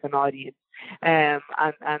connect with an audience. And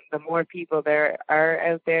the more people there are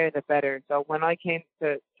out there, the better. So when I came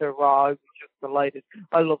to Raw, I was just delighted.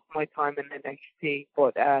 I loved my time in NXT,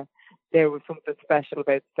 but there was something special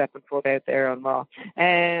about stepping foot out there on Raw.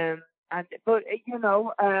 But you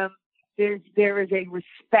know, there is a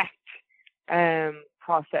respect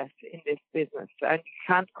process in this business, and you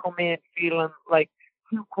can't come in feeling like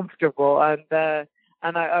too comfortable.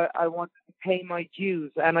 And I wanted to pay my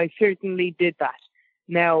dues, and I certainly did that.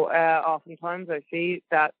 Now, oftentimes I see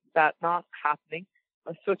that not happening,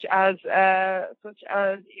 such as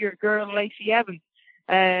your girl Lacey Evans,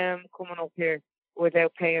 coming up here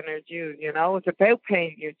without paying her dues. You know, it's about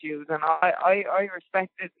paying your dues, and I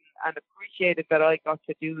respected and appreciated that I got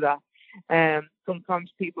to do that.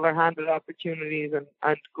 Sometimes people are handed opportunities,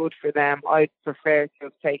 and good for them. I'd prefer to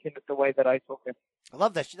have taken it the way that I took it. I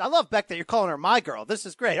love that. I love, Beck, that you're calling her my girl. This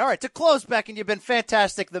is great. All right, to close, Beck, and you've been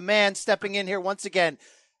fantastic. The man stepping in here once again.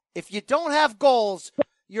 If you don't have goals,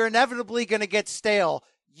 you're inevitably going to get stale.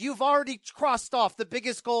 You've already crossed off the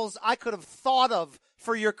biggest goals I could have thought of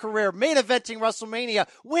for your career. Main eventing WrestleMania,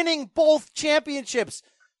 winning both championships.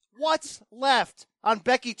 What's left on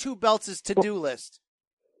Becky Two Belts' to-do list?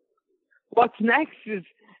 What's next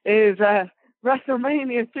is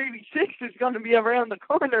WrestleMania 36 is going to be around the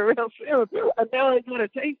corner real soon, and now I got a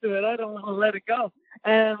taste of it. I don't want to let it go.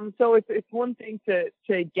 So it's one thing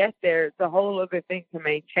to get there; it's a whole other thing to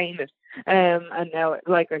maintain it. And now,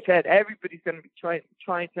 like I said, everybody's going to be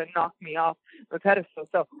trying to knock me off the pedestal.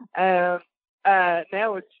 So now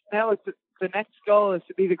it's the next goal is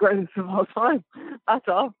to be the greatest of all time. That's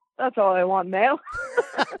all. That's all I want now.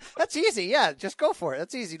 That's easy. Yeah, just go for it.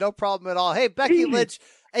 That's easy. No problem at all. Hey, Becky Lynch,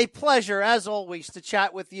 a pleasure, as always, to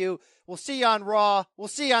chat with you. We'll see you on Raw. We'll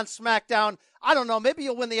see you on SmackDown. I don't know. Maybe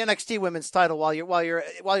you'll win the NXT Women's title while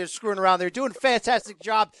you're screwing around there. Doing a fantastic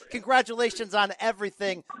job. Congratulations on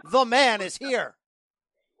everything. The man is here.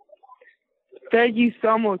 Thank you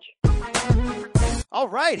so much. All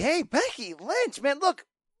right. Hey, Becky Lynch, man, look,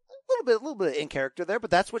 a little bit in character there,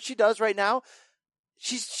 but that's what she does right now.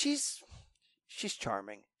 She's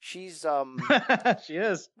charming. She's she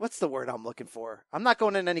is. What's the word I'm looking for? I'm not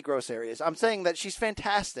going in any gross areas. I'm saying that she's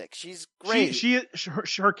fantastic. She's great.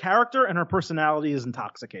 Her character and her personality is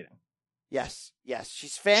intoxicating. Yes,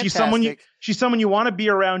 she's fantastic. She's someone you want to be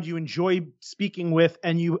around, you enjoy speaking with,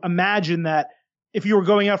 and you imagine that if you were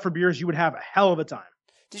going out for beers, you would have a hell of a time.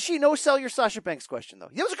 Did she no-sell your Sasha Banks question, though?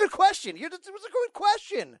 It was a good question. It was a good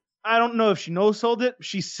question. I don't know if she no-sold it.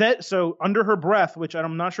 She said, so under her breath, which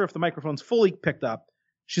I'm not sure if the microphone's fully picked up,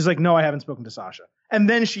 she's like, no, I haven't spoken to Sasha. And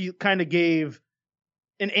then she kind of gave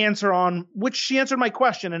an answer on which she answered my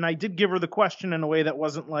question. And I did give her the question in a way that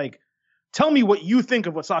wasn't like, tell me what you think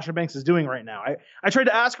of what Sasha Banks is doing right now. I tried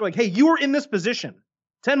to ask her, like, hey, you were in this position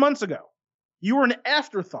 10 months ago. You were an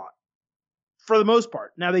afterthought for the most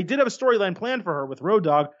part. Now, they did have a storyline planned for her with Road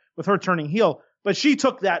Dogg, with her turning heel. But she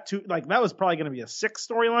took that to, like, that was probably going to be a 6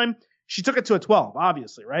 storyline. She took it to a 12,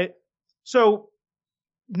 obviously, right? So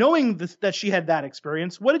knowing that she had that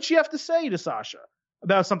experience, what did she have to say to Sasha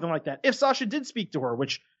about something like that? If Sasha did speak to her,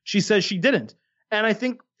 which she says she didn't. And I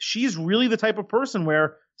think she's really the type of person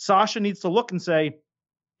where Sasha needs to look and say,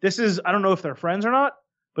 this is, I don't know if they're friends or not,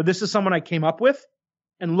 but this is someone I came up with.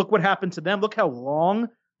 And look what happened to them. Look how long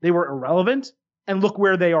they were irrelevant. And look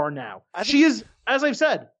where they are now. She is, as I've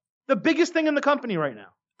said, the biggest thing in the company right now.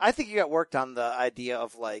 I think you got worked on the idea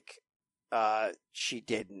of like, she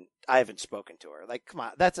didn't. I haven't spoken to her. Like, come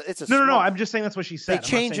on, it's a no. I'm just saying that's what she said. They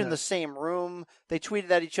changed in the same room. They tweeted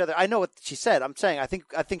at each other. I know what she said. I'm saying I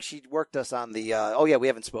think she worked us on the. Oh yeah, we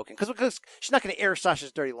haven't spoken because she's not going to air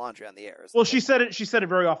Sasha's dirty laundry on the air. Well, she said it. She said it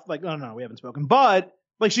very often. Like, no, we haven't spoken. But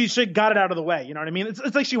like she got it out of the way. You know what I mean?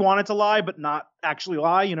 It's like she wanted to lie, but not actually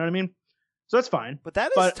lie. You know what I mean? So that's fine. But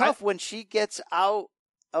that is tough when she gets out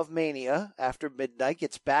of Mania after midnight,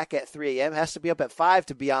 gets back at 3 a.m., has to be up at 5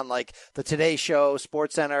 to be on like the Today Show,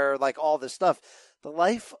 SportsCenter, like all this stuff. The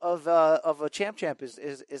life of a champ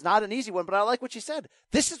is not an easy one, but I like what you said.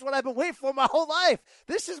 This is what I've been waiting for my whole life.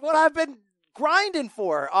 This is what I've been grinding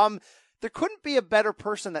for. There couldn't be a better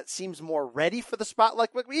person that seems more ready for the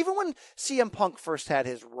spotlight. Like, even when CM Punk first had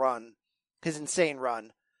his insane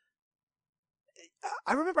run,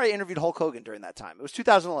 I remember I interviewed Hulk Hogan during that time. It was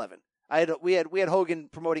 2011. We had Hogan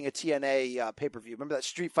promoting a TNA pay-per-view. Remember that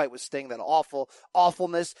street fight with Sting, that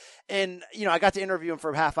awfulness. And, I got to interview him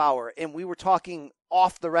for a half hour, and we were talking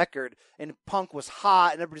off the record, and Punk was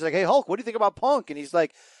hot, and everybody's like, hey, Hulk, what do you think about Punk? And he's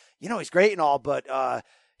like, he's great and all, but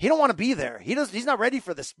he don't want to be there. He's not ready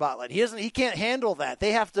for the spotlight. He can't handle that.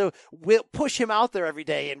 They have to push him out there every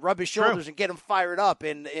day and rub his shoulders and get him fired up.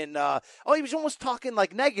 And he was almost talking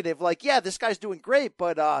like negative, like, yeah, this guy's doing great,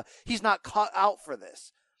 but he's not cut out for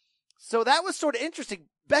this. So that was sort of interesting.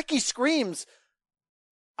 Becky screams,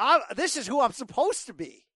 this is who I'm supposed to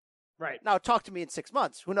be. Right. Now, talk to me in 6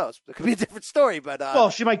 months. Who knows? It could be a different story, but... well,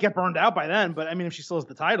 she might get burned out by then, but, I mean, if she still has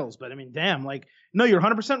the titles. But, I mean, damn, like, no, you're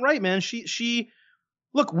 100% right, man.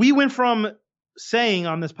 Look, we went from saying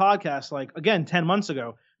on this podcast, like, again, 10 months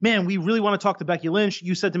ago, man, we really want to talk to Becky Lynch.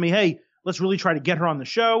 You said to me, hey, let's really try to get her on the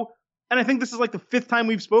show. And I think this is like the 5th time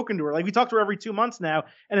we've spoken to her. Like, we talk to her every 2 months now.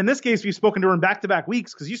 And in this case, we've spoken to her in back-to-back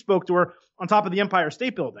weeks because you spoke to her on top of the Empire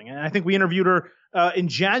State Building. And I think we interviewed her in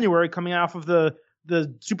January coming off of the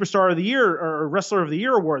Superstar of the Year or Wrestler of the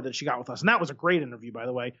Year award that she got with us. And that was a great interview, by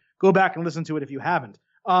the way. Go back and listen to it if you haven't.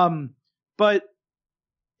 But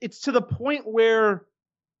it's to the point where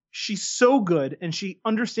she's so good and she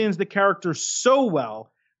understands the character so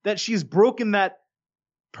well that she's broken that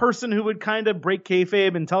person who would kind of break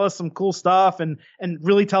kayfabe and tell us some cool stuff and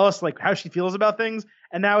really tell us like how she feels about things.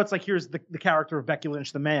 And now it's like, here's the character of Becky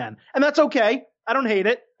Lynch, the man. And that's okay. I don't hate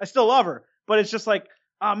it. I still love her. But it's just like,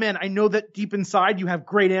 oh man, I know that deep inside you have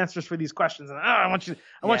great answers for these questions. And I want you to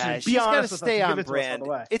be honest with us. Stay on brand.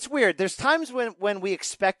 It's weird. There's times when we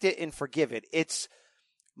expect it and forgive it. It's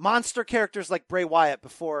monster characters like Bray Wyatt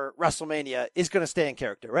before WrestleMania is going to stay in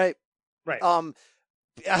character, right? Right.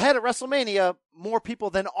 Ahead of WrestleMania, more people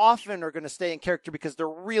than often are going to stay in character because they're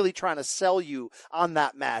really trying to sell you on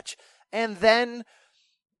that match. And then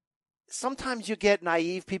sometimes you get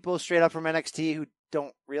naive people straight up from NXT who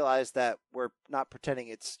don't realize that we're not pretending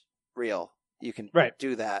it's real. You can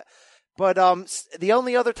do that. But the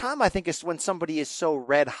only other time I think is when somebody is so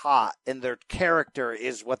red hot and their character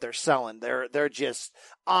is what they're selling. They're just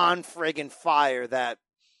on friggin' fire that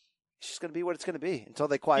it's just going to be what it's going to be until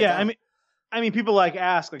they quiet down. I mean, people like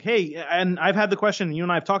ask like, hey, and I've had the question, you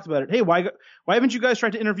and I have talked about it. Hey, why haven't you guys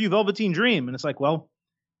tried to interview Velveteen Dream? And it's like, well,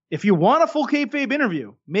 if you want a full kayfabe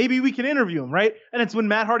interview, maybe we can interview him, right? And it's when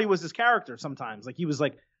Matt Hardy was his character sometimes. Like he was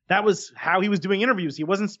like, that was how he was doing interviews. He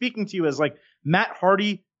wasn't speaking to you as like Matt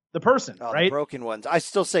Hardy, the person, right? The broken ones. I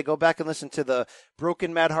still say go back and listen to the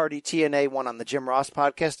Broken Matt Hardy TNA one on the Jim Ross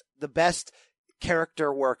podcast. The best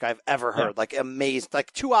character work I've ever heard. Like amazed.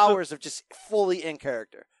 Like 2 hours of just fully in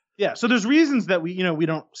character. Yeah, so there's reasons that we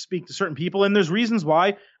don't speak to certain people, and there's reasons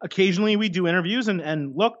why occasionally we do interviews.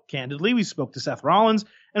 And look, candidly, we spoke to Seth Rollins,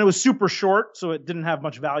 and it was super short, so it didn't have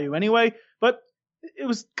much value anyway. But it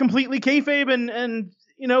was completely kayfabe, and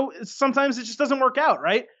sometimes it just doesn't work out,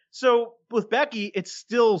 right? So with Becky, it's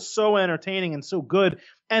still so entertaining and so good,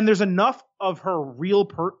 and there's enough of her real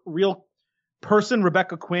person,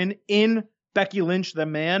 Rebecca Quinn, in Becky Lynch, the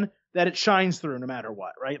man, that it shines through no matter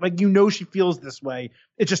what, right? Like, she feels this way.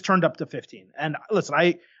 It just turned up to 15. And listen,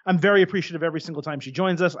 I'm very appreciative every single time she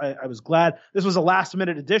joins us. I was glad. This was a last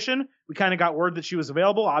minute addition. We kind of got word that she was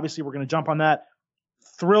available. Obviously, we're going to jump on that.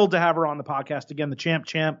 Thrilled to have her on the podcast again. The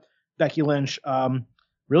champ, Becky Lynch.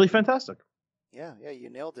 Really fantastic. Yeah, you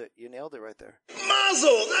nailed it. You nailed it right there.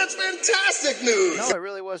 Mazel, that's fantastic news. No, it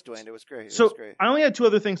really was, Dwayne. It was great. It was great. I only had 2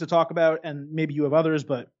 other things to talk about, and maybe you have others,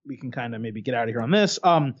 but we can kind of maybe get out of here on this.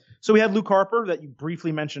 So we had Luke Harper that you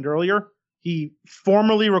briefly mentioned earlier. He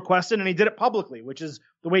formally requested, and he did it publicly, which is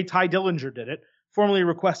the way Ty Dillinger did it, formally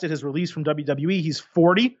requested his release from WWE. He's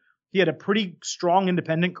 40. He had a pretty strong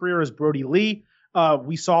independent career as Brody Lee.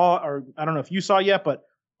 We saw, or I don't know if you saw yet, but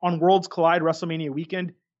on Worlds Collide WrestleMania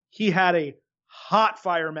weekend, he had a hot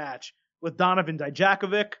fire match with Donovan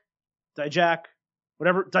Dijakovic,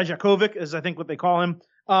 is I think what they call him,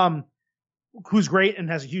 who's great and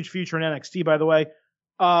has a huge future in NXT, by the way.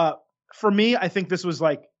 For me, I think this was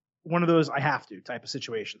like one of those I have to type of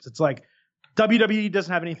situations. It's like WWE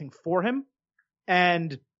doesn't have anything for him,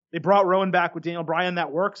 and they brought Rowan back with Daniel Bryan.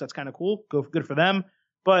 That works. That's kind of cool. Good for them.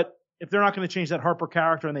 But if they're not going to change that Harper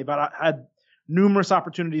character, and they've had numerous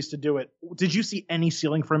opportunities to do it, did you see any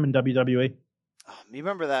ceiling for him in WWE? You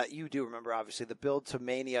remember that? You do remember, obviously, the build to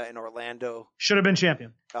Mania in Orlando. Should have been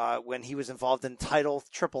champion. When he was involved in title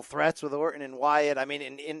triple threats with Orton and Wyatt. I mean,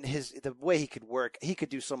 in the way he could work, he could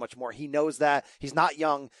do so much more. He knows that. He's not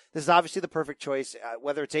young. This is obviously the perfect choice,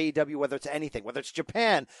 whether it's AEW, whether it's anything, whether it's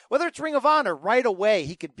Japan, whether it's Ring of Honor. Right away,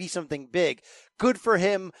 he could be something big. Good for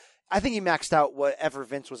him. I think he maxed out whatever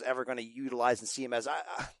Vince was ever going to utilize and see him as.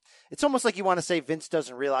 It's almost like you want to say Vince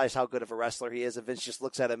doesn't realize how good of a wrestler he is, and Vince just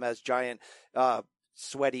looks at him as giant,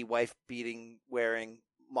 sweaty, wife-beating, wearing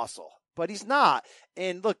muscle. But he's not.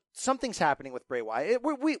 And look, something's happening with Bray Wyatt.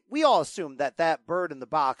 We all assume that bird in the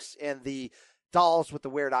box and the dolls with the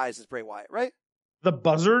weird eyes is Bray Wyatt, right? the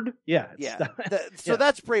buzzard. Yeah. So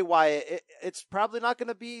that's Bray Wyatt. It's probably not going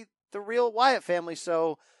to be the real Wyatt family.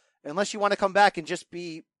 So unless you want to come back and just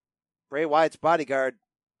be Bray Wyatt's bodyguard,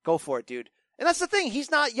 go for it, dude. And that's the thing.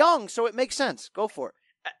 He's not young, so it makes sense. Go for it.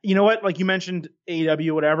 You know what? Like you mentioned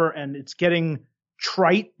AEW, whatever, and it's getting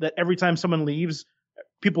trite that every time someone leaves,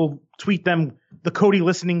 people tweet them the Cody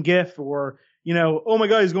listening gif or, oh my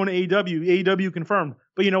God, he's going to AEW. AEW confirmed.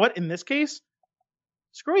 But you know what? In this case,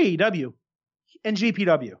 screw AEW and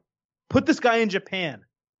JPW. Put this guy in Japan.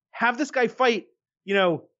 Have this guy fight,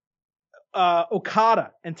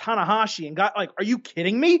 Okada and Tanahashi and are you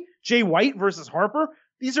kidding me? Jay White versus Harper.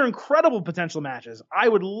 These are incredible potential matches. I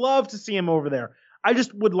would love to see him over there. I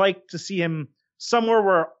just would like to see him somewhere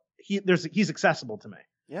where he's accessible to me.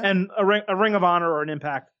 Yeah. And a Ring of Honor or an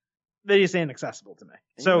Impact, they just ain't accessible to me.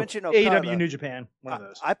 And so AEW New Japan, one of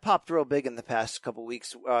those. I popped real big in the past couple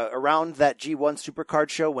weeks around that G1 Supercard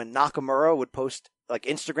show when Nakamura would post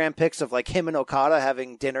Instagram pics of him and Okada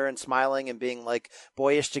having dinner and smiling and being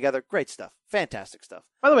boyish together. Great stuff. Fantastic stuff.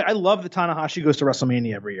 By the way, I love that Tanahashi goes to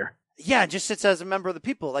WrestleMania every year. Yeah, just sits as a member of the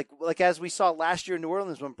people. Like as we saw last year in New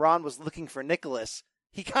Orleans when Braun was looking for Nicholas,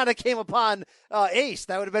 he kind of came upon Ace.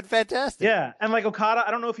 That would have been fantastic. Yeah, and Okada, I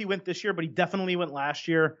don't know if he went this year, but he definitely went last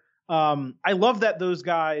year. I love that those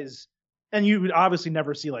guys, and you would obviously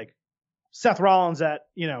never see Seth Rollins at,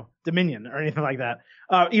 Dominion or anything like that,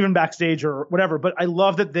 even backstage or whatever. But I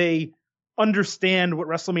love that they understand what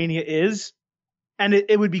WrestleMania is. And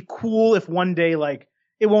it would be cool if one day,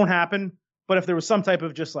 it won't happen. But if there was some type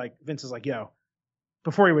of just Vince is yo,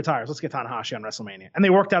 before he retires, let's get Tanahashi on WrestleMania. And they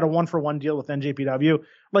worked out a 1-for-1 deal with NJPW.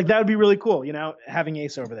 That would be really cool, having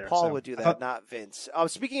Ace over there. Paul would do that, not Vince.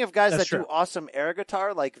 Speaking of guys that do awesome air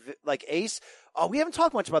guitar, like Ace, we haven't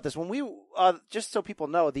talked much about this. When we, just so people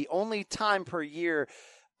know, the only time per year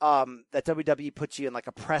that WWE puts you in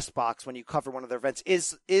a press box when you cover one of their events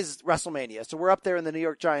is WrestleMania. So we're up there in the New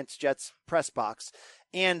York Giants Jets press box.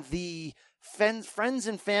 And the friends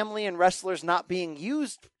and family and wrestlers not being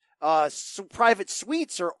used private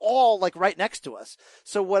suites are all right next to us.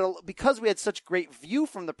 So because we had such great view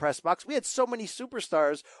from the press box, we had so many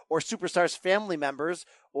superstars or superstars family members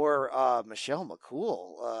or Michelle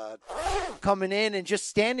McCool coming in and just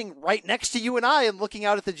standing right next to you and I and looking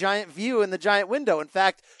out at the giant view in the giant window. In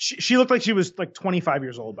fact, she looked like she was 25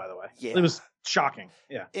 years old, by the way. Yeah. It was shocking.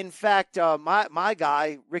 Yeah. In fact, my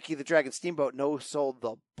guy, Ricky the Dragon Steamboat, sold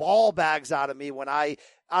the ball bags out of me when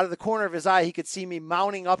out of the corner of his eye, he could see me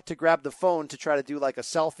mounting up to grab the phone to try to do a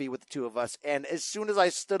selfie with the two of us. And as soon as I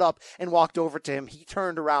stood up and walked over to him, he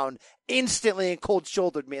turned around instantly and cold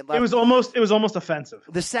shouldered me and left. It was almost offensive.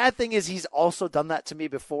 The sad thing is he's also done that to me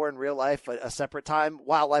before in real life, a separate time,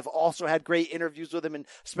 while I've also had great interviews with him and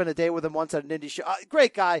spent a day with him once at an indie show.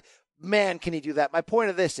 Great guy. Man, can he do that? My point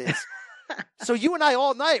of this is, so you and I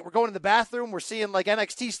all night, we're going to the bathroom, we're seeing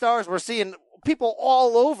NXT stars, we're seeing people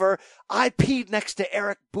all over. I peed next to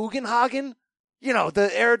Eric Bugenhagen,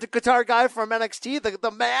 the air guitar guy from NXT,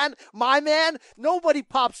 the man, my man. Nobody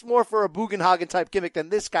pops more for a Bugenhagen type gimmick than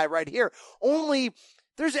this guy right here. Only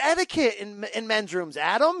there's etiquette in men's rooms,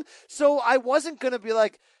 Adam. So I wasn't going to be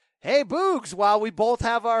hey, Boogs, while we both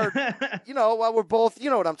have our, while we're both,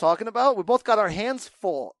 what I'm talking about? We both got our hands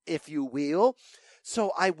full, if you will.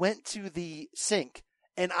 So I went to the sink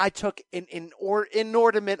and I took an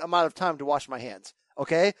inordinate amount of time to wash my hands,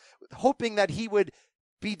 okay? Hoping that he would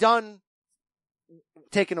be done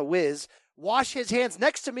taking a whiz, wash his hands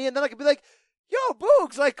next to me, and then I could be yo,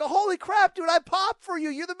 Boogs, holy crap, dude, I popped for you.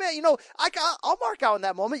 You're the man. I'll mark out in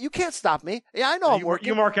that moment. You can't stop me. Yeah, I know I'm working.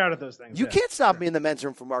 You mark out at those things. You can't stop me in the men's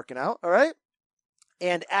room from marking out, all right?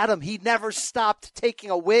 And Adam, he never stopped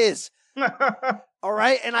taking a whiz. All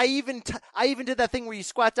right, and I even did that thing where you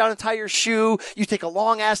squat down and tie your shoe. You take a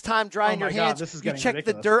long ass time drying your hands. This is you check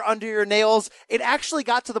ridiculous. The dirt under your nails. It actually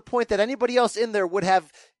got to the point that anybody else in there would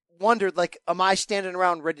have wondered, am I standing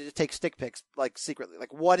around ready to take stick pics, secretly?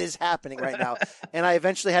 What is happening right now? And I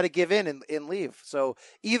eventually had to give in and leave. So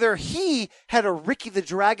either he had a Ricky the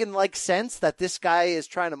Dragon-like sense that this guy is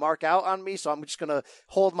trying to mark out on me, so I'm just going to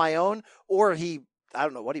hold my own, or I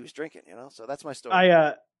don't know what he was drinking, So that's my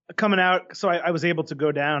story. Coming out, so I was able to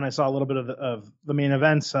go down. I saw a little bit of the main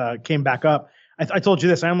events, came back up. I told you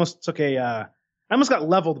this. I almost got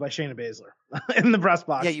leveled by Shayna Baszler in the press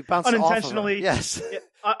box. Yeah, you bounced unintentionally. Off of her. Yes,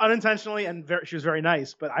 unintentionally, and she was very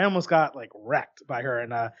nice. But I almost got wrecked by her,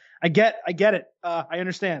 and I get it. I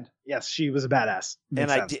understand. Yes, she was a badass.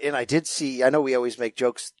 I did see. I know we always make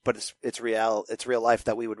jokes, but it's real. It's real life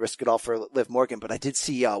that we would risk it all for Liv Morgan. But I did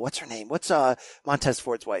see. What's her name? What's Montez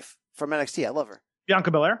Ford's wife from NXT? I love her. Bianca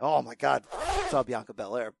Belair. Oh my God, saw Bianca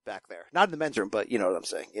Belair back there. Not in the men's room, but you know what I'm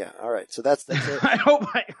saying. Yeah. All right. So that's it. I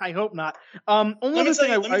hope not. Let me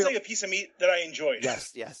tell you a piece of meat that I enjoyed.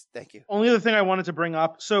 Yes. Thank you. Only other thing I wanted to bring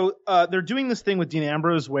up. So they're doing this thing with Dean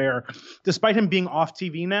Ambrose where, despite him being off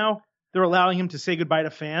TV now, they're allowing him to say goodbye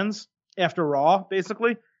to fans after Raw,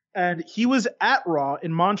 basically. And he was at Raw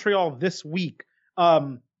in Montreal this week.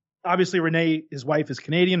 Obviously, Renee, his wife, is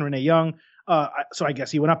Canadian, Renee Young. So I guess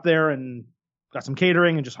he went up there and got some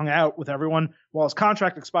catering and just hung out with everyone while his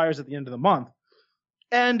contract expires at the end of the month.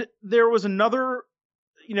 And there was another,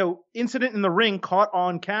 incident in the ring caught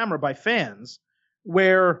on camera by fans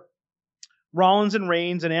where Rollins and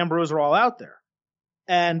Reigns and Ambrose are all out there.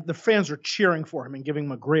 And the fans are cheering for him and giving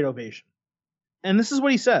him a great ovation. And this is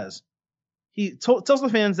what he says. He tells the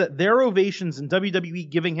fans that their ovations and WWE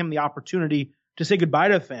giving him the opportunity to say goodbye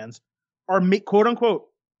to the fans are, quote unquote,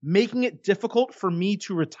 making it difficult for me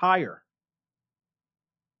to retire.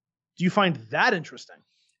 Do you find that interesting?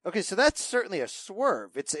 Okay, so that's certainly a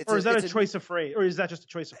swerve. Is that a choice of phrase? Or is that just a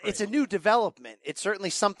choice of phrase? It's a new development. It's certainly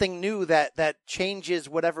something new that changes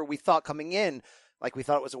whatever we thought coming in. Like we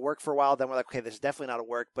thought it was a work for a while, then we're like, okay, this is definitely not a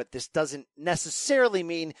work, but this doesn't necessarily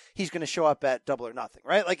mean he's going to show up at Double or Nothing,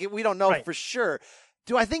 right? Like we don't know for sure.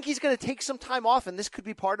 Do I think he's going to take some time off and this could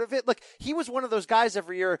be part of it? Look, he was one of those guys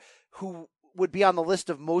every year who would be on the list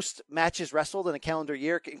of most matches wrestled in a calendar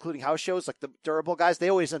year, including house shows, like the durable guys. They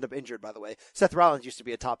always end up injured, by the way. Seth Rollins used to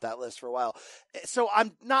be atop that list for a while. So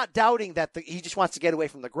I'm not doubting that he just wants to get away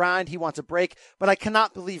from the grind. He wants a break, but I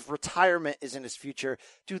cannot believe retirement is in his future.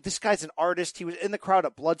 Dude, this guy's an artist. He was in the crowd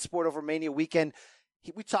at Bloodsport over Mania weekend.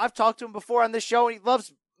 I've talked to him before on this show, and he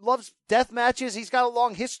loves death matches. He's got a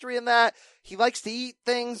long history in that. He likes to eat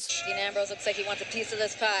things. Dean Ambrose looks like he wants a piece of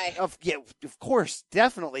this pie. Of course,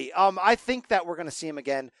 definitely. I think that we're going to see him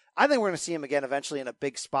again. I think we're going to see him again eventually in a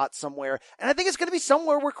big spot somewhere. And I think it's going to be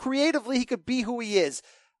somewhere where creatively he could be who he is.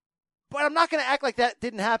 But I'm not going to act like that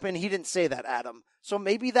didn't happen. He didn't say that, Adam. So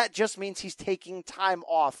maybe that just means he's taking time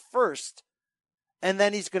off first. And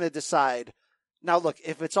then he's going to decide. Now, look,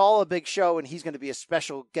 if it's all a big show and he's going to be a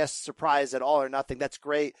special guest surprise at All or Nothing, that's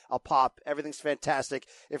great. I'll pop. Everything's fantastic.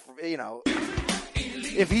 If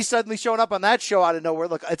he's suddenly showing up on that show out of nowhere,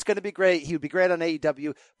 look, it's going to be great. He would be great on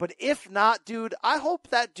AEW. But if not, dude, I hope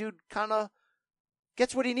that dude kind of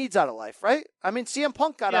gets what he needs out of life, right? I mean, CM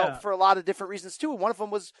Punk got out for a lot of different reasons, too. And one of them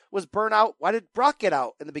was burnout. Why did Brock get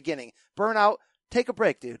out in the beginning? Burnout. Take a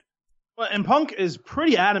break, dude. Well, and Punk is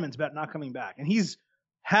pretty adamant about not coming back. And he's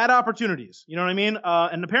had opportunities, you know what I mean?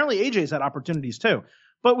 And apparently AJ's had opportunities too.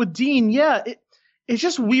 But with Dean, it's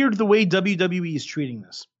just weird the way WWE is treating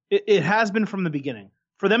this. It has been from the beginning.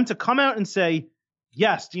 For them to come out and say,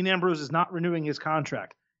 yes, Dean Ambrose is not renewing his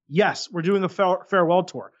contract. Yes, we're doing a farewell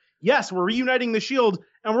tour. Yes, we're reuniting the Shield,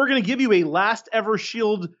 and we're going to give you a last ever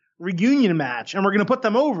Shield reunion match, and we're going to put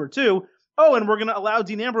them over too. Oh, and we're going to allow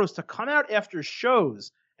Dean Ambrose to come out after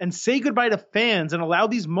shows and say goodbye to fans and allow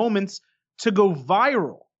these moments to go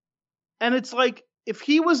viral. And it's like, if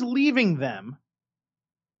he was leaving them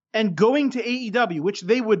and going to AEW, which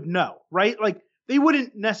they would know, right? Like, they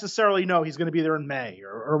wouldn't necessarily know he's going to be there in May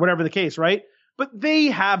or whatever the case, right? But they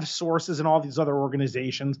have sources in all these other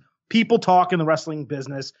organizations. People talk in the wrestling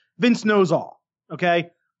business. Vince knows all, okay?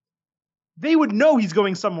 They would know he's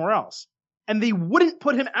going somewhere else. And they wouldn't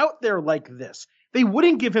put him out there like this. They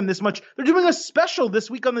wouldn't give him this much. They're doing a special this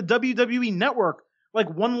week on the WWE Network, like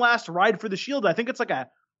one last ride for the Shield. I think it's like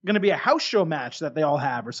going to be a house show match that they all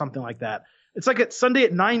have or something like that. It's like at Sunday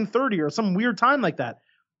at 9:30 or some weird time like that.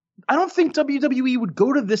 I don't think WWE would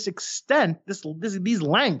go to this extent, these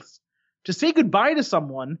lengths, to say goodbye to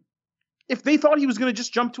someone if they thought he was going to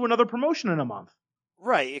just jump to another promotion in a month.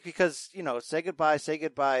 Right, because, say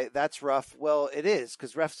goodbye, that's rough. Well, it is,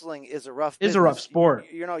 because wrestling is a rough business. It's a rough sport.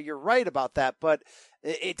 You're right about that, but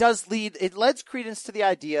it lends credence to the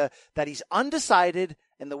idea that he's undecided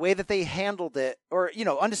in the way that they handled it, or,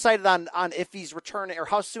 undecided on if he's returning or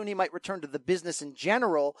how soon he might return to the business in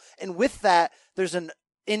general. And with that, there's an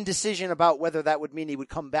indecision about whether that would mean he would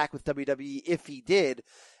come back with WWE if he did.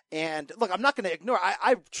 And look, I'm not going to ignore.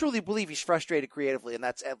 I truly believe he's frustrated creatively, and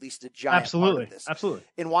that's at least a giant part of this. Absolutely,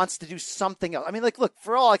 and wants to do something else. I mean, look,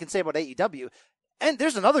 for all I can say about AEW, and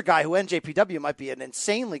there's another guy who NJPW might be an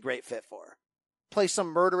insanely great fit for. Play some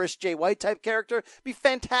murderous Jay White type character, be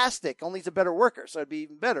fantastic. Only he's a better worker, so it'd be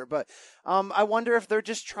even better. But I wonder if they're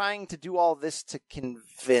just trying to do all this to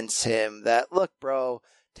convince him that, look, bro,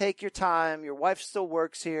 take your time. Your wife still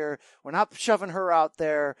works here. We're not shoving her out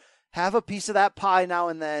there. Have a piece of that pie now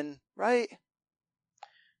and then, right?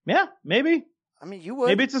 Yeah, maybe. I mean, you would.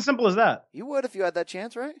 Maybe it's as simple as that. You would if you had that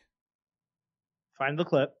chance, right? Find the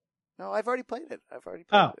clip. No, I've already played it.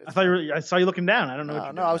 Oh, I saw you looking down. I don't know what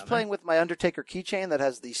you're doing. No, I was playing with my Undertaker keychain that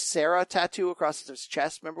has the Sarah tattoo across his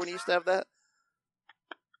chest. Remember when he used to have that?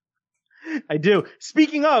 I do.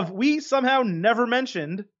 Speaking of, we somehow never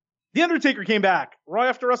mentioned the Undertaker came back right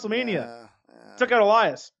after WrestleMania. Took out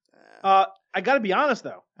Elias. I got to be honest,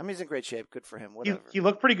 though. I mean, he's in great shape. Good for him. Whatever. He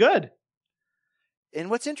looked pretty good. And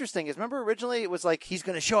what's interesting is, remember originally it was like, he's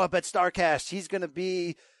going to show up at StarCast. He's going to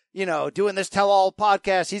be, doing this tell-all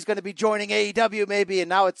podcast. He's going to be joining AEW maybe. And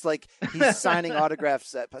now it's like he's signing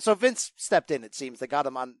autographs. So Vince stepped in, it seems. They got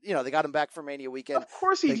him on, they got him back for Mania weekend. Of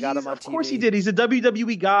course he got him on TV. Of course he did. He's a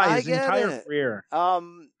WWE guy his entire career.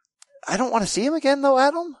 I don't want to see him again, though,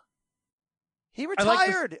 Adam. He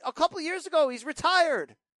retired a couple of years ago. He's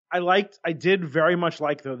retired. I did very much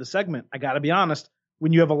like, though, the segment. I got to be honest.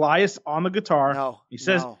 When you have Elias on the guitar, he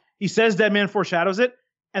says Dead Man foreshadows it,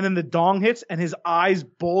 and then the dong hits and his eyes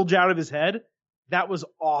bulge out of his head. That was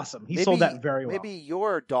awesome. He sold that very well. Maybe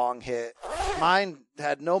your dong hit. Mine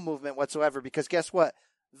had no movement whatsoever because guess what?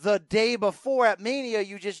 The day before at Mania,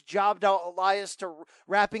 you just jobbed out Elias to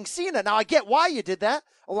rapping Cena. Now, I get why you did that.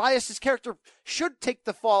 Elias's character should take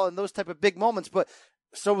the fall in those type of big moments, but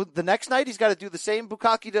so the next night he's got to do the same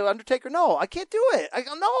Bukkake to Undertaker? No, I can't do it.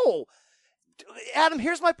 No. Adam,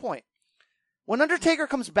 here's my point. When Undertaker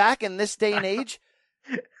comes back in this day and age,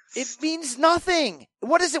 it means nothing.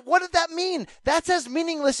 What is it? What did that mean? That's as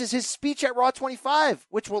meaningless as his speech at Raw 25,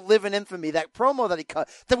 which will live in infamy. That promo that he cut,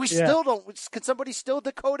 that we still don't. Can somebody still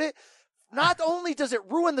decode it? Not only does it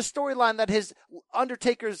ruin the storyline that his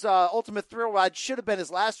Undertaker's Ultimate Thrill ride should have been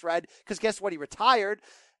his last ride, because guess what? He retired.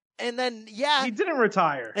 And then, he didn't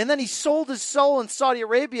retire. And then he sold his soul in Saudi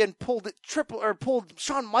Arabia and pulled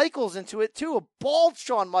Shawn Michaels into it too. A bald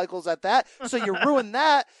Shawn Michaels at that. So you ruined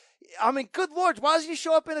that. I mean, good Lord, why doesn't he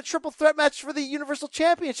show up in a triple threat match for the Universal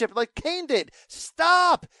Championship like Kane did?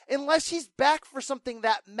 Stop! Unless he's back for something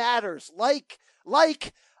that matters. Like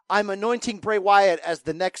I'm anointing Bray Wyatt as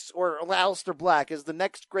the next, or Aleister Black as the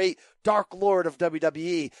next great Dark Lord of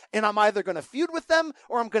WWE. And I'm either going to feud with them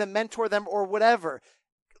or I'm going to mentor them or whatever.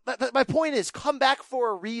 My point is, come back for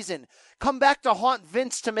a reason. Come back to haunt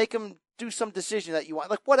Vince to make him do some decision that you want.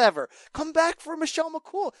 Like, whatever. Come back for Michelle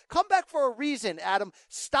McCool. Come back for a reason, Adam.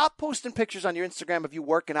 Stop posting pictures on your Instagram of you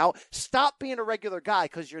working out. Stop being a regular guy,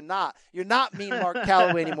 because you're not. You're not Mean Mark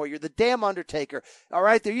Calloway anymore. You're the damn Undertaker. All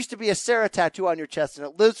right? There used to be a Sarah tattoo on your chest, and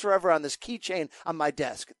it lives forever on this keychain on my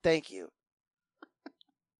desk. Thank you.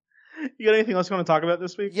 You got anything else you want to talk about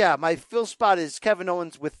this week? Yeah, my Phil spot is Kevin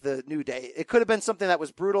Owens with the New Day. It could have been something that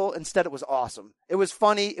was brutal. Instead, it was awesome. It was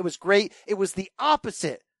funny. It was great. It was the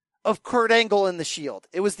opposite of Kurt Angle in the Shield.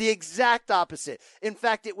 It was the exact opposite. In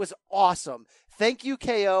fact, it was awesome. Thank you,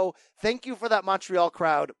 KO. Thank you for that Montreal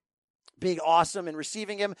crowd being awesome and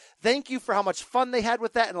receiving him. Thank you for how much fun they had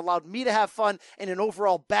with that and allowed me to have fun in an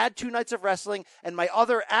overall bad 2 nights of wrestling. And my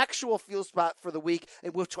other actual Phil spot for the week,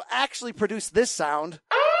 which will actually produce this sound.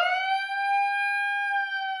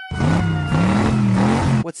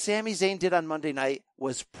 What Sami Zayn did on Monday night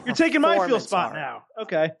was You're taking my Phil spot now.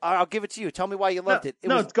 Okay. I'll give it to you. Tell me why you loved it.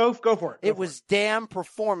 Go for it. It was damn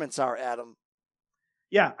performance art, Adam.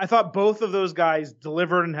 Yeah, I thought both of those guys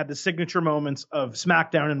delivered and had the signature moments of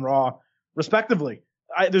SmackDown and Raw, respectively.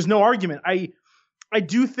 There's no argument. I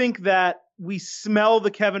do think that we smell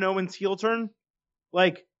the Kevin Owens heel turn,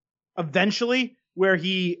 like, eventually,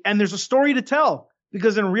 and there's a story to tell,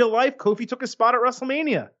 because in real life, Kofi took a spot at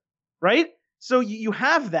WrestleMania, right? So you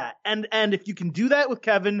have that. And if you can do that with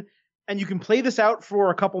Kevin and you can play this out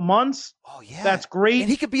for a couple months, that's great.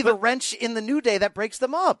 And he could be the wrench in the New Day that breaks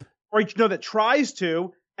them up. Or, that tries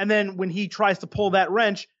to. And then when he tries to pull that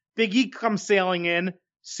wrench, Big E comes sailing in,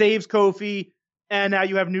 saves Kofi. And now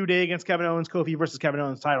you have New Day against Kevin Owens, Kofi versus Kevin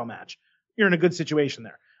Owens title match. You're in a good situation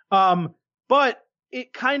there. But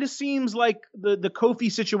it kind of seems like the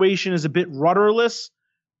Kofi situation is a bit rudderless.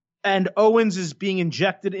 And Owens is being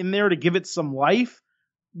injected in there to give it some life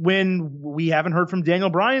when we haven't heard from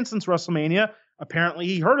Daniel Bryan since WrestleMania. Apparently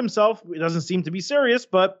he hurt himself. It doesn't seem to be serious,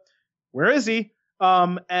 but where is he?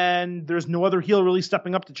 And there's no other heel really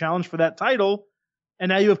stepping up to challenge for that title. And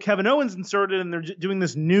now you have Kevin Owens inserted and they're doing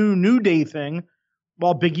this New Day thing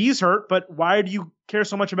while Big E's hurt. But why do you care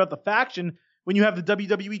so much about the faction when you have the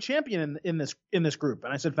WWE champion in this group?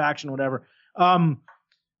 And I said faction, whatever.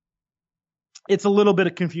 It's a little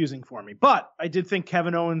bit confusing for me, but I did think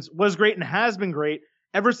Kevin Owens was great and has been great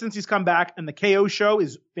ever since he's come back. And the KO show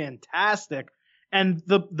is fantastic. And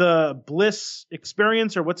the Bliss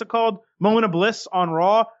Experience, or what's it called? Moment of Bliss on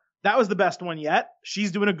Raw. That was the best one yet.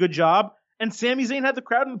 She's doing a good job. and Sami Zayn had the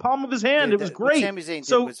crowd in the palm of his hand. It was great. What Sami Zayn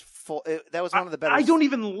did was full. That was one of the better. I don't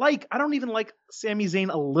even like Sami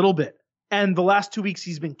Zayn a little bit. And the last 2 weeks,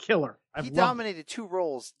 he's been killer. He dominated 2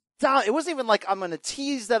 roles. It wasn't even like I'm going to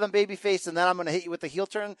tease that I'm babyface and then I'm going to hit you with the heel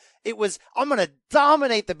turn. It was I'm going to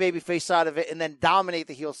dominate the babyface side of it and then dominate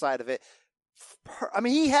the heel side of it. I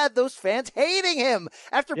mean, he had those fans hating him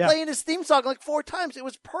after playing his theme song like 4 times. It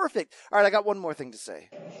was perfect. All right, I got one more thing to say.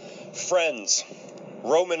 Friends,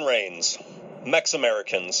 Roman Reigns,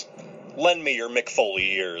 Mex-Americans, lend me your Mick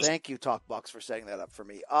Foley ears. Thank you, Talkbox, for setting that up for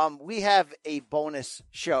me. We have a bonus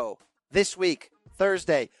show this week,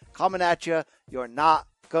 Thursday, coming at you. You're not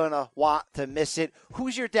gonna want to miss it.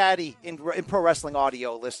 Who's your daddy in pro wrestling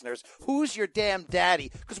audio, listeners? Who's your damn daddy?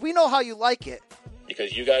 Because we know how you like it.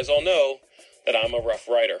 Because you guys all know that I'm a rough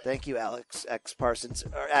rider. Thank you, Alex X Parsons,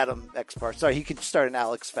 or Adam X Parsons. Sorry, he could start an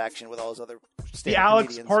Alex faction with all his other the Alex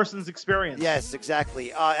comedians. Parsons Experience. Yes,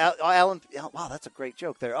 exactly. Alan, wow, that's a great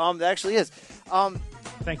joke there. That actually is.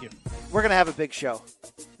 Thank you. We're gonna have a big show,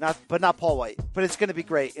 not Paul White, but it's gonna be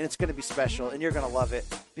great and it's gonna be special and you're gonna love it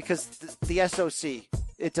because the SOC.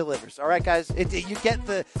 It delivers. All right, guys? You get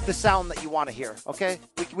the sound that you want to hear, okay?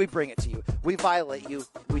 We bring it to you. We violate you.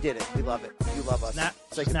 We did it. We love it. You love us.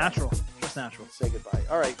 Just natural. Just natural. Say goodbye.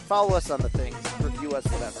 All right. Follow us on the things. Review us,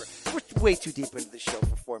 whatever. We're way too deep into the show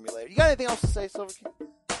for formulator. You got anything else to say, Silver King?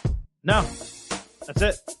 No. That's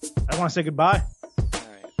it. I want to say goodbye. All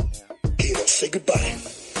right. Yeah. Okay, now say goodbye.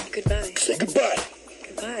 Goodbye. Say goodbye.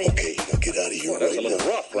 Goodbye. Okay, now get out of here that's a little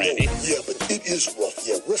rough, Randy. Yeah, but it is rough.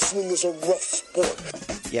 Yeah, wrestling is a rough sport.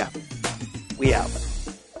 Yeah. We out.